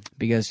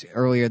 because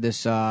earlier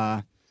this,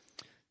 I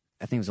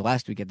think it was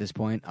last week at this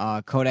point,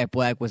 Kodak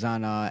Black was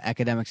on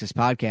Academics'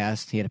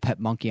 podcast. He had a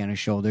pet monkey on his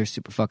shoulder.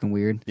 Super fucking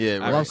weird. Yeah,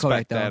 I love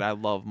Kodak, that. I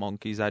love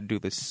monkeys. I'd do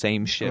the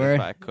same shit if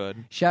I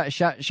could.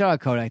 Shout out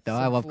Kodak, though.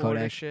 I love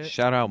Kodak. Shit.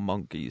 Shout out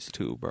monkeys,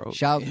 too, bro.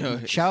 Shout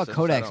out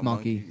Kodak's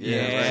monkey.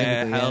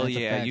 Yeah, hell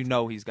yeah. You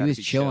know he's got to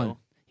be chilling.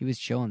 He was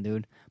chilling,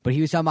 dude. But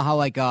he was talking about how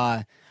like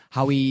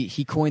how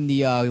he coined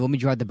the "let me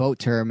drive the boat"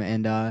 term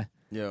and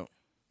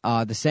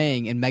the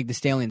saying, and Meg Thee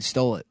Stallion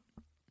stole it.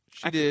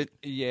 She did.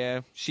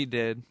 Yeah, she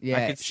did.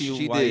 Yeah, I could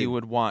see why you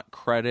would want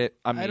credit.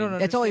 I mean, I don't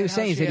that's all he was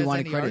saying. He said he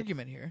wanted credit.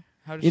 Argument here.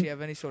 How does she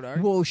have any sort of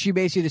argument? Well, she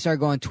basically just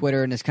started going on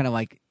Twitter and just kind of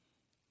like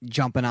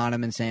jumping on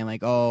him and saying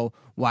like, "Oh,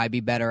 why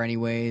be better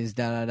anyways?"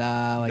 Da da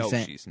da. Like, no,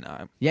 saying, she's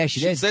not. Yeah, she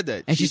did. She said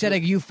that, and she said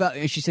like you felt.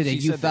 She said that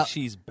you felt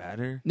she's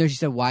better. No, she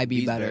said why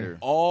be better.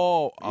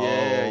 Oh,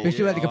 yeah.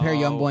 Basically, had to compare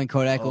YoungBoy and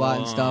Kodak a lot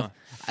and stuff.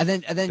 And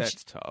then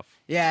that's tough.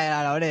 Yeah,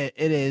 I know it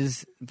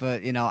is,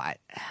 but you know,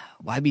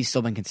 YB's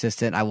still been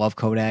consistent. I love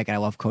Kodak, and I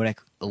love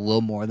Kodak a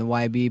little more than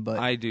YB, but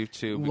I do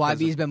too.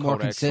 YB's been more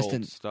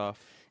consistent stuff,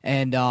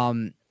 and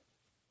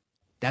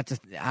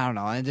I don't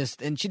know,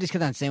 and she just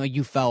kept on saying like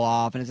you fell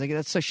off, and it's like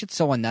that's shit's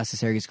so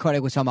unnecessary. Because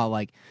Kodak was talking about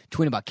like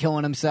tweeting about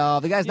killing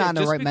himself. The guy's not in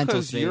the right mental state.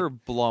 Just because you're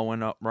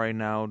blowing up right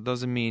now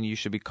doesn't mean you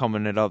should be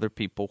coming at other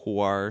people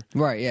who are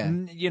right. Yeah,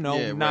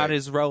 not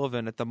as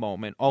relevant at the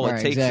moment. All it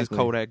takes is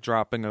Kodak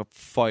dropping a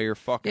fire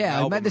fucking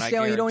album. Meg Thee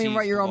Stallion, you don't even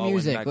write your own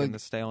music. Megan Thee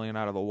Stallion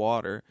out of the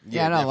water.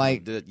 Yeah, no,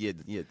 like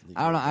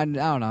I don't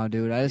know,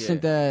 dude. I just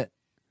think that.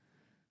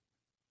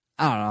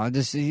 I don't know.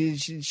 Just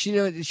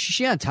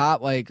she on top.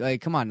 Like,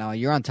 come on now,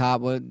 you're on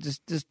top. Well,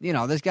 just this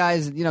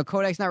guy's.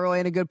 Kodak's not really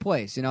in a good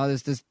place.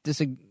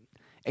 Just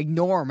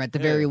ignore him at the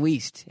very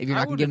least if you're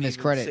not going to give him his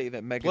credit. I wouldn't even say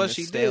that Megan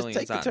Thee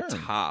Stallion's on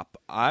top.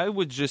 I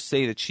would just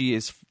say that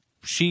she's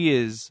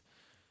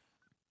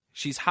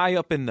high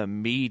up in the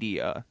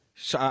media.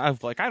 I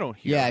don't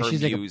hear her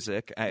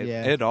music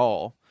at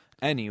all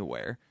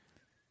anywhere.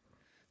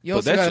 You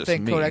also got to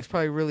think Kodak's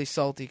probably really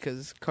salty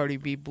because Cardi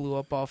B blew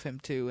up off him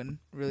too, and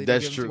really.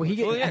 That's true. Well,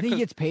 I think he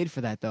gets paid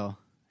for that though.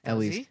 At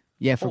least.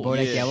 Yeah, for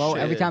Bodak yeah, Yellow.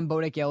 shit. Every time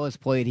Bodak Yellow is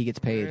played, he gets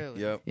paid.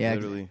 Really? Yep. Yeah.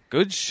 Literally.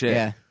 Good shit.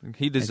 Yeah.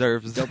 He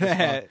deserves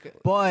that.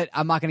 But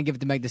I'm not going to give it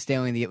to Meg Thee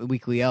Stallion the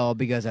Weekly L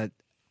because a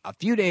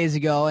few days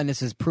ago, and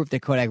this is proof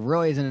that Kodak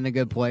really isn't in a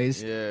good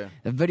place. Yeah.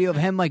 A video of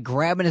him like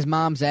grabbing his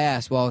mom's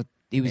ass while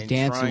he was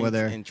dancing with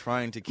her. And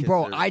trying to kiss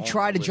Bro, her I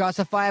tried to lips.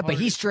 justify it, but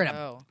he straight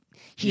up.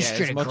 He Yeah,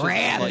 straight as up much as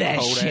grabbed like that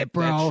Kodak, shit,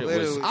 bro. that shit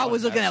was I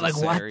was looking at like,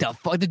 what the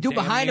fuck? The dude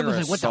Damn behind him was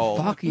near like, what assault.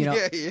 the fuck? You know?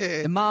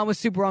 Yeah. The mom was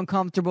super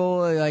uncomfortable.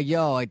 Like,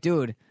 yo, like,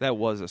 dude. That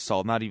was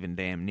assault, not even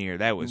damn near.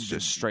 That was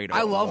just straight up.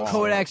 I love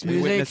Kodak's We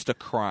music. witnessed a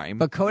crime.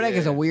 But Kodak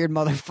is a weird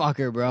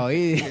motherfucker, bro.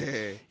 He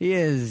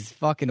is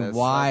fucking That's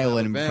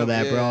wilding South for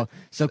that, Alabama, bro.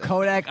 So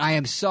Kodak, I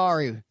am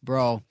sorry,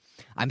 bro.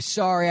 I'm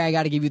sorry I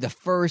got to give you the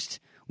first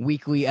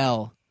Weekly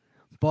L,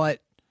 but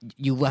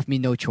you left me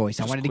no choice.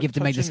 I wanted to quit give it to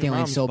Meg Thee touching your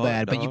Stallion mom's so butt,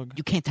 bad, but dog.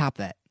 you can't top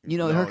that. You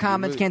know, No, her you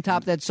comments really- can't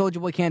top that. Soulja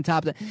Boy can't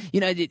top that.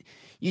 You know,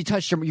 you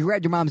touched her, you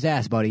grabbed your mom's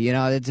ass, buddy. You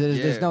know,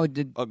 there's no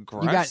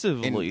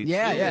Aggressively.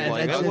 Yeah,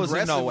 like, that's that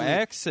wasn't no aggressively.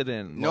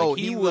 accident. No, like,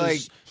 he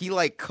was.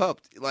 like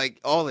cupped like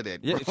all of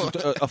that. Yeah, Bro.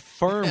 it's a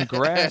firm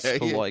grasp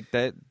Yeah. like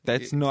that.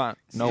 That's not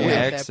no Yeah.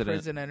 That accident.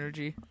 prison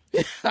energy.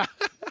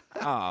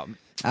 I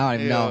don't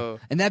even know. Yo.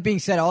 And that being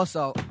said,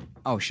 also,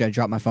 oh shit, I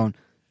dropped my phone.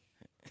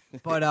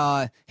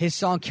 But his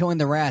song "Killing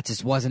the Rats"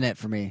 just wasn't it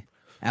for me.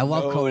 I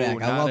love No, Kodak.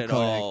 I not love at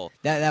Kodak. all.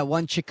 That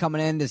one chick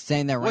coming in just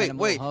saying that Wait, random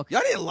little hook.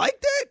 y'all didn't like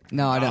that?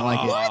 No, I didn't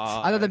like it. What?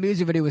 I thought the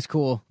music video was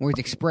cool, where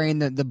he's spraying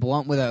the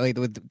blunt with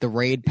the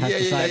Raid Yeah,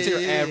 pesticide. That's your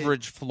yeah.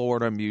 average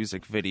Florida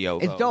music video.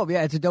 It's though. dope.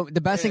 Yeah, it's a dope.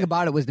 The best thing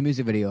about it was the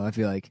music video. I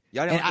feel like.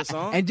 Y'all didn't and like the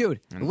song? And dude,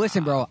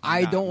 listen, bro.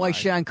 I don't like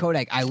shit on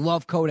Kodak. I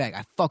love Kodak.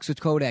 I fucks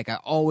with Kodak. I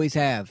always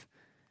have.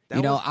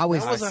 That I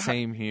was. that was a-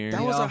 Same here.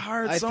 That You was know, a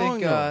hard I song.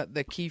 think though.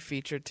 the key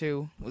feature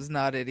too was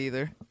not it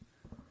either.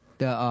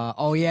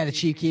 The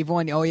Chief Keef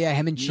one. Oh yeah,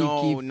 him and Chief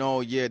Keef.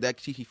 No, yeah,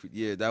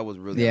 that was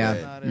really Yeah.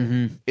 bad. Not it.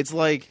 Mm-hmm. It's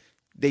like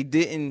they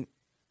didn't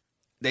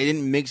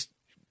mix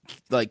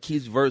like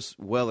Keith's verse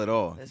well at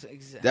all. That's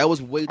exactly. That was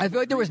way. I feel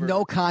like there was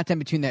no content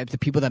between the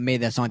people that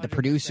made that song. The 100%.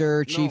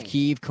 producer, Chief No.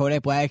 Keef,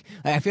 Kodak Black.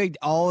 Like, I feel like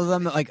all of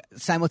them like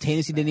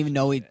simultaneously didn't even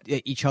know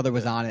each other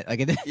was on it. Like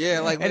it, Yeah,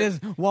 like- it is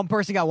one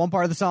person got one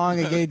part of the song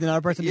and gave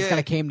another person just Yeah. kind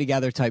of came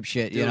together type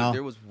shit. You know?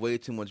 There was way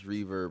too much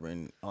reverb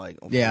and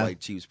Yeah. like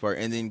Chief's part,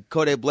 and then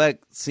Kodak Black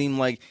seemed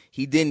like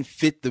he didn't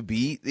fit the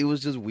beat. It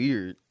was just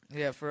weird.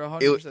 Yeah, for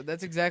 100%.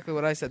 That's exactly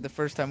what I said the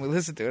first time we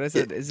listened to it. I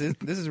said,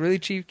 "This is really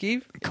Chief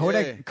Keef?"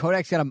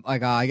 Kodak's got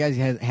I guess he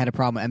had a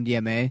problem with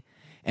MDMA,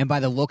 and by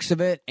the looks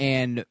of it,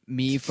 and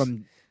me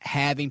from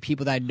having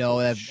people that I know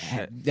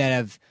that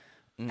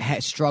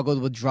have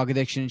struggled with drug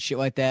addiction and shit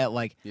like that,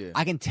 like Yeah.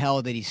 I can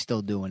tell that he's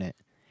still doing it,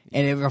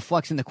 and it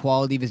reflects in the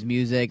quality of his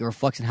music. It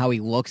reflects in how he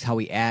looks, how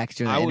he acts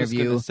during the I was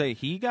interview. gonna say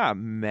he got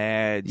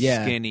mad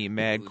Yeah. skinny,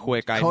 mad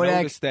quick. I Kodak-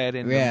 noticed that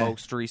in yeah. the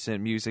most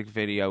recent music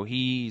video.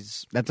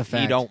 That's a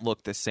fact. He don't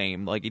look the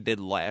same like he did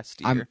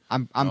last year.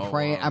 I'm Oh,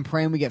 praying. wow. I'm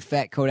praying we get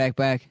fat Kodak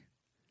back.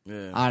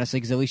 Yeah. Honestly,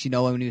 because at least you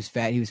know when he was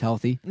fat, he was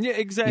healthy. Yeah,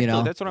 exactly. You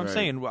know? That's what I'm Right.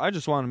 saying. I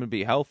just want him to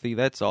be healthy.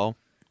 That's all.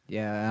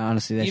 Yeah,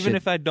 honestly, that Even shit,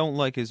 if I don't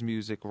like his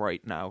music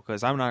right now,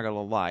 because I'm not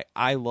gonna lie,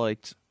 I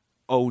liked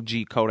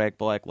OG Kodak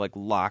Black, like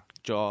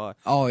Lockjaw,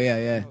 oh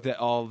yeah.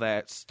 all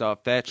that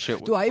stuff. That shit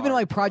was Dude, I even fire,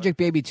 like Project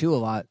Baby 2 a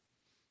lot.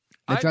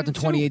 That I dropped in did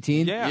too.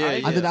 2018. Yeah, Yeah,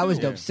 I I thought that was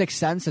yeah. dope. Sixth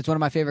Sense. It's one of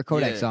my favorite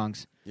Kodak Yeah.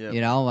 songs. Yeah.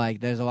 You know, like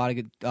there's a lot of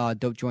good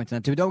dope joints in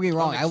that too. Don't get me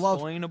wrong. I love,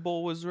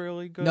 Unexplainable was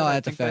really good. No, I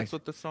that's a think fact. That's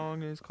what the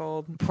song is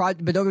called. but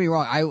don't get me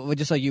wrong. I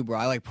just like you, bro.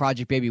 I like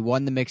Project Baby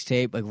 1, the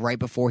mixtape, like right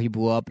before he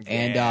blew up,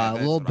 and Yeah,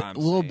 that's Lil what I'm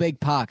Lil saying. Big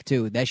Pac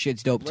too. That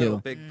shit's dope Little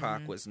too. Big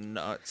Pac was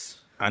nuts.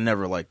 I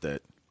never liked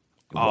that.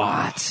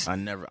 What? I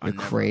never. You're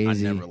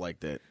crazy. I never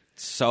liked that.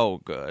 So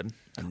good.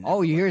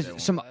 Oh, you hear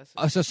some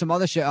some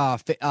other shit.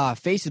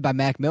 Faces by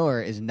Mac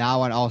Miller is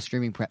now on all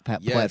streaming Yes,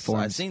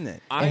 platforms. I've seen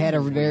that. I'm had a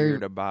very-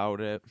 weird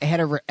about it.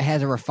 It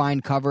has a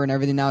refined cover and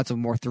everything now. It's a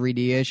more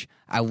 3D ish.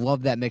 I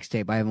love that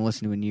mixtape. I haven't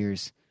listened to it in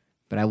years,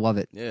 but I love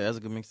it. Yeah, that's a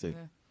good mixtape.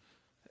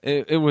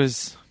 It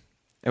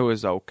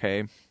was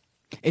okay.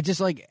 It's just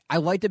like I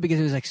liked it because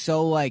it was like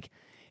so like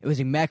it was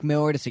like Mac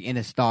Miller just like in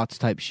his thoughts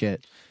type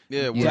shit.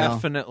 Yeah, You know?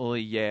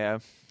 Definitely, yeah.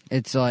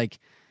 It's like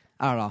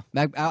I don't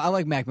know. I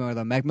like Mac Miller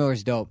though. Mac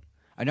Miller's dope.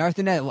 Another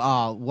thing that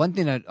one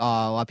thing that a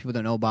lot of people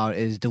don't know about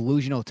is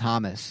Delusional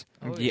Thomas.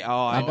 Yeah,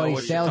 My buddy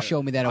Sal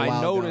showed me that a while I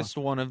ago. noticed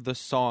one of the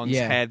songs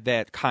Yeah. had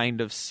that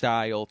kind of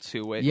style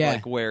to it, Yeah.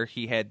 like where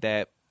he had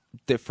that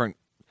different.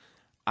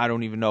 I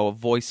don't even know a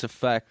voice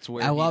effect.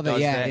 Where I love he it,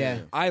 does yeah, that. yeah.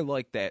 I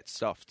like that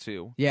stuff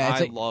too. Yeah, it's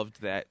I like-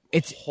 loved that.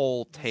 it's-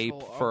 whole tape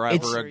whole forever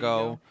artistry,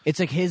 ago. It's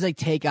like his like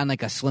take on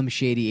like a Slim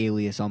Shady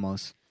alias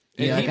almost.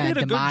 And Yeah, he kinda did a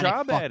good demonic,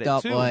 job fucked at it,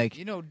 up, too. like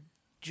You know,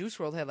 Juice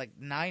WRLD had like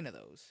 9 of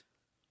those.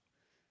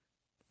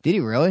 did he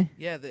really?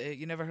 Yeah,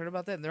 you never heard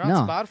about that? And they're on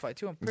No. Spotify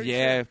too. I'm pretty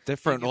Yeah, sure.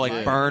 different You can like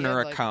find burner he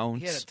had, like,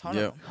 accounts. He had a ton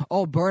Yeah. of them.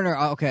 Oh, Burner.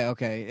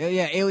 Okay.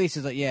 Yeah, alias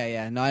is like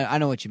yeah. No, I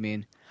know what you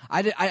mean.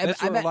 I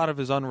That's where meant, a lot of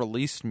his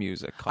unreleased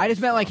music comes I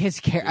just meant like from.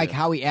 his like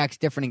how he acts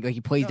different, like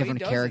he plays No, he different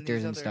does in characters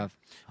these and other- stuff.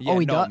 Yeah, oh,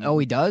 he no, does. Oh,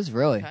 he does.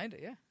 Really? Kind of,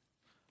 yeah.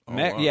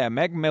 Yeah,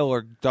 Mac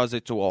Miller does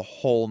it to a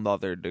whole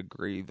nother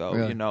degree, though.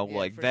 Really? You know, Yeah,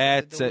 like for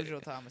that's sure. it.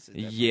 Delusional Thomas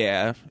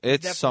is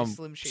It's some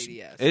Slim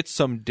Shady-esque. It's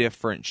some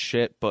different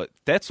shit, but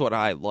that's what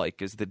I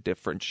like is the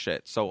different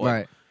shit. So like,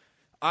 Right.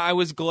 I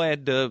was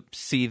glad to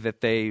see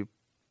that they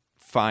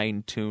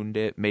fine-tuned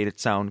it, made it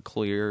sound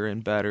clearer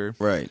and better.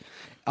 Right.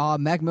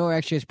 Mac Miller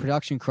actually has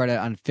production credit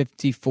on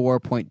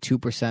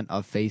 54.2%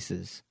 of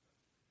Faces.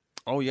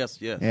 Oh yes.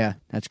 Yeah,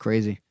 that's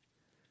crazy.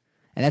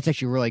 And that's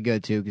actually really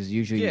good too, because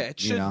usually Yeah, it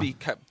should be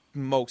kept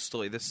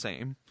mostly the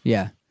same.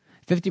 Yeah,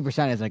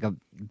 50% is like a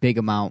big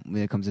amount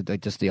when it comes to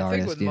like just the I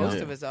think artist. with most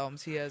of his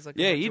albums, he has like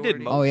a he did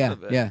majority. most Oh yeah,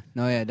 of it. yeah,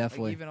 no, yeah, Like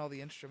definitely. even all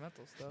the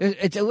instrumental stuff.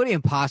 It's literally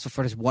impossible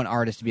for this one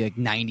artist to be like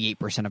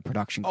 98% of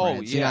production credits.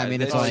 Oh yeah, You know what I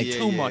mean? It's that's like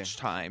too much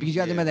time. because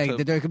you got to remember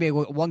that there could be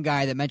one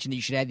guy that mentioned that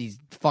you should add these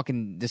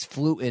this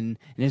flute in, and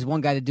there's one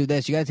guy that do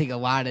this. You got to take a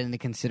lot into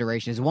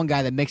consideration. There's one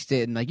guy that mixed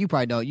it, and like you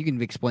probably know, you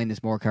can explain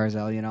this more,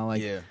 Carzel. You know,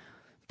 like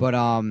but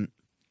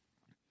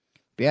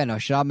yeah, no,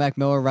 shout out Mac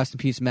Miller. Rest in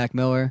peace, Mac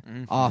Miller.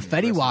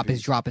 Fetty Wap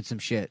is dropping some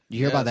shit. You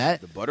hear about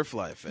that? The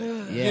Butterfly Effect.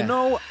 Yeah. You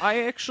know,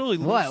 I actually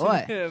What?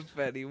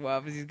 Fetty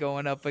Wap, he's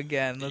going up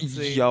again. Let's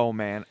see. Yo,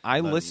 man, I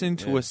listened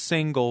to a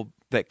single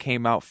that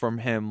came out from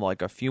him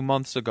like a few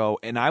months ago,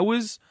 and I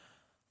was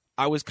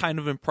kind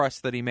of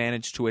impressed that he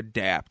managed to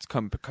adapt,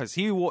 because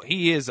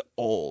he is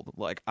old.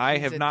 Like I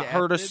have not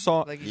heard a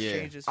song. Like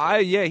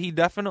he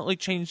definitely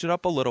changed it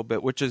up a little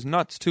bit, which is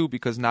nuts too,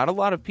 because not a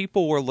lot of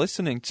people were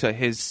listening to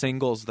his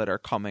singles that are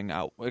coming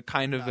out. It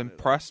kind of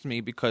impressed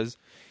me because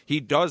he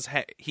does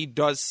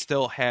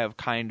still have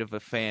kind of a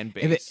fan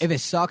base. If it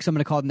sucks, I'm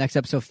gonna call the next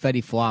episode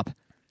Fetty Flop.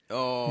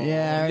 Oh,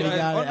 Yeah, I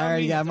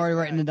already got it. I'm already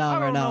writing it down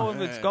right now. I don't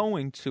know if it's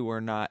going to or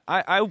not.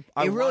 I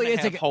It really is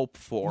have like hope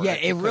for Yeah,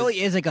 it. it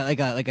really is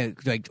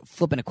like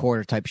flipping a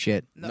quarter type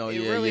shit. No, yeah,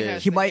 it really yeah.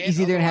 has.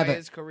 He's either gonna have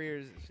his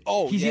career.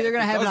 He's either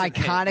gonna have an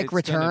iconic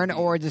return,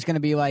 or it's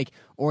gonna be like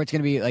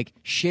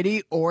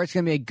shitty, or it's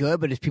gonna be good,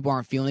 but if people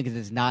aren't feeling it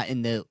because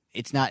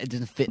it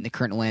doesn't fit in the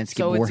current landscape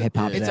So where hip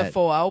hop is it's at. a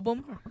full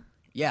album.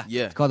 Yeah,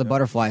 Yeah. It's called the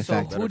Butterfly So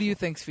Effect. who do you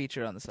think's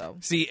featured on this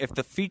album? See, if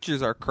the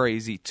features are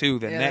crazy too,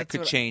 then Yeah, that that's could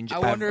what- change. I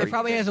wonder if It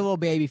probably has a little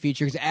baby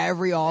feature because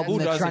every album Who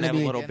that's doesn't trying to have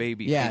be a little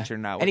baby feature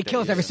now? and he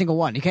kills every single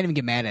one. You can't even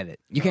get mad at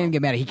it. You can't even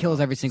get mad at it. He kills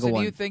every single So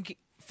one. do you think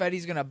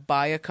Fetty's gonna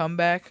buy a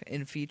comeback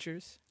in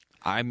features?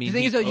 I mean, The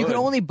thing is, though, you can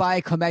only buy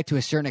a comeback to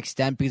a certain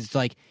extent because it's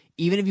like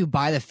even if you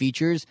buy the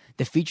features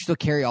will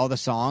carry all the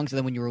songs. And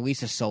then when you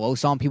release a solo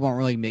song, people aren't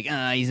really make he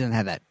doesn't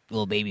have that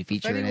little baby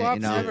feature in Fetty it. Wap's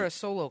You know? never a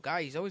solo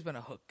guy. He's always been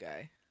a hook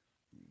guy.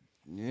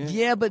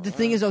 Yeah, but the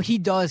thing is, though, he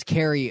does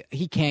carry.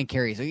 He can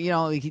carry. So you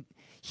know,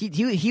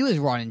 he was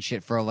running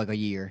shit for like a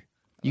year.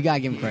 You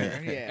gotta give him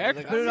credit. Yeah,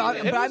 But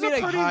I mean,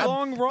 like,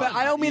 long run. But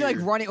I don't mean like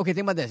running. Okay,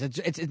 think about this.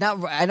 It's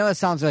not. I know it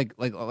sounds like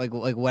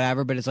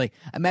whatever, but it's like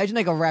imagine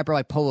like a rapper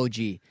like Polo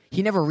G.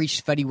 He never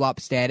reached Fetty Wap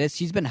status.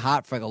 He's been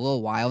hot for like a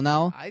little while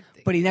now,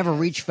 but he never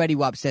reached Fetty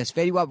Wap status.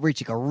 Fetty Wap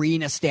reached like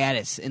arena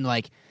status and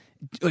like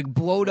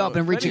blowed up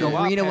and reaching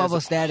arena level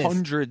status.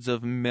 Hundreds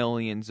of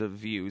millions of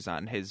views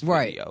on his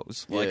Right.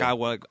 videos. Like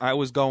I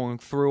was going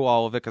through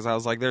all of it because I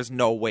was like, "There's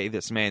no way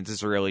this man's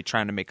is really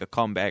trying to make a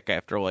comeback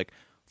after like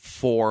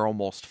 4,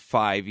 almost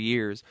 5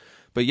 years."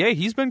 But yeah,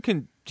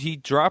 he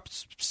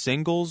dropped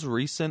singles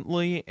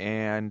recently,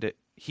 and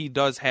he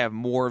does have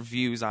more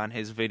views on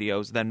his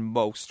videos than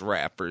most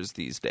rappers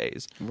these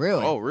days.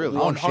 Really? Oh, really?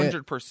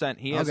 100%.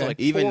 He has like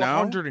Even now?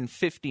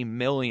 450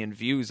 million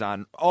views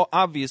on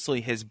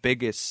obviously his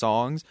biggest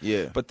songs.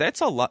 Yeah. But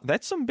that's a lot.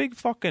 That's some big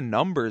fucking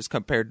numbers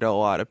compared to a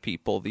lot of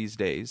people these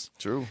days.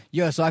 True.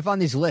 Yeah, so I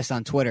found these lists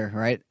on Twitter,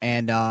 right?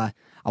 And I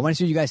want to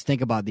see what you guys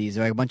think about these.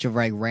 They're like a bunch of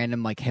like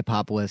random like hip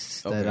hop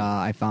lists that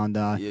I found.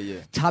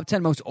 Top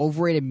 10 most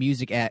overrated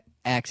music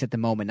acts at the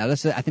moment. Now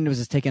this is, I think it was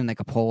just taken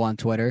like a poll on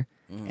Twitter,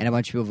 and a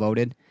bunch of people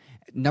voted.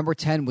 Number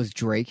 10 was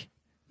Drake.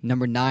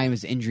 Number 9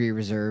 was Injury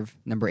Reserve.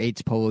 Number 8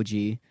 is Polo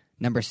G.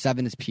 Number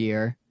 7 is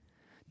Pierre.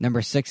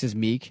 Number 6 is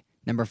Meek.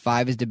 Number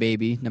 5 is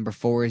DaBaby. Number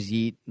 4 is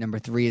Yeet. Number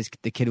 3 is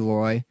The Kid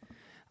Laroi.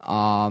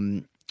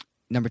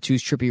 Number 2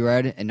 is Trippie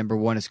Redd, and number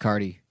 1 is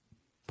Cardi.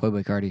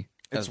 Playboy Cardi.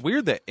 It's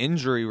weird that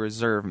Injury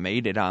Reserve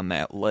made it on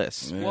that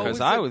list because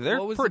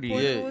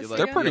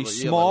they're pretty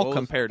small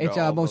compared to it's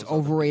most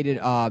overrated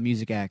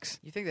music acts.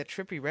 You think that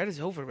Trippie Redd is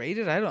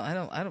overrated? I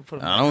don't put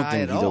him. I don't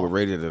think he's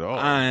overrated at all.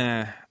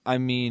 I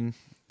mean,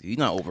 he's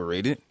not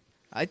overrated.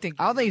 I don't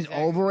think he's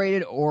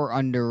overrated or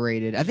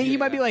underrated. I think he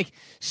might be like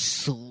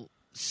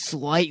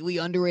slightly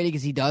underrated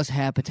because he does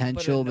have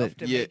potential, but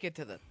to make it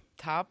to the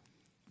top.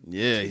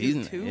 Yeah,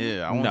 he's two?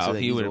 yeah. I won't say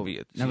he would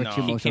be number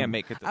 2. He can't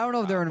make it. I don't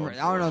know if they're in. I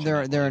don't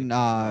know if they're in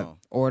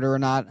order or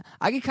not.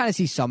 I can kind of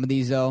see some of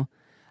these though.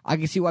 I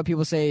can see why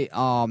people say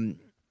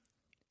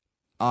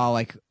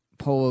like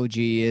Polo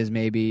G is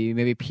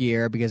maybe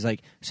Pierre because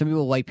like some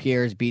people like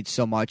Pierre's beats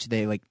so much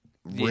they like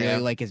really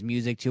like his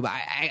music too. But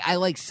I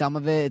like some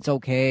of it. It's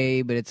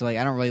okay, but it's like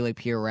I don't really like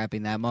Pierre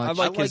rapping that much. I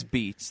like his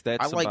beats.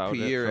 That's I like about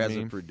Pierre it for as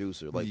me. a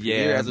producer. Like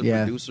Pierre as a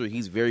producer,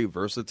 he's very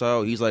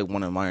versatile. He's like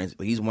one of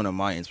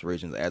my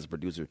inspirations as a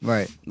producer.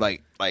 Right.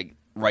 Like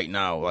right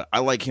now. I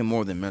like him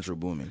more than Metro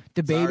Boomin.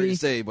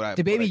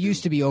 DaBaby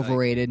used to be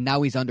overrated.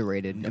 Now he's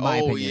underrated, in my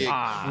opinion.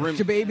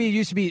 DaBaby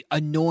used to be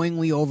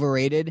annoyingly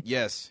overrated.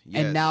 Yes.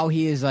 And now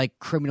he is like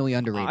criminally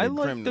underrated.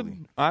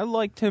 I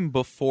liked him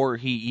before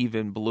he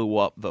even blew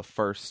up the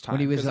first time.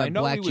 When he was like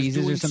Black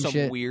Jesus or some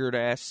shit. Weird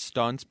ass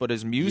stunts, but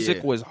his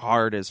music was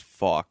hard as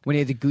fuck. When he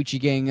had the Gucci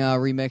Gang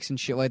remix and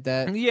shit like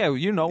that. Yeah,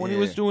 when he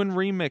was doing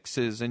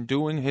remixes and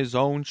doing his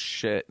own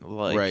shit,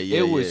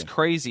 it was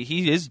crazy.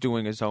 He is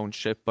doing his own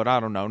shit, but I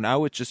don't know.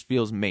 Now it just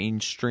feels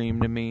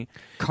mainstream to me.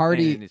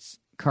 Cardi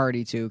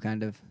too,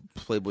 kind of.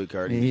 Playboy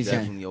Cardi, he's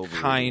definitely over.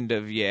 Kind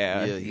of,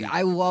 yeah.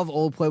 I love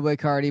old Playboy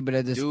Cardi, but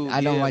I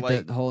don't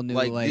like the whole new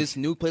this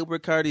new Playboy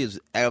Cardi is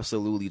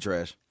absolutely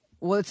trash.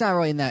 Well, it's not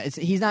really in that.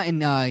 He's not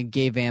in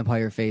gay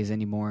vampire phase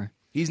anymore.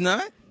 He's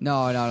not?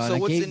 No. So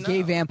what's it now?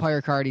 Gay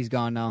vampire Cardi's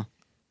gone now.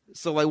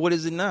 So what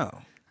is it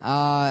now?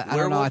 I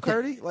don't know.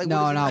 Cardi?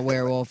 No, not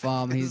werewolf.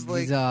 He's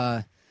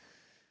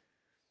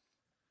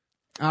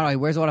I don't know. He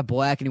wears a lot of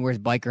black and he wears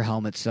biker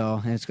helmets. So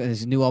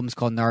his new album's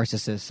called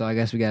Narcissist. So I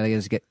guess we gotta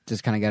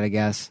gotta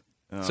guess.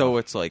 So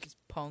it's like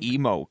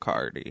emo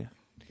Cardi.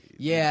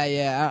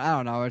 Yeah. I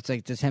don't know. It's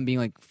like just him being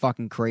like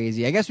fucking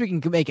crazy. I guess we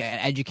can make an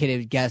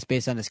educated guess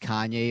based on his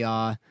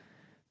Kanye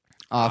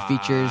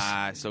features.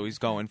 So he's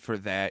going for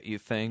that, you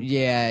think?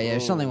 Yeah,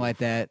 something like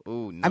that.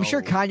 Ooh, no. I'm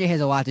sure Kanye has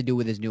a lot to do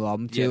with his new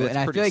album too.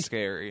 That's pretty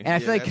scary. And I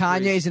feel like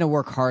Kanye's gonna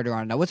work harder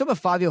on it now. What's up with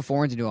Fabio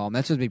Foreign's new album?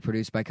 That's supposed to be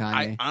produced by Kanye.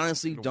 I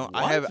honestly don't.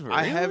 What?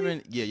 I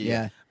haven't.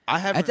 Yeah. I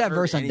haven't. That's that heard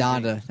verse on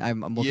anything. Donda.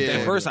 I'm looking That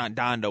for verse on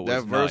Donda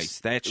was nice.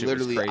 That shit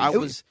was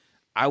crazy.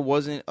 I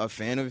wasn't a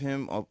fan of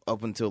him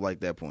up until like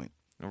that point.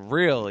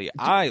 Really?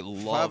 I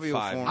love Fabio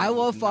Foreign. I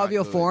love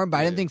Fabio Foreign, but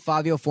I didn't think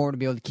Fabio Foreign would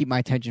be able to keep my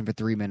attention for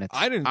 3 minutes.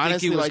 I didn't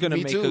think he was going to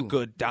make a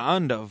good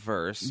Donda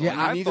verse.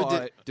 Yeah, I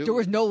thought there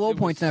was no low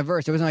points in that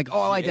verse. It wasn't like, oh,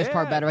 I like this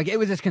part better. Like, it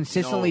was just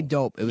consistently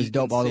dope. It was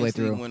dope all the way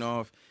through. Went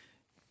off,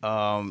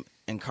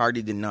 and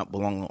Cardi did not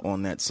belong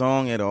on that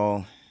song at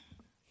all.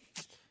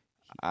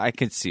 I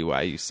can see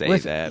why you say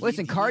that.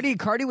 Listen, Cardi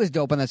was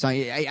dope on that song.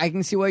 I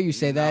can see why you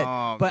say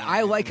that, but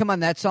I like him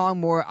on that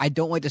song more. I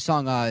don't like the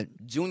song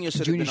Junior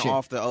should have been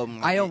off the album.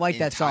 I don't like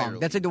that song.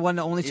 That's like the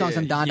only songs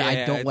on Donda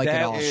I don't like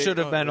at all. That should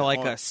have been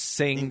like a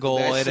single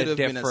at a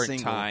different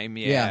time.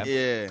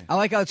 Yeah. I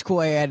like how it's cool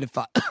I added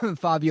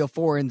Fabio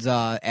Foreign's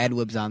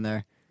ad-libs on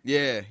there.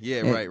 Yeah,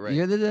 right.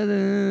 You're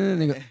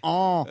they go,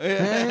 oh.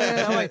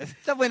 I'm like, it's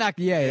definitely not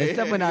yay. It's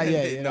definitely not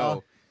yay, you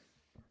know?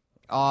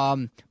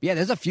 Yeah,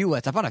 there's a few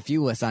lists. I found a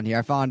few lists on here.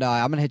 I found.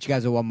 I'm gonna hit you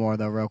guys with one more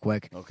though, real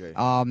quick. Okay.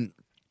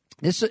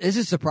 This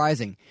is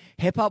surprising.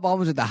 Hip hop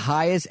albums with the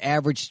highest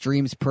average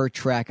streams per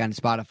track on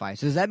Spotify.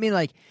 So does that mean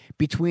like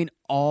between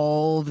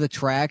all of the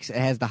tracks, it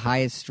has the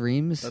highest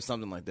streams? That's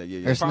something like that.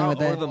 Yeah. Or something like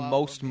that. Or the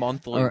most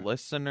monthly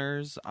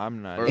listeners.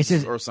 I'm not.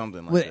 Or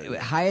something like that.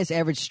 Highest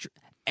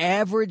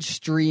average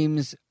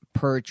streams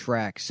per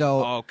track.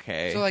 So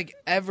okay. So like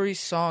every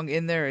song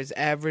in there is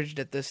averaged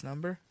at this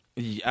number.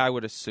 Yeah, I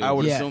would assume.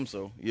 Assume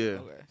so. Yeah,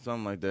 okay.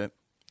 Something like that.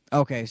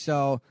 Okay,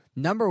 so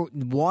number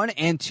 1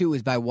 and 2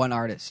 is by one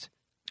artist.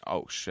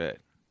 Oh shit!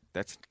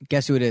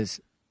 Guess who it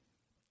is?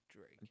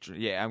 Drake.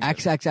 Yeah,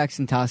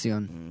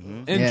 XXXTentacion.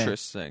 Mm-hmm.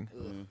 Interesting.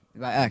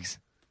 By X.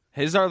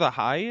 His are the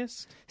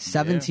highest.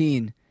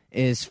 17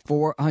 is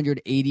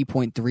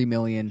 480.3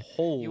 million.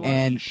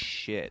 Holy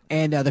shit!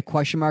 And the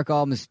Question Mark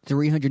album is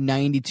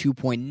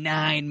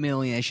 392.9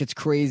 million. That shit's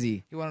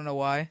crazy. You want to know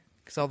why?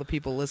 Because all the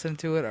people listening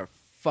to it are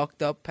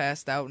fucked up,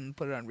 passed out, and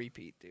put it on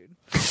repeat, dude.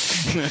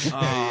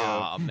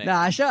 Oh, man.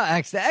 Nah, shout out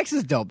X. The X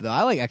is dope though.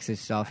 I like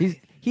X's stuff.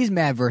 He's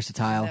mad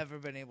versatile. I've never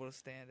been able to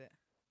stand it.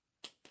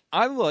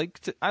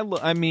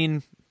 I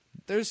mean,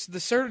 there's the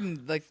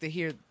certain like to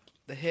hear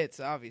the hits,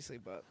 obviously,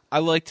 but I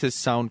liked his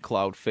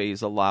SoundCloud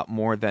phase a lot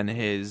more than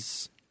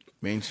his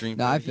mainstream.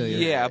 No, I feel you.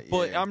 Yeah,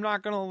 but I'm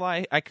not gonna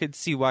lie. I could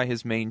see why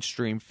his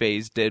mainstream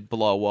phase did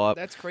blow up.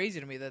 That's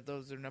crazy to me that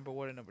those are number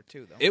 1 and number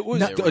 2, though. It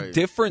was a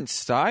different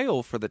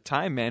style for the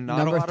time, man. Not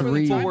number a lot 3, of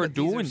people were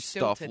doing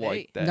stuff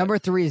like that. Number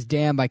 3 is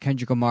 "Damn" by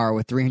Kendrick Lamar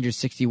with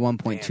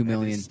 361.2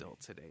 million. That is still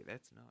today.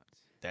 That's nuts.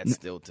 That's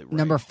still today.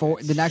 Number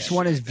 4. The next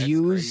one is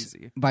 "Views"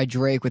 by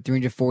Drake with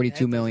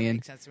 342 million.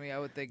 Makes sense to me. I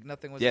would think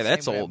nothing was. Yeah, the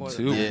that's same old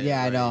too.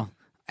 Yeah, I know.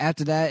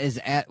 After that is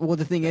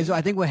the thing is,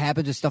 I think what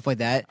happens with stuff like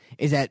that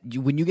is that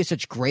when you get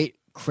such great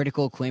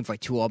critical acclaim for like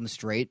 2 albums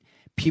straight,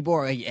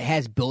 it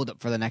has build up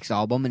for the next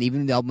album, and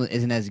even if the album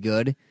isn't as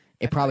good,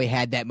 it probably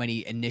had that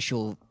many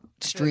initial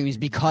streams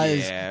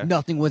because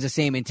nothing was the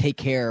same, and Take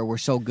Care were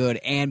so good,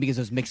 and because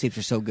those mixtapes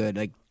are so good.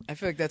 Like, I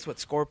feel like that's what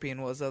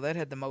Scorpion was, though. That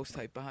had the most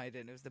hype behind it,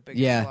 and it was the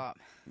biggest flop.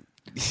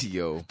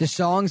 Yo, the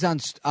songs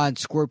on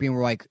Scorpion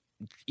were like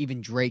even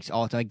Drake's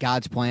all time, like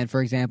 "God's Plan,"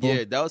 for example.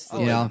 Yeah, that was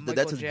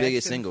that's his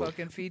biggest single.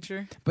 Fucking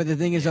feature. But the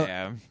thing is, it's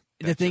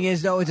just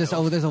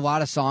there's a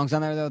lot of songs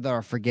on there though that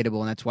are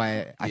forgettable, and that's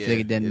why I feel like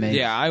it didn't make.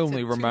 Yeah, I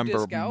only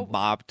remember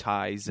Mob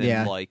Ties,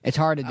 and like it's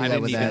hard to do I that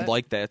didn't with even that.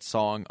 like that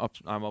song.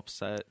 I'm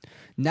upset.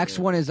 Next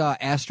one is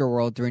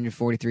Astroworld,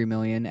 343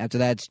 million. After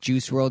that, it's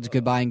Juice WRLD's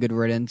 "Goodbye and Good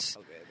Riddance."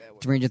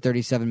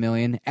 $337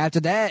 million. After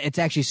that, it's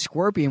actually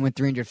Scorpion with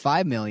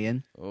 $305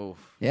 million. Oh,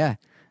 yeah,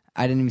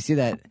 I didn't even see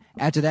that.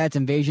 After that, it's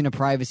Invasion of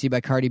Privacy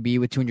by Cardi B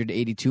with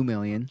 $282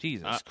 million.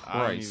 Jesus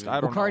Christ! I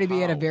don't know Cardi B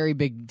had a very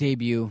big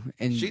debut,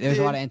 and there was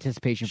a lot of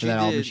anticipation for that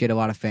album. She had a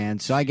lot of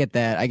fans, so I get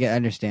that. I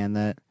understand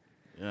that.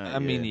 I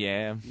mean,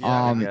 yeah.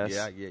 I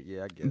guess.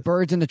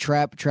 Birds in the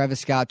Trap,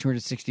 Travis Scott,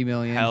 $260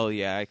 million. Hell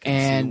yeah, I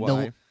can see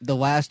why. And the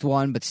last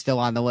one, but still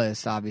on the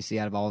list, obviously,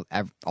 out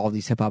of all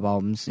these hip hop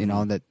albums,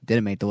 that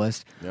didn't make the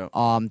list. Yep.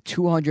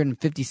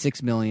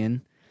 $256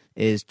 million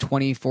is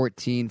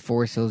 2014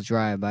 Forest Hills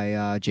Drive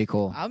by J.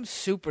 Cole. I'm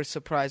super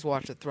surprised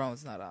Watch the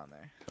Throne's not on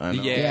there. I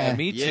know. Yeah,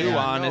 me too.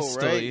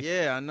 Honestly, right?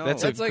 Yeah, I know.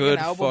 That's like good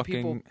an album fucking...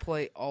 people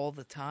play all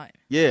the time.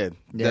 Yeah,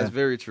 that's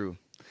very true.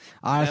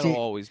 Honestly,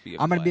 that'll always be.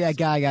 I'm gonna be that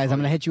guy, guys. I'm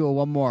gonna hit you with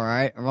one more. All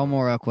right, one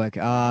more real quick.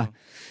 Or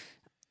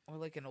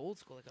like an old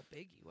school, like a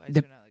Biggie. Why is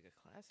there not like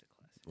a classic?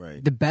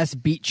 Right. The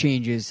best beat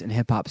changes in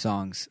hip hop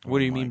songs. What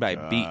do you mean by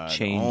beat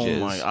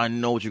changes? Oh my! I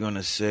know what you're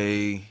gonna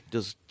say.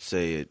 Just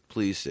say it.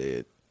 Please say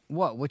it.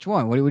 What? Which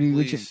one? What do you?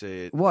 Please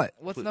say it. What?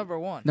 What's number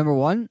one? Number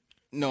one?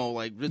 No,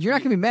 like you're not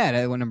gonna be mad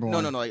at what number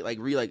one. No. Like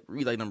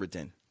read number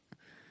 10.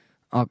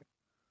 Okay.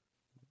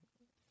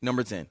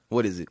 Number 10.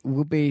 What is it?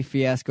 Lupe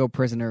Fiasco,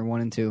 Prisoner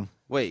 1 and 2.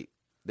 Wait,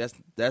 that's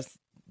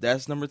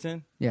number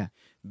 10. Yeah.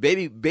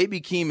 Baby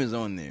Keem is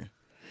on there.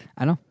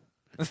 I know.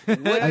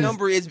 What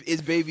number is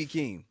Baby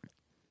Keem?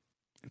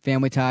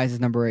 Family Ties is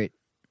number 8.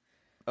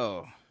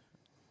 Oh,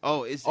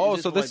 it's so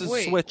this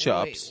is switch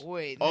ups.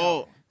 Wait,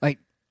 no.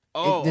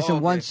 There's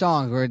one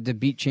song where the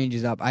beat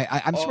changes up.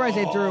 I'm surprised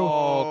they threw.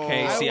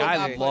 Okay,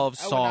 I love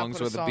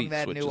songs where the beat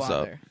switches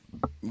up.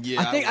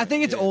 Yeah, I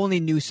think it's only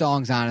new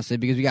songs, honestly,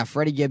 because we got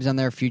Freddie Gibbs on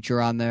there, Future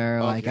on there.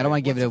 Okay. Like I don't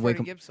want to give it away.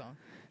 Freddie Gibbs song?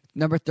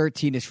 Number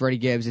 13 is Freddie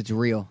Gibbs. It's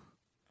Real.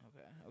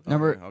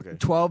 Number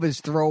 12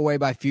 is Throwaway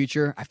by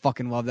Future. I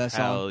fucking love that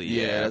song. Hell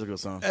yeah, that's a good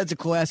song. That's a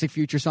classic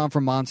Future song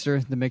from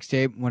Monster, the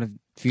mixtape. One of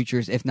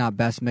Future's, if not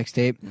best,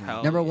 mixtape.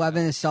 Number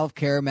 11 is Self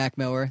Care, Mac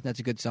Miller. That's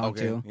a good song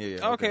too.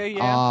 Yeah.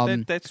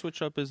 That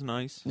switch up is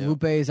nice.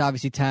 Lupe is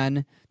obviously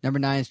 10. Number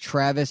 9 is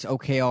Travis.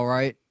 Okay, all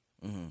right.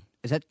 Mm-hmm.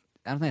 Is that?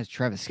 I don't think it's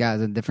Travis Scott.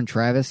 Is it a different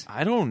Travis?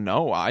 I don't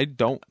know. I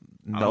don't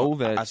know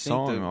that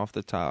song off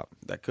the top.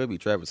 That could be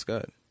Travis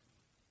Scott.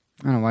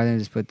 I don't know why they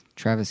just put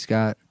Travis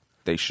Scott.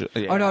 They should.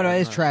 Yeah, oh no, it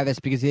is Travis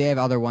because they have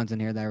other ones in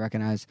here that I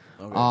recognize.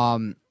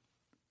 Okay.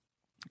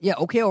 Yeah,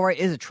 okay, all right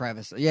is a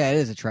Travis. Yeah, it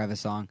is a Travis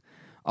song.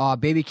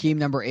 Baby Keem,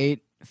 number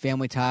 8,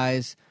 Family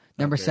Ties.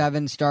 Number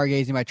 7,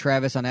 Stargazing by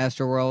Travis on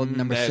Astroworld.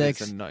 Number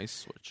 6, is a nice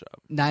switch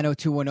up.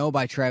 90210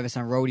 by Travis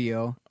on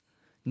Rodeo.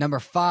 Number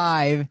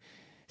 5,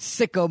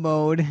 Sicko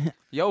Mode.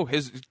 Yo,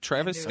 his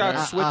Travis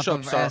Scott switch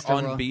ups are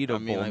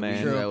unbeatable,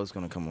 man. That was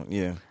gonna come on.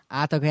 Yeah.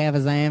 I took half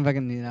a Zan,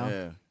 fucking,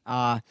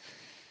 Yeah.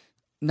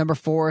 Number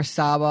 4,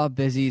 Saba,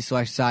 Busy /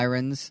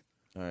 Sirens.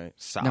 All right.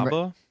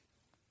 Saba?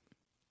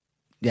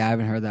 Yeah, I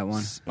haven't heard that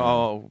one.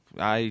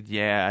 I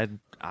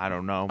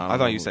don't know. I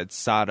thought you said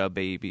Sada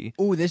Baby.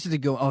 Ooh, this is a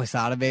good. Oh,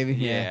 Sada Baby.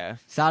 Yeah.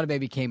 Sada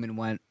Baby came and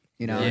went.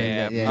 You know.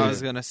 Yeah. I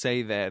was gonna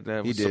say that.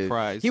 I was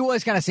surprised. He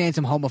was kind of saying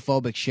some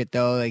homophobic shit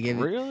though. Like,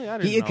 really? I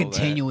didn't he know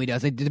continually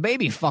does. Like, the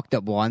Baby fucked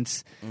up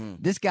once.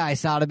 This guy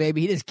Sada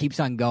Baby, he just keeps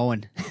on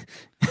going.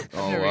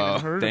 Oh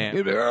wow! Damn.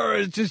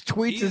 It just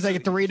tweets us like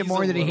at 3 in the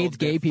morning that he hates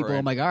gay people.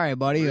 I'm like, all right,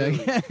 buddy. Really?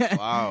 Like,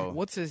 Wow.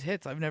 What's his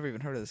hits? I've never even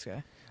heard of this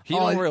guy. He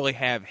don't really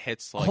have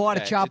hits like Whole Lot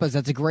that. of Choppers.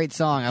 That's a great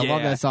song. I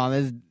love that song.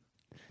 It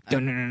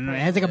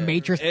has like a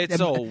Matrix. It's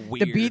a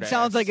weird. The beat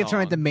sounds like it's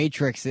from the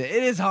Matrix. It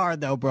is hard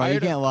though, bro. You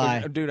can't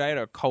lie. Dude, I had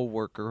a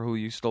coworker who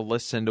used to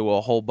listen to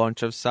a whole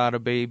bunch of Sada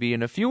Baby,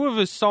 and a few of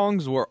his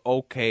songs were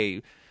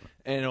okay.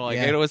 And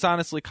it was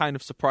honestly kind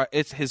of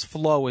surprising. His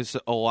flow is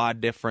a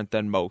lot different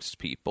than most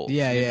people.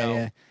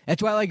 Yeah.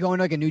 That's why I like going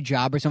to like a new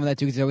job or something like that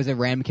too. Because there was a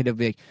random kid who'd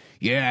be like,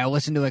 "Yeah, I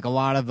listen to like a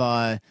lot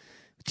of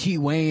T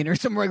Wayne or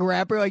some like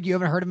rapper like you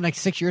haven't heard him in like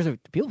 6 years. Do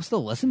people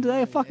still listen to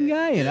that fucking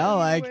guy? You know,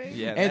 like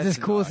it's just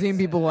cool seeing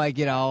people like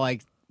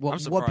like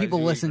what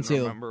people listen to.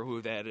 Remember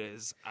who that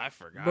is? I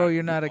forgot. Bro,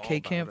 you're not a K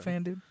Camp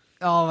fan, dude.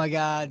 Oh my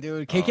god,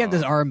 dude! K Camp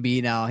does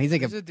R&B now. He's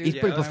like he's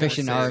pretty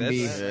proficient in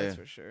R&B. That's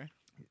for sure.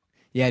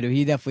 Yeah, dude,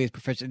 he definitely is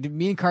proficient.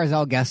 Me and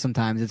Carzal guess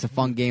sometimes. It's a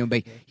fun game.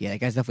 But that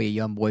guy's definitely a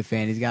young boy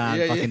fan. He's got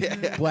on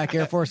fucking black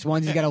Air Force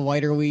Ones. He's got a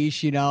lighter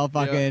leash, you know,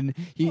 fucking.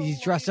 He's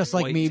dressed just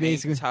like me,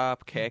 basically.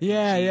 Top, khaki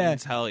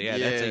jeans. Hell yeah,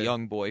 that's a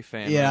young boy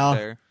fan right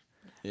there.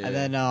 Yeah.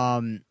 And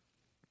then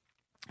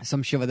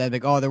some shit with that,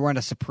 like, they're wearing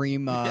a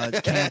Supreme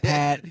camp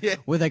hat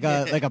with like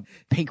a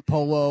pink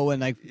polo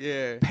and like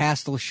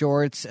pastel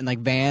shorts and like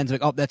Vans.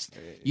 Like, that's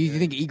you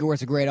think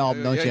Igor's a great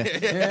album, don't you?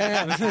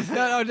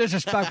 No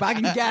disrespect, but I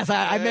can guess.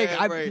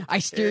 I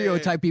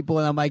stereotype people,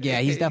 and I'm like, yeah,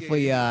 he's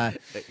definitely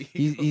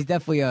he's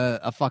definitely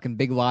a fucking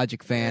Big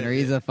Logic fan, or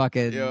he's a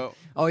fucking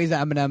he's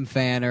an Eminem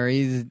fan, or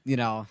he's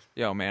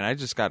Yo, man, I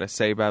just gotta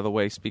say, by the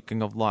way,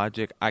 speaking of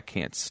Logic, I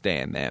can't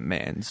stand that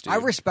man's. Dude. I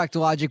respect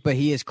Logic, but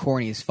he is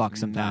corny as fuck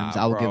sometimes.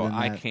 I'll give him that.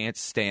 I can't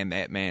stand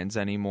that man's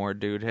anymore,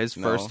 dude. His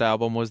first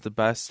album was the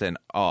best, and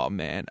oh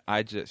man,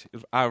 I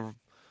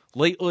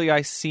lately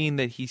I seen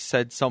that he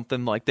said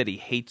something like that he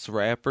hates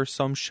rap or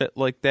some shit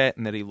like that,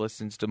 and that he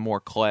listens to more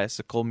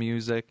classical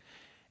music.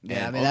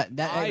 Yeah, I mean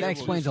that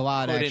explains a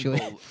lot,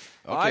 actually.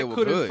 I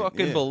couldn't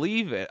fucking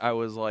believe it. I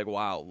was like,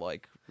 wow,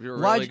 like you're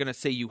really gonna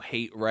say you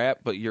hate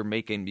rap, but you're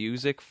making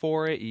music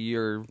for it.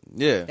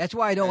 That's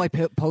why I don't like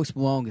Post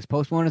Malone, because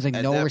Post Malone has like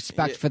no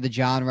respect for the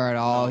genre at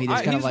all. He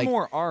just kind of like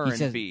more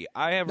R&B.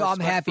 I have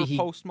respect for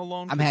Post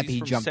Malone. I'm happy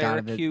he jumped out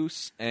of it.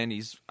 Syracuse, and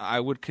I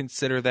would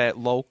consider that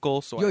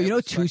local. So you know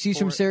Tusi's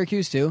from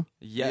Syracuse too.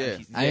 Yeah,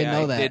 I didn't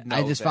know that.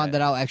 I just found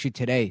that out actually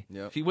today.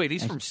 Yep.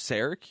 He's from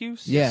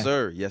Syracuse?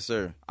 Yeah. Yes,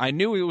 sir. I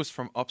knew he was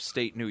from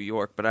upstate New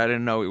York, but I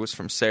didn't know he was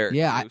from Syracuse.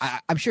 Yeah,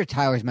 I'm sure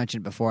Tyler's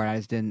mentioned it before, and I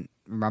just didn't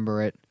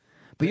remember it.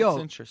 But that's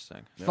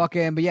interesting.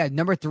 Fucking, but yeah,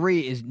 number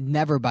 3 is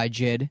Never by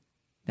Jid.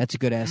 That's a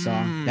good ass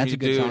song. That's a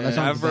good song. That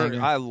song's a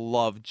banger. I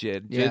love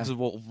Jid. Yeah. Jid's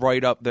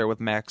right up there with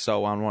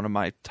Maxo on one of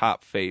my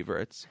top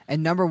favorites.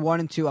 And number 1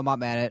 and 2, I'm not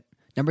mad at.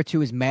 Number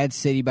 2 is Mad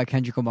City by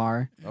Kendrick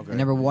Lamar. Okay. And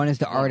number 1 is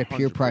The Art of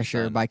Peer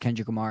Pressure by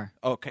Kendrick Lamar.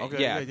 Okay.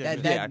 Yeah,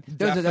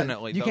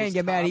 definitely. You can't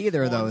get mad at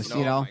either of those,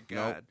 you know?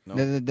 Oh,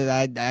 my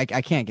God.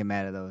 I can't get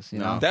mad at those, you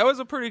know? That was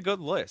a pretty good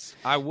list.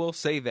 I will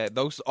say that.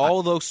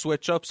 All those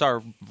switch-ups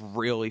are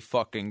really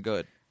fucking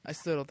good. I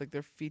still don't think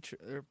they're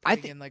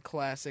putting in like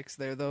classics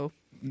there though.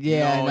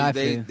 Yeah, no,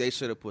 they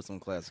should have put some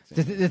classics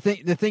in.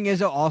 The thing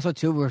is, also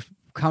too, we're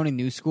counting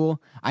New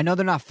School. I know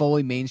they're not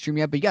fully mainstream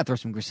yet, but you got to throw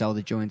some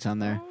Griselda joints on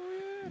there.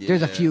 Yeah.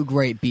 There's a few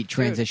great beat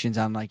transitions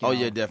on like.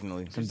 Yeah,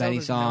 definitely. Some Benny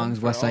songs,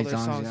 West Side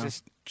songs. You know?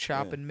 Just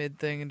chopping mid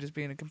thing and just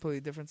being a completely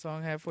different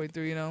song halfway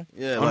through. You know.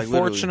 Yeah.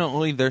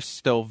 Unfortunately, they're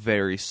still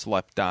very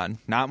slept on.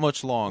 Not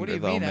much longer. What do you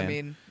though, mean? Man. I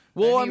mean.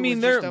 Well, I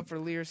mean, they're up for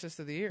Lyricist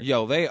of the Year.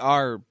 Yo,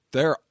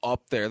 they're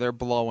up there. They're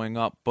blowing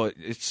up, but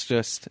it's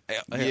just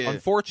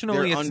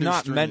unfortunately it's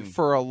not meant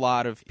for a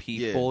lot of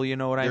people. You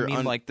know what I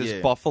mean? Like this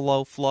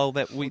Buffalo flow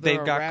that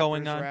they've got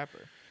going on. Rapper.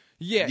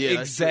 Yeah,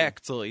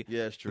 exactly.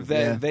 Yeah, it's true.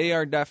 They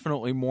are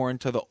definitely more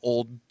into the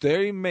old.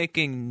 They're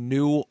making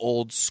new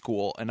old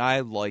school, and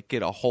I like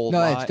it a whole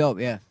lot. No, it's dope.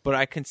 Yeah, but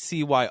I can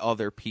see why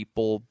other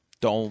people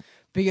don't.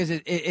 Because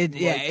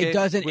it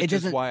doesn't. Which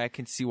is why I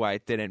can see why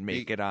it didn't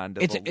make it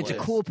onto the list. It's a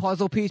cool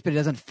puzzle piece, but it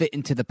doesn't fit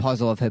into the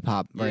puzzle of hip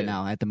hop right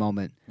now at the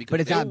moment. Because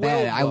but it's not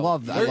bad.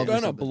 They're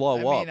gonna blow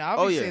up. I mean,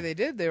 obviously they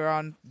did. They were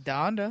on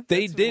Donda.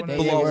 They did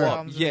blow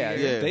up. Yeah,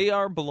 they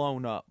are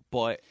blown up.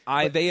 But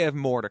they have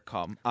more to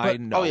come. I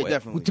know it.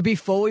 Definitely. To be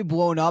fully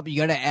blown up, you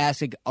got to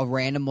ask a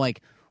random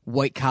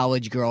white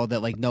college girl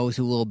that knows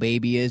who Lil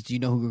Baby is. Do you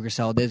know who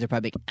Griselda is? They're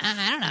probably like,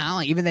 I don't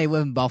know. Even they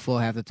live in Buffalo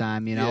half the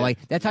time, you know.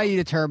 That's how you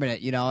determine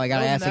it. You know, I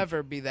gotta ask. They'll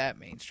never be that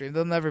mainstream.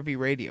 They'll never be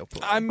radio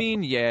play. I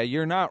mean,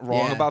 you're not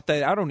wrong about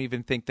that. I don't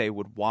even think they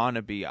would want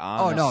to be,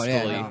 honestly.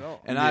 Oh no,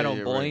 and I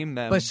don't blame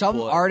them. But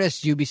some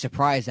artists, you'd be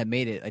surprised that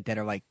made it that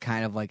are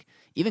kind of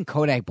even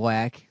Kodak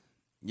Black.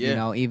 Yeah. You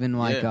know,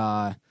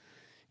 even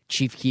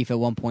Chief Keef at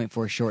one point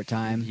for a short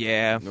time.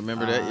 Yeah,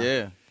 remember that?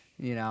 Yeah.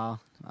 You know.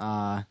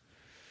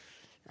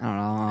 I don't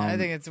know. I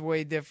think it's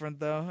way different,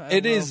 though.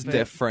 It is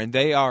different.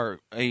 They are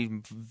a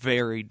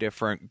very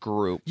different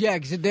group. Yeah,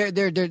 because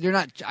they're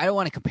not. I don't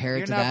want to compare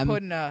it to them. You're not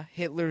putting a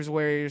Hitler's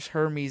Warriors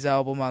Hermes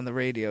album on the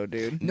radio,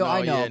 dude. No,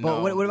 I know. Yeah,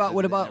 but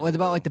what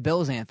about the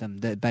Bills anthem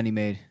that Benny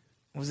made?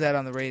 Was that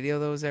on the radio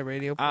though? Was that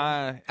radio play?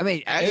 I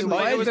mean,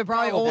 it was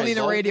probably only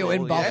the radio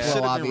in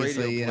Buffalo,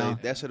 obviously. You know,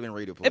 that should have been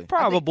radio play. It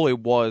probably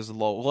was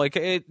low.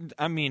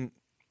 I mean.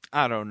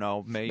 I don't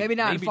know. Maybe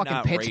not in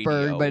fucking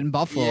Pittsburgh, radio. But in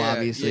Buffalo,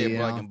 obviously.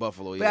 Yeah, in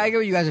Buffalo. Yeah. But I get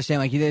what you guys are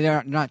saying.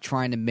 They're not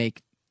trying to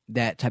make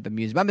that type of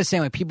music. But I'm just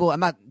saying, people. I'm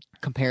not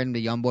comparing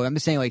them to YoungBoy. I'm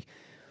just saying,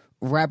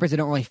 rappers that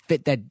don't really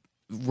fit that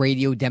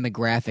radio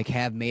demographic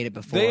have made it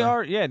before. They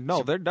are,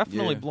 they're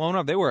definitely blown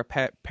up. They were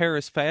at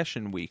Paris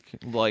Fashion Week.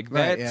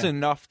 That's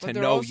enough to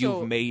know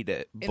you've made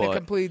it. In a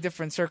completely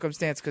different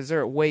circumstance because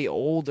they're way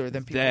older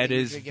than people. That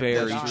is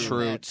very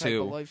true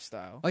too.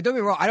 Lifestyle. Don't get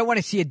me wrong. I don't want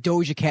to see a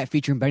Doja Cat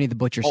featuring Benny the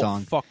Butcher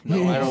song. Fuck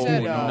no! I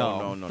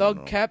don't. No.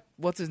 Thug kept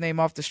what's his name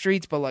off the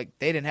streets, but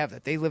they didn't have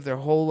that. They lived their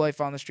whole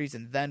life on the streets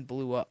and then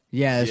blew up.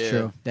 Yeah, that's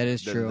true. That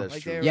is true. That's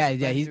true.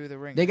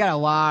 They got a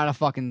lot of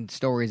fucking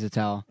stories to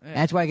tell. Yeah.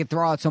 That's why I can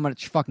throw out so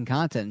much fucking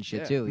content and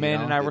shit too.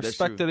 Man, and I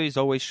respect that he's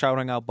always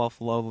shouting out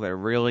Buffalo. There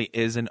really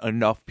isn't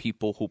enough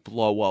people who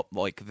blow up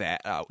like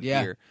that out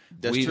here.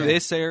 That's true.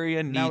 This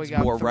area needs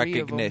more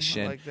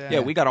recognition.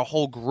 We got a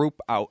whole group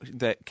out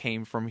that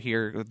came from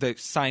here that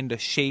signed to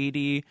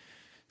Shady.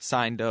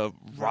 Signed to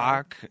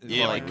Rock.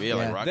 Rock.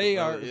 They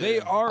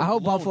are. I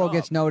hope Buffalo up.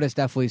 gets noticed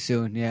definitely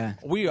soon. Yeah,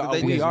 we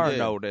are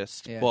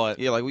noticed, but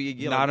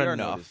not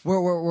enough.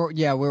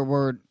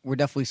 We're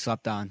definitely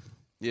slept on.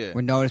 Yeah,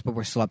 we're noticed, but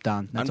we're slept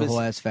on. That's a whole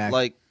ass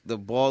fact. The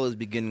ball is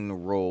beginning to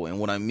roll, and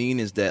what I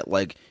mean is that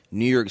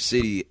New York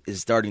City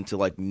is starting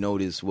to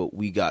notice what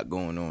we got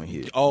going on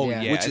here. Oh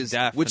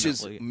which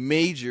is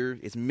major.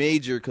 It's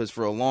major because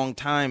for a long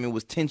time it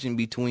was tension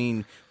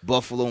between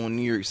Buffalo and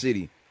New York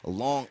City. A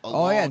long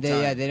time.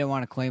 They didn't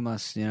want to claim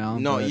us, you know.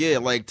 No,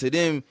 to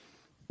them,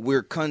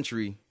 we're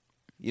country.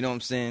 You know what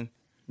I'm saying?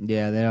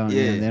 Yeah, they don't.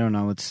 Yeah, they don't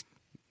know what's.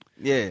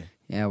 Yeah.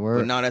 Yeah,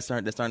 but now that's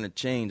starting to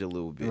change a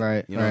little bit.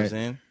 Right. You know what I'm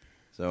saying?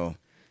 So.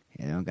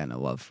 Yeah, they don't got no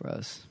love for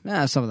us.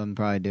 Some of them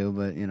probably do,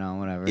 but,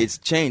 whatever. It's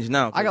changed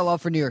now. I got love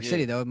for New York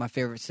City, though. My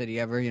favorite city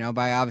ever,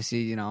 but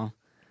obviously, I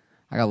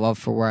got love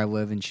for where I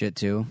live and shit,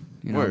 too.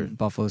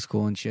 Buffalo's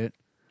cool and shit.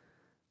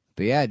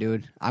 But yeah,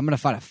 dude, I'm going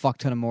to find a fuck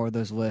ton of more of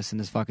those lists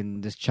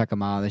and just check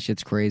them out. This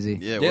shit's crazy.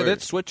 Yeah,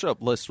 that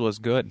switch-up list was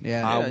good.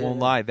 Yeah. I won't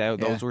lie.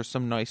 Those were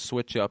some nice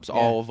switch-ups,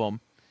 all of them.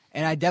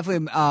 And I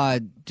definitely,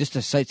 just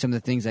to cite some of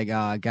the things I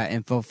got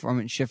info from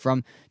and shit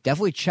from,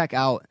 definitely check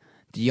out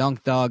the Young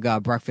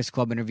Thug Breakfast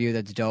Club interview.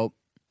 That's dope.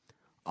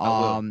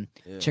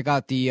 Check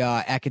out the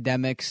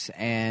Academics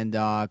and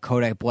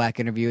Kodak Black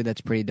interview.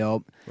 That's pretty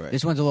dope. Right.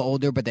 This one's a little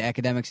older, but the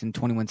Academics and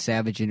 21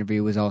 Savage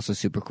interview was also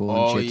super cool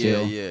and shit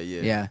too.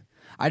 Yeah.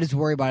 I just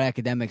worry about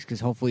Academics because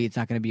hopefully it's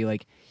not going to be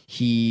like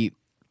he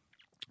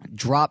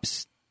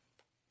drops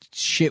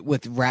shit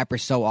with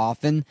rappers so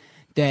often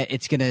that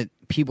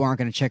people aren't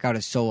going to check out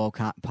his solo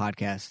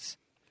podcasts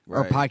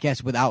or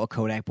podcasts without a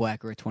Kodak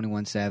Black or a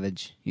 21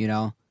 Savage,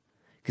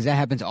 Because that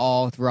happens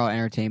all throughout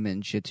entertainment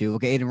and shit too.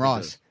 Look at Aiden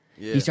Ross.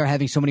 Yeah. He started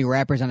having so many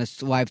rappers on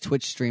his live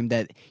Twitch stream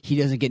that he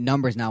doesn't get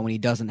numbers now when he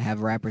doesn't have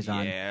rappers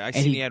on. Yeah, I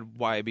seen he had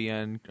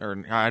YBN,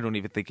 or I don't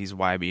even think he's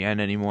YBN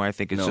anymore. I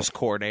think it's just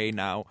Corday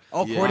now.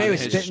 Oh, Corday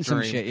was spitting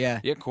some shit, yeah.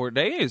 Yeah,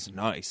 Corday is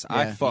nice. Yeah.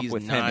 I fuck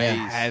with him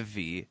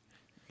heavy.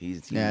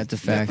 He's it's a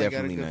fact. Definitely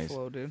got a good nice.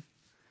 flow, dude.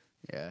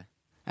 Yeah.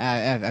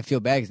 I feel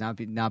bad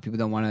because now people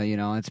don't want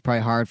to, it's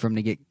probably hard for him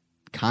to get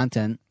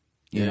content.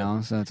 So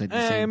it's like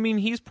the same. I mean,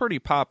 he's pretty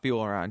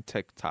popular on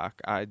TikTok,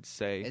 I'd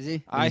say. Is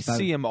he? I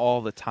see him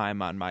all the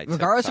time on my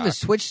Regardless TikTok. of his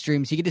Twitch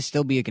streams, he could just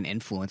still be like an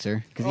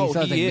influencer. Because he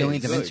still has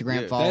millions of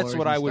Instagram followers. That's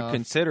what I would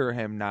consider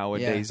him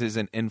nowadays, is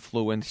an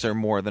influencer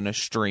more than a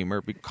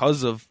streamer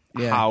because of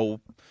how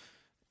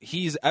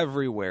he's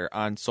everywhere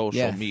on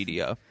social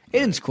media.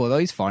 Aiden's cool, though.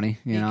 He's funny.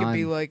 He could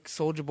be like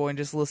Soulja Boy and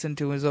just listen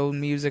to his own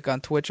music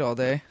on Twitch all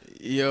day.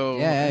 Yo.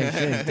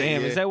 Yeah.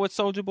 Damn, is that what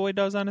Soulja Boy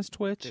does on his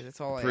Twitch? Dude,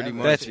 that's all I pretty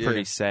much. That's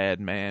pretty sad,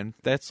 man.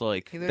 That's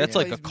like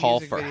a call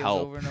for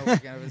help. Over and over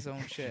again of his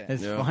own shit.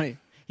 That's funny.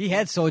 He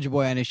had Soulja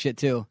Boy on his shit,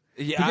 too.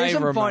 Yeah, I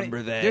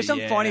remember that. There's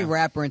some funny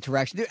rapper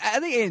interaction. Dude,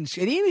 I think Aiden's,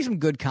 and he made some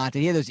good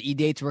content. He had those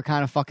E-dates were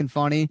kind of fucking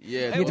funny.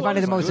 Yeah, he had to find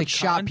the most like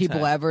shot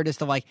people ever just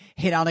to like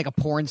hit on like a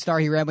porn star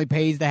he randomly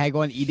pays to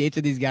go on E-dates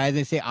with these guys.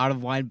 They say out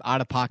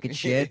of pocket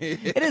shit.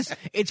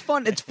 It's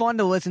fun. It's fun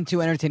to listen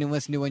to, entertaining to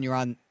listen to when you're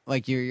on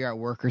like you're at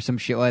work or some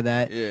shit like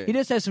that. Yeah. He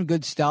just has some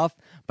good stuff.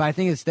 But I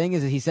think his thing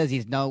is that he says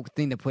he's no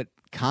thing to put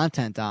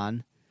content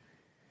on.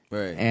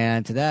 Right.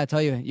 And to that I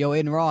tell you, yo,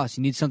 Aiden Ross,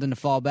 you need something to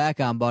fall back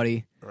on,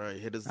 buddy. Right,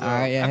 hit us up. All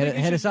right, yeah,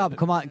 hit us up.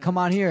 Come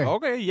on here.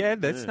 Okay, yeah,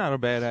 that's not a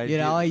bad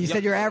idea. You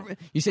said you're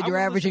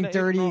averaging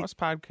 30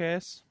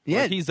 podcasts.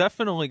 Yeah, he's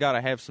definitely got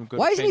to have some good.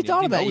 Why hasn't he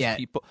thought of that yet?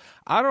 People.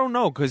 I don't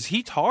know, because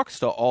he talks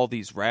to all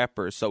these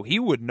rappers, so he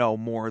would know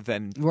more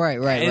than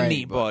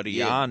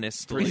anybody.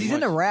 Honestly, because he's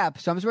into rap,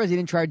 so I'm surprised he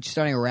didn't try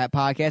starting a rap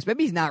podcast.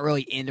 Maybe he's not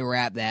really into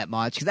rap that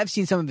much. Because I've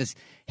seen some of his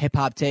hip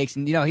hop takes,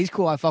 and he's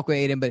cool. I fuck with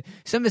Aiden, but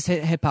some of his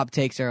hip hop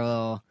takes are a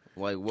little.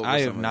 Like, I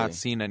have not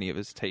seen any of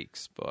his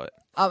takes, but.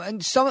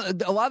 And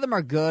a lot of them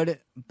are good,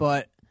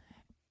 but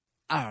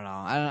I don't know.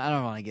 I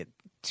don't want to get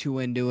too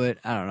into it.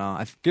 I don't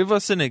know. Give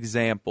us an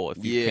example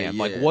if you can.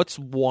 Like, what's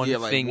one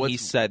thing he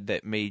said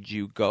that made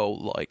you go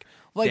like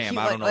damn?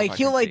 I don't know.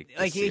 He'll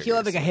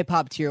have like a hip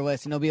hop tier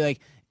list, and it'll be like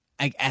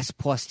S+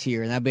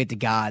 tier, and that'll be at the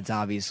gods,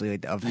 obviously,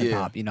 like, of hip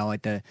hop.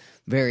 Like the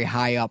very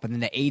high up, and then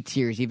the A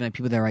tiers, even like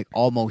people that are like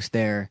almost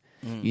there.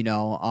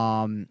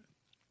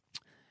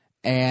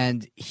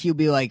 And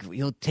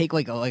he'll take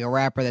like a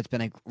rapper that's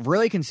been like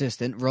really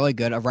consistent, really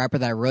good, a rapper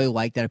that I really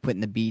like that I put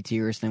in the B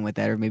tier or something like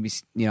that, or maybe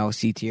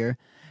C tier,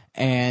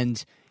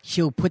 and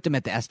he'll put them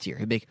at the S tier.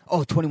 He'll be like,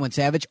 oh, 21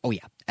 Savage, oh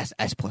yeah,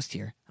 S+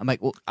 tier. I'm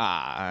like, well,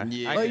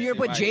 you're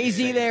put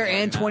Jay-Z there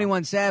and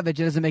 21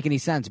 Savage. It doesn't make any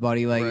sense,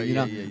 buddy. Like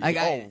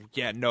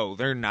no,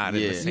 they're not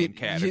in the same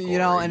category.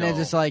 And it's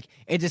just like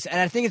and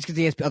I think it's because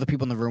he has other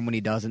people in the room when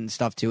he does it and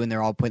stuff too, and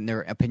they're all putting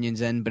their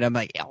opinions in. But I'm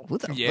like,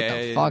 what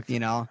the fuck,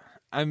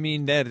 I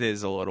mean, that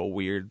is a little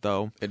weird,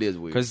 though. It is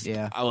weird. Because,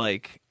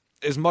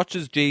 as much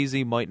as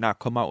Jay-Z might not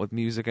come out with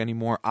music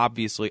anymore,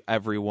 obviously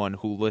everyone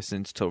who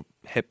listens to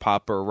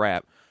hip-hop or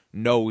rap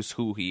knows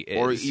who he is.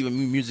 Or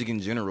even music in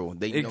general.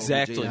 They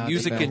know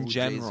music in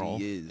general.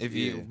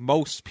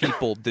 Most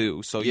people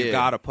do. So you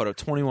got to put a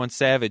 21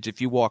 Savage if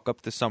you walk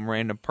up to some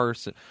random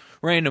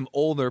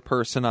older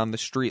person on the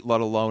street,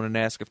 let alone, and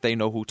ask if they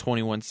know who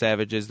 21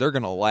 Savage is. They're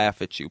going to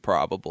laugh at you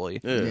probably.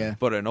 Yeah.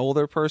 But an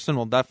older person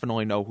will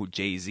definitely know who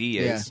Jay-Z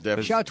is. Yeah.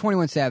 Shout out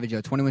 21 Savage,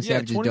 yo. 21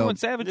 Savage is dope. 21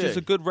 Savage is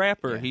a good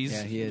rapper. He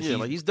is.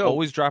 He's dope.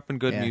 Always dropping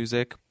good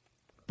music,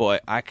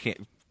 but I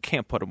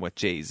can't put him with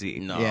Jay-Z.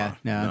 No,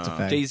 that's a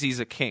fact.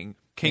 Jay-Z's a king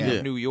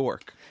of New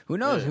York. Who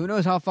knows? Who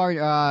knows how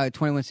far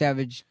 21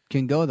 Savage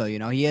can go, though?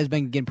 He has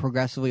been getting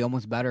progressively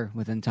almost better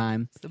within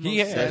time. It's the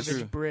most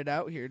savage Brit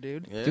out here,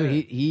 dude. Yeah.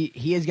 Dude,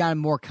 he has gotten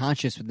more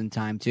conscious within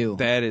time, too.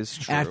 That is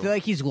true. And I feel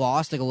like he's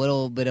lost like a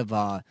little bit of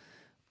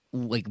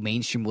like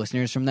mainstream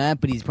listeners from that,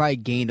 but he's probably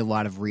gained a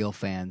lot of real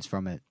fans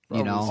from it.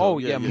 You know? Oh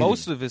yeah,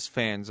 most of his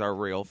fans are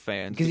real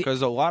fans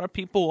because a lot of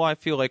people I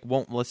feel like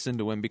won't listen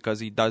to him because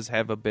he does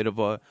have a bit of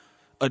a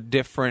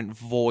different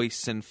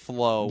voice and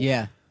flow.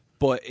 Yeah.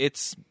 But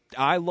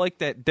I like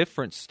that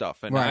different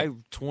stuff,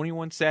 and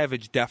 21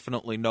 Savage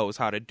definitely knows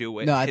how to do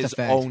it his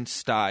own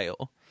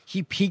style.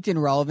 He peaked in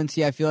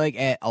relevancy, I feel like,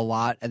 at a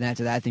lot, and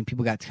after that, I think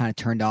people got kind of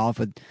turned off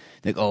with,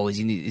 like, oh, is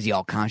he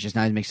all conscious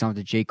now? He makes songs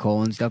with J.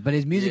 Cole and stuff. But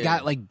his music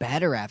got like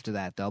better after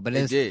that, though. But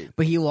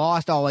but he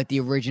lost all like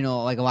the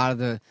original, like a lot of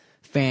the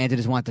fans that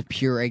just want the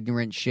pure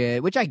ignorant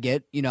shit, which I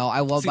get. You know, I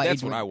love.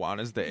 That's what I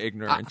want is the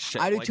ignorant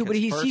shit. I do too, but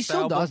he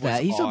still does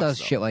that. He still does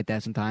shit like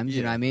that sometimes.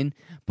 You know what I mean?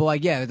 But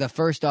like, the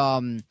first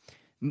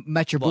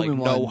Metro Boomin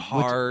one, No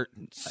Heart,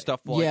 stuff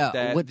like that.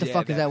 Yeah, what the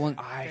fuck is that one?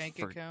 Bank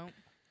account.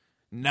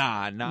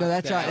 Nah, no,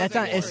 that's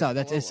not Issa.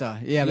 That's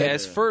Issa. Yeah,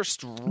 his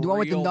first the one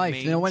with the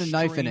knife, the one with the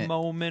knife in it.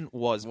 Moment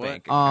was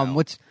Bank Account.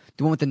 What's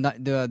the one with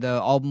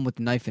the album with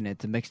the knife in it?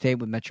 The mixtape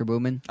with Metro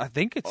Boomin. I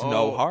think it's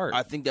No Heart.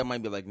 I think that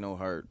might be like No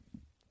Heart.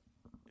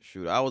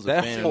 Shoot, I was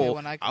a fan of it.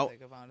 One I can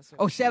think of, honestly.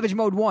 Oh, Savage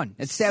Mode 1.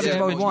 It's Savage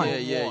Mode 1.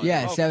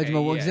 Yeah, Savage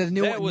Mode 1. Because the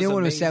new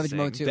one was Savage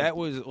Mode 2. That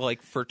was,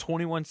 like, for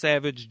 21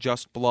 Savage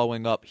just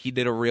blowing up, he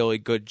did a really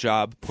good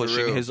job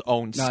pushing his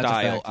own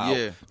style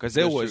out. Because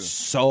it was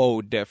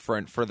so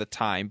different for the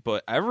time,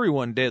 but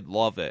everyone did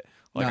love it.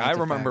 Like, I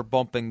remember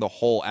bumping the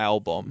whole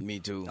album. Me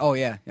too. Oh,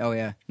 yeah. No,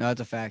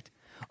 that's a fact.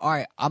 All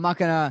right, I'm not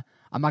gonna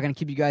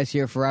keep you guys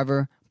here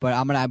forever. But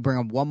I'm going to bring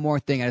up one more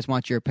thing. I just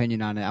want your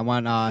opinion on it. I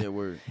want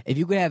if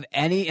you could have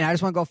any, and I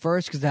just want to go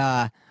first because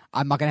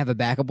I'm not going to have a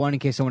backup one in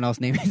case someone else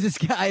names this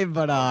guy.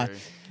 But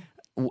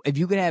if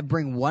you could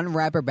bring one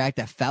rapper back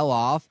that fell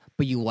off,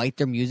 but you liked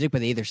their music, but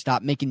they either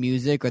stopped making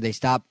music or they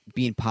stopped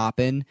being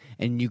poppin',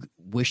 and you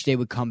wish they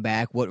would come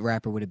back, what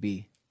rapper would it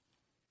be?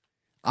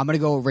 I'm going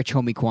to go with Rich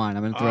Homie Quan.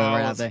 I'm going to throw it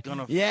right out there.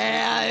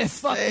 Yeah,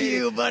 fuck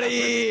you,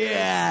 buddy.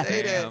 Yeah.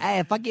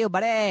 Hey, fuck you,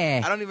 buddy.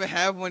 I don't even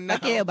have one now.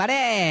 Fuck you,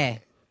 buddy.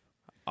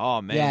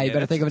 Oh man! Yeah, you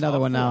better think of another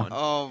one now.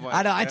 Oh my!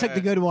 I know. I took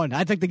the good one.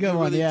 I threw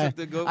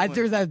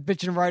that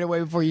bitch in right away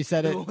before you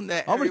said it. I'm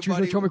gonna choose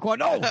Rich Homie Quan.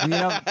 No,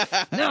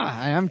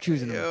 I'm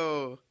choosing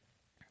him.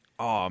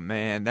 Oh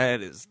man,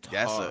 that is tough.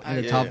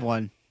 That's a tough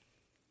one.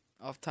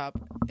 Off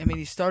top, I mean,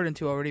 he's starting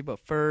to already,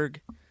 but Ferg.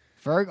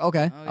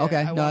 Okay. Oh,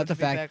 yeah. No, that's a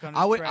fact.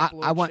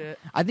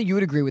 I think you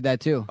would agree with that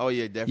too. Oh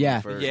yeah, definitely.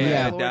 Yeah, Ferg.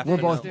 Yeah.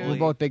 We're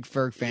both big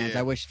Ferg fans.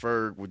 I wish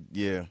Ferg would.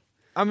 Yeah.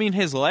 I mean,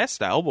 his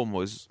last album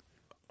was.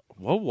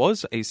 What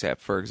was A$AP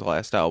Ferg's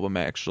last album,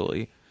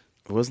 actually?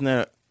 Wasn't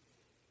that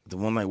the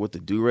one like with the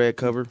do-rag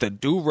cover? The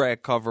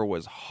do-rag cover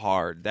was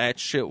hard. That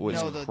shit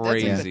was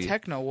crazy. That's like the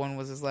techno one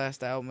was his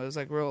last album. It was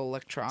like real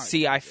electronic.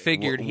 See, I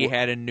figured he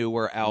had a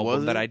newer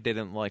album that I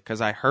didn't like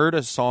because I heard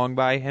a song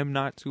by him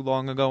not too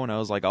long ago, and I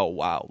was like, oh,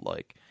 wow,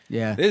 like...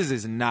 Yeah, this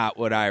is not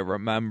what I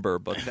remember,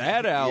 but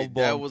that album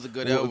that was a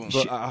good album.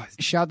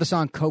 Shout the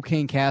song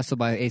 "Cocaine Castle"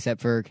 by A$AP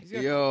Ferg.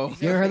 Yo,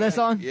 you ever heard that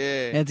song? Yeah,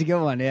 it's a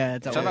good one. Yeah,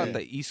 shout out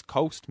the East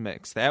Coast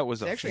mix. That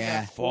was a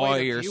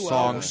fire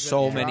song.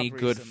 So many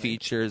good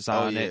features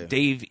on it.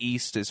 Dave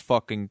East is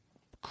fucking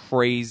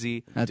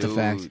crazy. That's a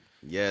fact.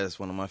 Yeah, it's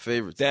one of my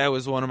favorites. That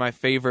was one of my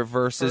favorite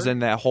verses in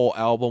that whole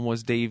album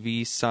was Dave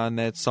East on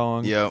that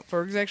song. Yeah,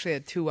 Ferg's actually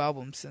had 2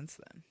 albums since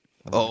then.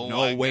 Oh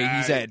no way! God.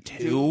 He's had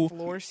 2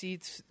 Floor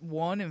Seats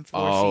 1 and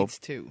Floor Seats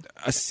 2.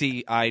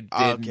 See, I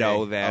did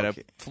know that.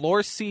 Okay.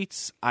 Floor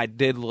Seats, I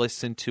did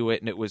listen to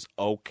it and it was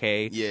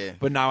okay. Yeah,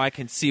 but now I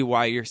can see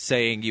why you're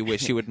saying you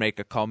wish he would make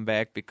a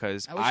comeback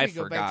because I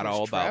forgot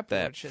all about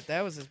that. Shit.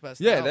 That was his best.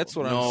 Yeah, album. that's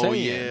what I'm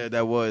saying. Yeah,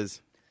 that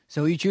was.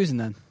 So who are you choosing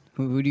then?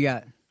 Who do you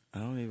got? I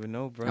don't even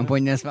know, bro. I'm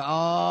pointing this.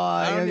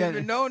 I don't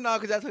even know now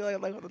because that's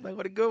like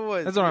what a good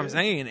one. That's what I'm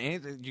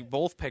saying. You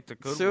both picked a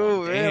good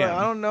one. Damn.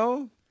 I don't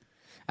know.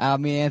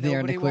 Me and Anthony are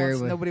in the clear.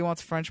 Nobody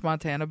wants French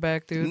Montana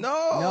back, dude.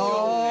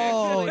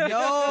 No.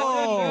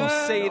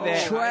 You say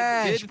that.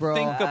 Trash, I did bro.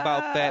 think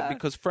about that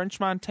because French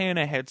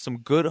Montana had some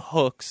good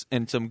hooks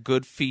and some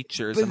good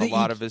features in a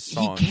lot of his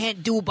songs. He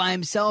can't do it by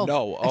himself.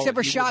 No, except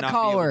for Shot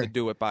Caller. To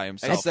do it by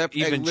himself. Except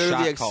even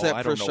literally Shot Caller.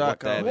 I don't know what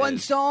that One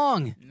is.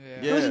 song.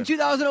 Yeah. It was in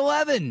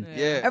 2011.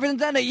 Yeah. Everything's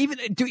done. Even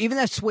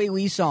that Sway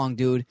Lee song,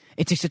 dude.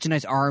 It's such a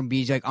nice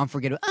R&B. It's like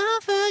unforgettable.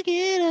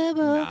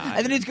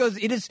 And then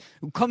it just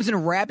comes in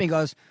rapping.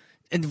 Goes.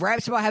 And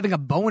raps about having a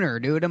boner,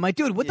 dude. I'm like,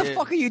 dude, what the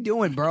fuck are you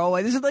doing, bro?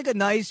 Like, this is like a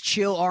nice,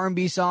 chill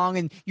R&B song,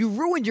 and you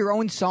ruined your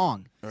own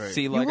song. Right.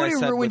 See, like you really I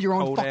said, ruined your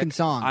own Kodak, fucking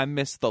song. I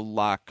missed the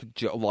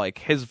Lockjaw. Like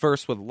his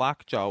verse with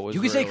Lockjaw was.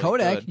 You could really say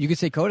Kodak. good. You could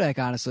say Kodak,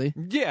 honestly.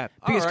 Yeah,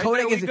 because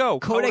Kodak is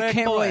Kodak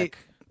can't Black.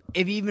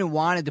 If he even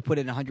wanted to put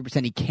it in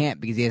 100%, he can't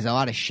because he has a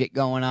lot of shit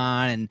going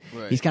on, and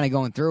he's kind of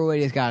going through it.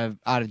 He's got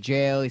out of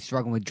jail. He's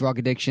struggling with drug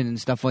addiction and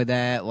stuff like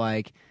that.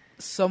 Like.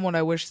 Someone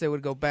I wish they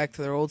would go back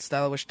to their old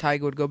style. I wish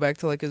Tyga would go back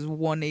to like his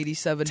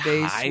 187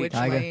 days switch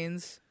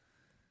lanes.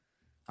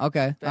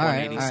 Okay, all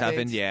right.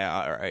 187,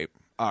 yeah,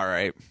 all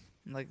right.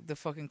 Like the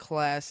fucking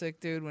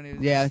classic, dude. When he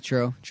was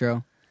true.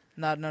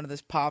 Not none of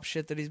this pop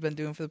shit that he's been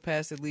doing for the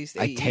past at least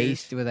 8 years.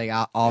 Taste with like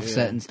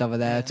Offset and stuff like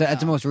that. That's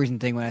the most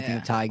recent thing when I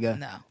think of Tyga.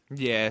 No.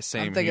 Yeah,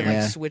 same. I'm thinking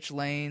here. like Switch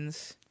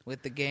Lanes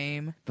with the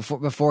game.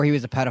 Before he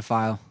was a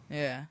pedophile.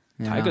 Yeah.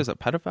 Tyga's a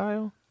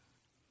pedophile?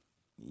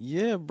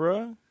 Yeah,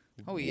 bro.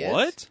 Oh, he is?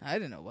 What? I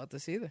didn't know about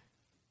this either.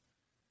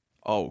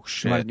 Oh,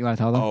 shit. You want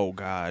to tell them? Oh,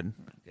 God.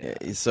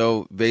 Yeah,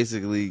 so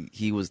basically,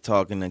 he was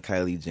talking to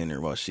Kylie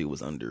Jenner while she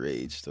was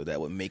underage, so that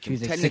would make him She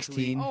was like technically.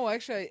 16. Oh,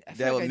 actually, I feel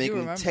That like would I make do him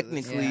remember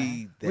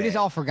technically. this. We just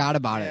all forgot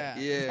about Yeah.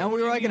 it. Yeah. And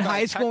we were like in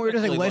high school, we were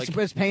just like,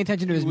 Technically, paying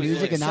attention to his he was,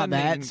 music like, and not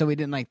that, sending- so we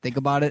didn't like think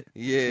about it.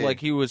 Yeah. Like,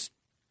 he was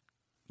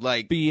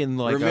like being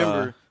like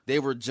remember, they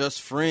were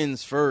just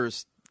friends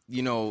first,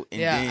 you know. And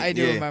Yeah, then, I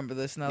do remember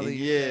this now that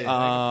you say it.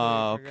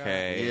 I completely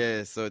okay.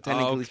 Yeah, so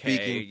technically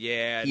speaking,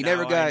 yeah, he now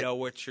never got. I know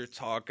what you're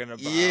talking about.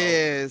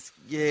 Yes,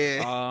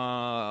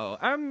 yeah.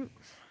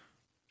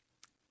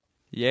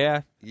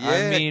 Yeah. Yeah,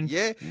 I mean,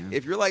 yeah.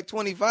 If you're like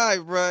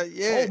 25, bro,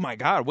 yeah. Oh my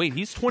God! Wait,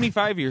 he's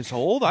 25 years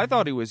old. I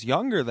thought he was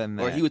younger than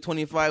that. Or he was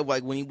 25,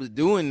 like when he was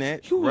doing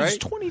that. He was right?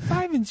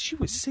 25 and she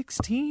was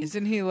 16.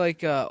 Isn't he like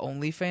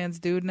OnlyFans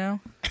dude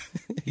now?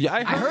 Yeah,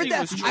 I heard, I heard he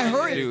that. was I trying to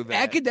heard do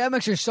that.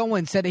 Academics or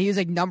someone said that he was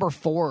like number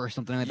 4 or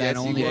something like that. Yes,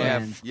 On he was.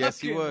 OnlyFans. Yes,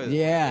 he was.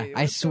 Yeah, Wait,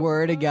 I what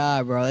swear to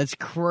God, bro, that's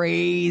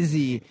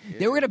crazy.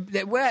 They were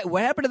gonna.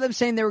 What happened to them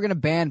saying they were gonna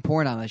ban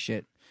porn on this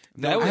shit?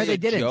 That I was heard they a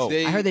didn't. joke.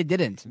 I heard they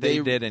didn't. They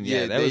didn't.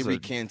 Yeah, that they was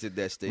recanted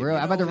that statement. Really,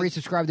 I'm about to know,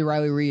 resubscribe to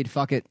Riley Reid.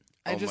 Fuck it.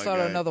 I Oh just my thought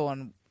of God. another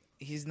one.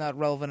 He's not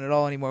relevant at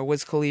all anymore.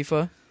 Wiz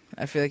Khalifa.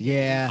 I feel like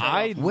Yeah,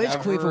 I Wiz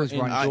Khalifa was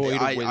running. enjoyed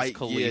I- Wiz I-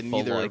 Khalifa yeah,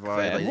 neither like have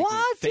I. that. Like,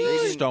 What, Fake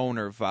dude?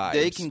 stoner vibes.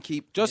 They can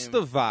keep just him-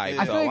 the vibe,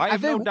 Yeah. though. I I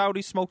have no think- doubt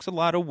he smokes a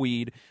lot of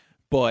weed,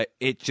 but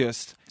it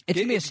just. It's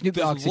gonna be a Snoop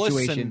Dogg listen,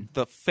 situation.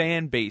 The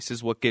fan base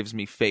is what gives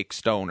me fake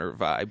stoner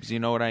vibes. You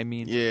know what I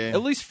mean? Yeah.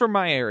 At least for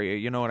my area,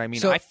 you know what I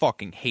mean? So- I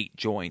fucking hate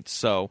joints,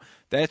 so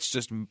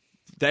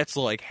that's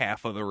like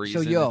half of the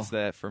reason it's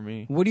that for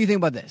me. What do you think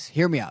about this?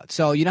 Hear me out.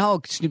 So you know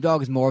how Snoop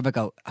Dogg is more of like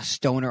a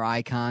stoner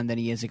icon than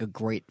he is like a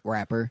great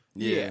rapper.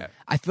 Yeah.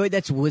 I feel like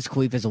that's Wiz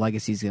Khalifa's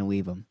legacy is gonna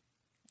leave him.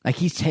 Like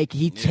he's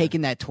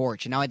taking that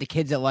torch, and now like the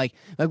kids that like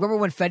remember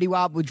when Fetty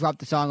Wap would drop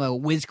the song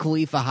like Wiz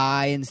Khalifa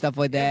High and stuff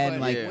like that, but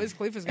and like Wiz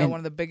Khalifa's got one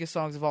of the biggest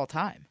songs of all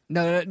time.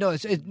 no,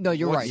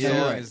 you're What right. song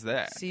You're right. is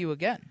that? See you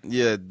again.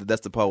 Yeah,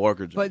 that's the Paul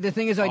Walker joint. But the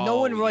thing is, like, no Oh,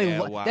 one really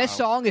yeah, wow. that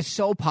song is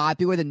so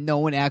popular that no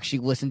one actually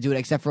listened to it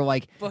except for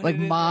like But it is one of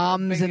the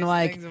moms and biggest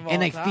like things of all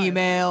and like time.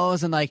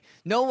 females and like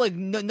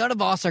none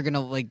of us are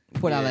gonna like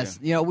put on Yeah. this.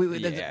 You know,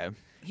 Yeah.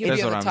 He'd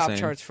That's be on what the I'm top saying.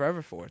 charts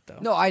forever for it, though.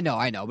 No, I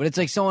know, but it's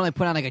like someone like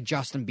put on like a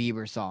Justin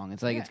Bieber song.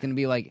 It's like it's gonna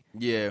be like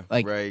yeah,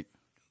 like- right.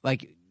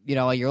 you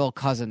know like your little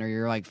cousin or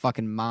your like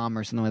fucking mom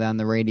or something like that on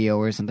the radio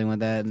or something like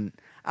that. And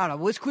I don't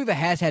know. Wiz Khalifa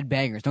has had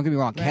bangers. Don't get me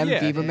wrong. Kevin Yeah,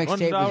 Fever mixtape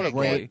was undoubtedly.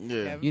 great.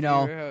 Yeah. Kevin You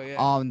know, Fever,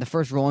 hell yeah. the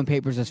first Rolling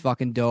Papers was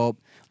fucking dope.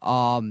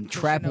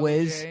 Trap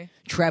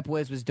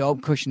Wiz was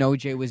dope. Cushion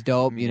OJ was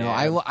dope. You know,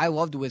 Yeah. I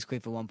loved Wiz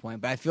Khalifa at one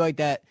point, but I feel like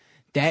that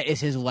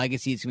is his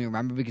legacy. It's gonna be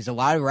remembered because a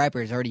lot of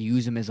rappers already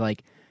use him as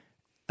like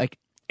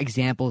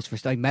examples for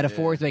like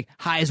metaphors, like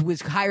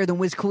higher than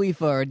Wiz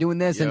Khalifa or doing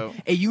this. Yo.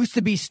 And it used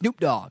to be Snoop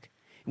Dogg.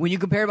 When you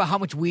compare about how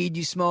much weed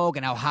you smoke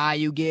and how high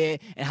you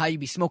get and how you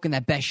be smoking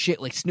that best shit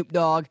like Snoop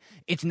Dogg,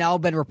 it's now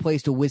been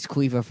replaced with Wiz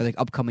Khalifa for the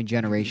upcoming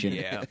generation.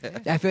 Yeah.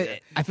 I feel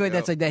like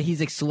that's like that. He's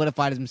like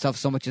solidified himself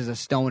so much as a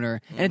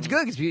stoner, and it's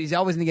good because he's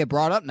always gonna get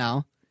brought up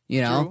now.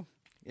 You know,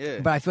 True. Yeah.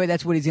 but I feel like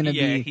that's what he's gonna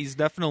Yeah, be. he's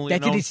definitely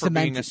That's what known he's for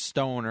being a cemented.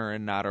 stoner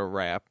and not a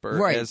rapper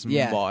Right, as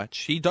yeah. much.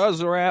 He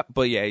does rap,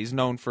 but yeah, he's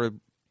known for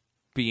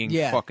being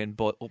Yeah. fucking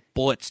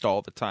blitzed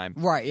all the time.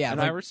 Right, yeah, and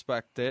like- I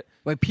respect it.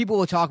 Like people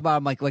will talk about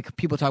him like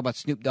people talk about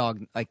Snoop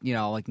Dogg like you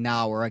know like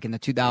now or like in the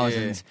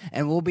 2000s,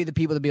 and we'll be the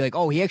people to be like,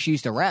 oh, he actually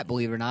used to rap.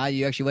 Believe it or not,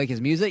 you actually like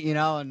his music, you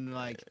know, and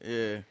like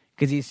Yeah.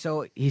 because he's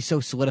so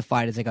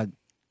solidified as like a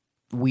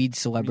weed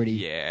celebrity.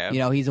 Yeah. you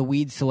know, he's a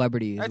weed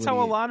celebrity. is That's what how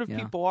a he- lot of you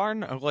know? people are.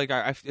 Like,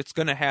 it's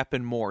going to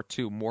happen more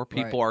too. More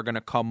people Right. are going to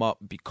come up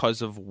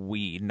because of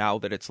weed now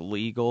that it's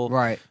legal.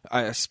 Right.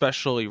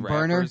 Especially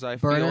Burner? rappers. I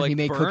feel Burner, like he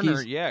made Burner,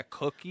 cookies. yeah,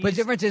 cookies. But the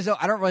difference is, though,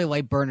 I don't really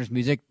like Burner's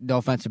music. No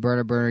offense to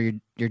Burner. Burner,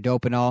 you're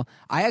dope and all.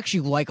 I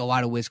actually like a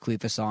lot of Wiz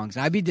Khalifa songs.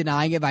 And I'd be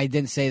denying it if I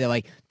didn't say that,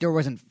 like, there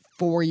wasn't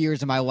 4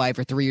 years of my life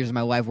or 3 years of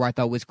my life where I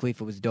thought Wiz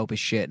Khalifa was dope as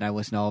shit, and I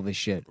listened to all of his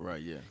shit.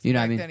 Right. Yeah. You know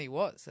what I Back mean? then he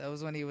was. That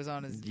was when he was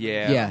on his...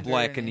 yeah, Yeah.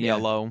 black and Yeah.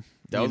 yellow.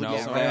 That You was a know,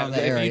 good song. Around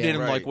that if area, you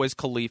didn't right. like Wiz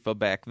Khalifa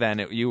back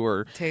then, you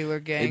were Taylor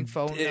Gang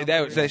phone number.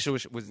 that shit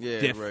was Yeah,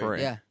 right.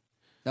 different. Yeah.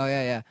 Oh,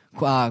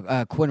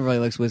 yeah. Quinn really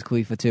likes Wiz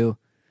Khalifa, too.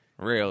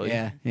 Really.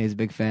 Yeah, he's a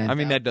big fan. I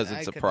mean, that I doesn't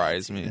could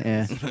surprise not see me.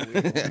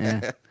 that.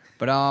 Yeah. Yeah.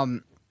 But,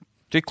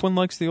 Jake Quinn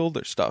likes the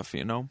older stuff,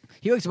 you know.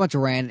 he likes a bunch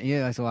of he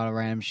likes a lot of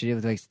random shit. He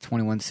likes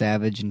 21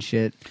 Savage and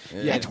shit.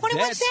 Yeah. 21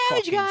 that's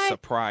Savage fucking guy.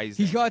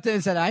 surprising. He got there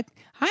and said,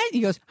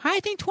 he goes,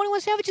 I think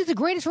 21 Savage is the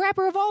greatest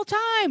rapper of all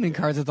time. And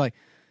Carson's like,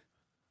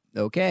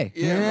 okay.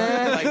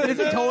 Yeah, right. Like- He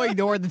just totally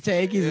ignored the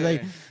take. He's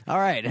like, all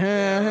right.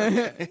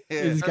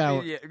 He's I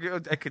kind mean, of, yeah,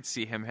 I could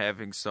see him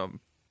having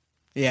some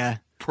yeah.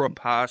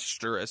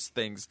 preposterous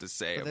things to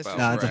say But that's about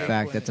No, that's a rap.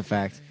 fact. That's a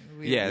fact.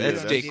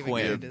 That's Jake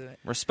Quinn.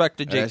 Respect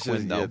to Jake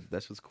Quinn, though.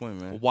 That's what's Quinn,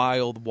 man.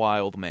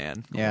 Wild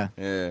man. Yeah.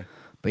 Yeah.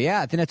 But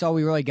yeah, I think that's all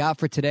we really got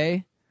for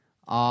today.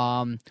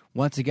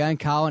 Once again,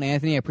 Colin,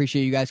 Anthony, I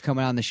appreciate you guys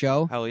coming on the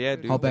show. Hell yeah,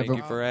 dude. Thank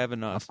you for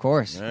having us. Of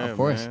course.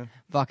 Man.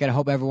 Fuck it. I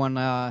hope everyone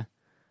had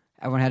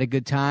a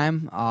good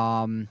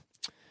time.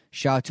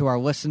 Shout out to our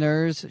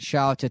listeners.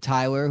 Shout out to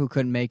Tyler, who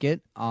couldn't make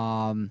it.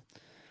 He'll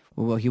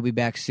be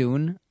back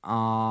soon.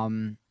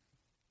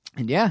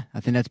 And yeah, I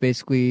think that's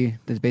basically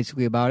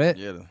about it.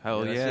 Yeah,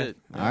 hell yeah. It.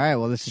 All right,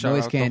 well, this is Shout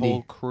Noise out Candy. The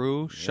whole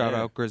crew. Shout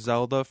out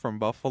Griselda from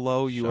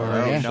Buffalo. You Shout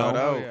already out. know. Shout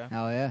out.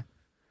 Hell yeah.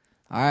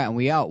 All right, and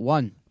we out.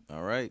 1.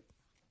 All right.